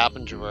for what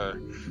happened to her.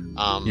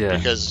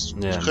 Because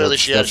clearly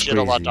she had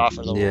a lot to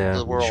offer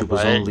the world.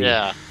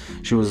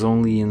 She was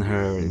only in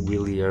her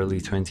really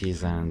early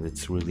 20s, and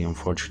it's really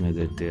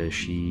unfortunate that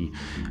she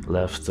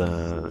left,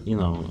 I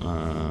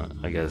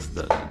guess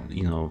the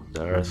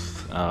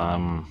earth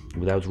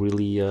without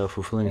really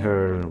fulfilling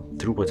her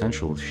true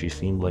potential. She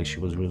seemed like she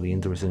was really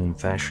interested in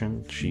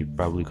fashion. She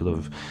probably could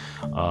have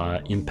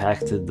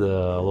impacted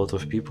a lot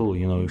of people,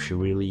 if she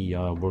really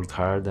worked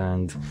hard,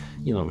 and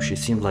she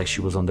seemed like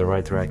she was on the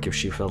right track. If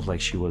she felt like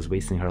she was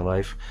wasting her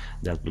life,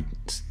 that would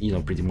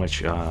pretty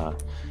much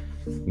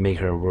make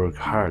her work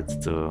hard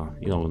to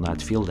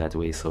not feel that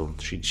way. So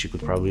she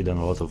could probably done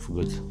a lot of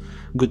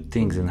good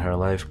things in her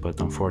life, but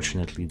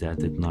unfortunately that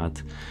did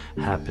not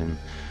happen.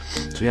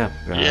 So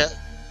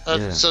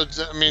Yeah. So,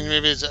 I mean,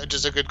 maybe it's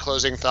just a good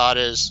closing thought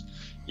is,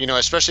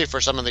 especially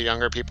for some of the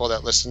younger people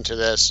that listen to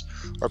this,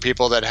 or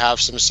people that have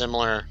some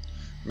similar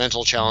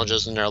mental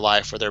challenges in their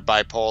life, where they're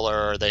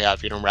bipolar, or they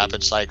have,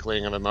 rapid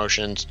cycling of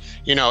emotions.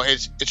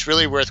 It's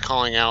really worth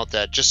calling out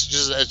that just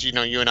as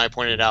you and I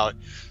pointed out,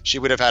 she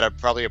would have had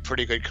probably a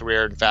pretty good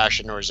career in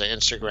fashion or as an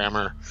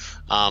Instagrammer.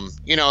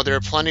 There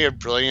are plenty of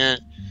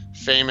brilliant,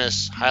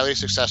 famous, highly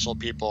successful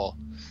people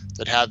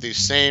that have these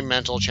same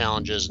mental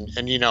challenges, and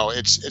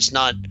it's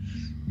not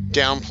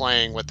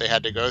downplaying what they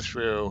had to go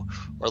through,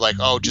 or like,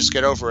 oh, just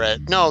get over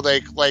it. No,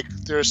 like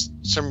there's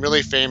some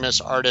really famous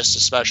artists,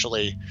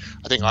 especially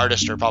I think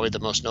artists are probably the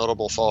most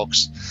notable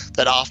folks,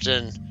 that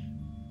often,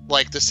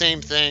 like, the same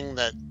thing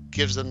that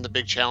gives them the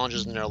big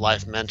challenges in their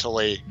life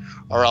mentally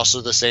are also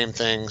the same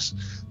things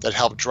that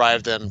help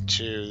drive them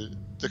to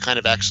the kind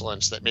of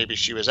excellence that maybe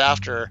she was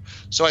after.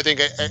 So I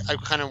think I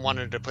kind of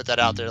wanted to put that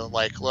out there,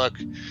 like, look,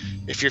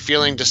 if you're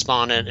feeling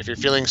despondent, if you're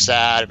feeling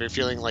sad, if you're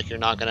feeling like you're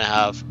not going to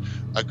have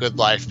a good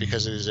life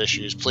because of these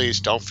issues, please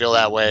don't feel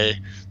that way.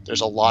 There's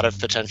a lot of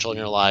potential in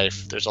your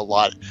life. There's a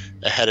lot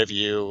ahead of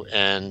you,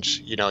 and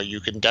you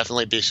can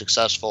definitely be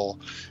successful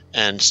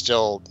and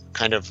still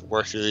kind of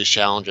work through these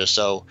challenges.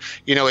 So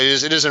it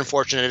is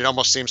unfortunate. It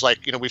almost seems like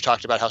we've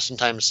talked about how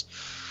sometimes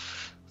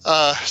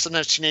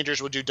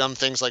teenagers would do dumb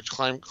things like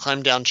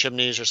climb down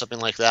chimneys or something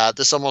like that.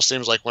 This almost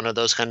seems like one of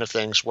those kind of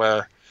things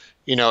where,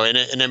 and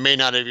it may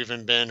not have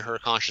even been her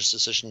conscious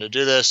decision to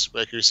do this.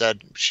 Like you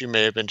said, she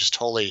may have been just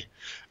totally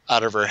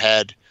out of her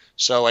head.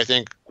 So I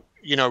think,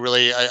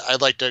 really,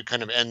 I'd like to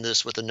kind of end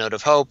this with a note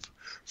of hope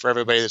for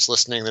everybody that's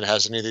listening that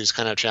has any of these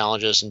kind of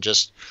challenges, and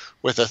just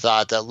with the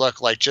thought that,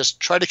 look, like, just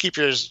try to keep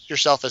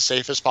yourself as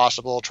safe as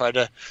possible. Try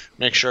to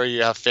make sure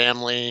you have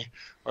family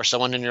or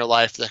someone in your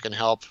life that can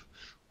help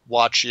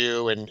watch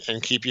you and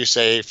keep you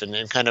safe,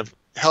 and kind of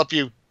help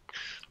you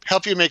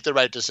make the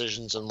right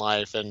decisions in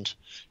life. And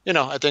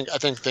I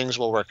think things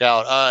will work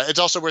out. It's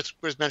also worth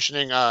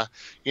mentioning, our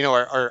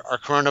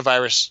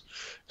coronavirus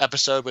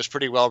episode was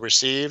pretty well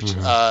received.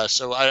 Mm-hmm.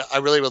 So I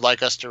really would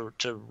like us to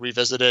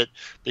revisit it,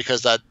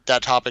 because that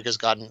topic has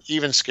gotten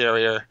even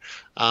scarier,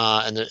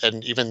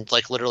 and even,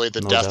 like, literally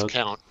the death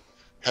count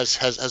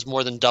has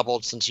more than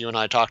doubled since you and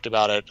I talked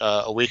about it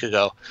a week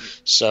ago.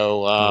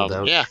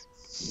 So yeah.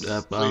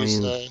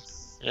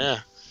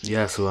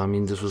 Yeah, so I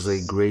mean, this was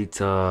a great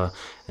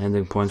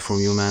ending point from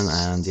you, man.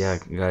 And yeah,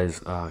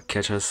 guys,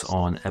 catch us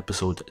on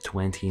episode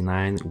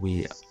 29.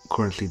 We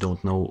currently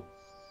don't know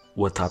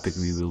what topic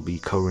we will be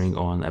covering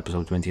on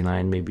episode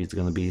 29. Maybe it's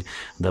gonna be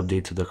the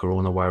update to the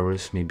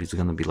coronavirus. Maybe it's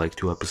gonna be like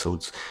 2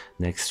 episodes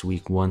next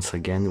week. Once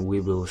again,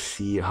 we will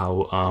see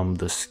how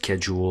the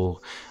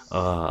schedule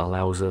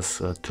allows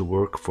us to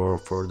work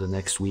for the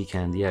next week.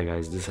 And yeah,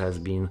 guys, this has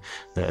been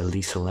the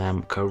Elisa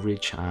Lam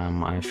coverage.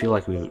 I feel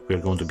like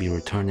we're going to be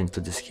returning to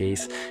this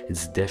case.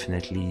 It's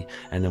definitely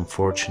an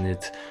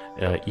unfortunate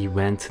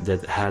event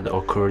that had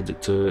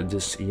occurred to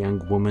this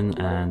young woman,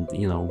 and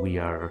we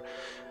are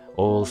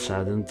all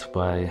saddened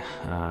by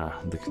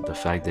the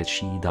fact that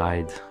she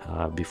died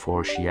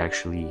before she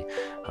actually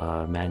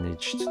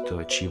managed to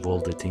achieve all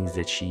the things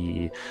that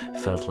she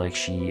felt like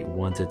she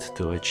wanted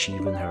to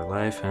achieve in her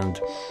life. And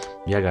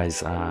yeah,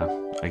 guys,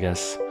 I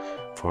guess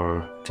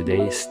for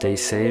today, stay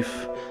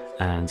safe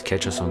and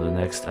catch us on the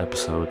next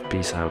episode.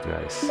 Peace out,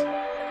 guys.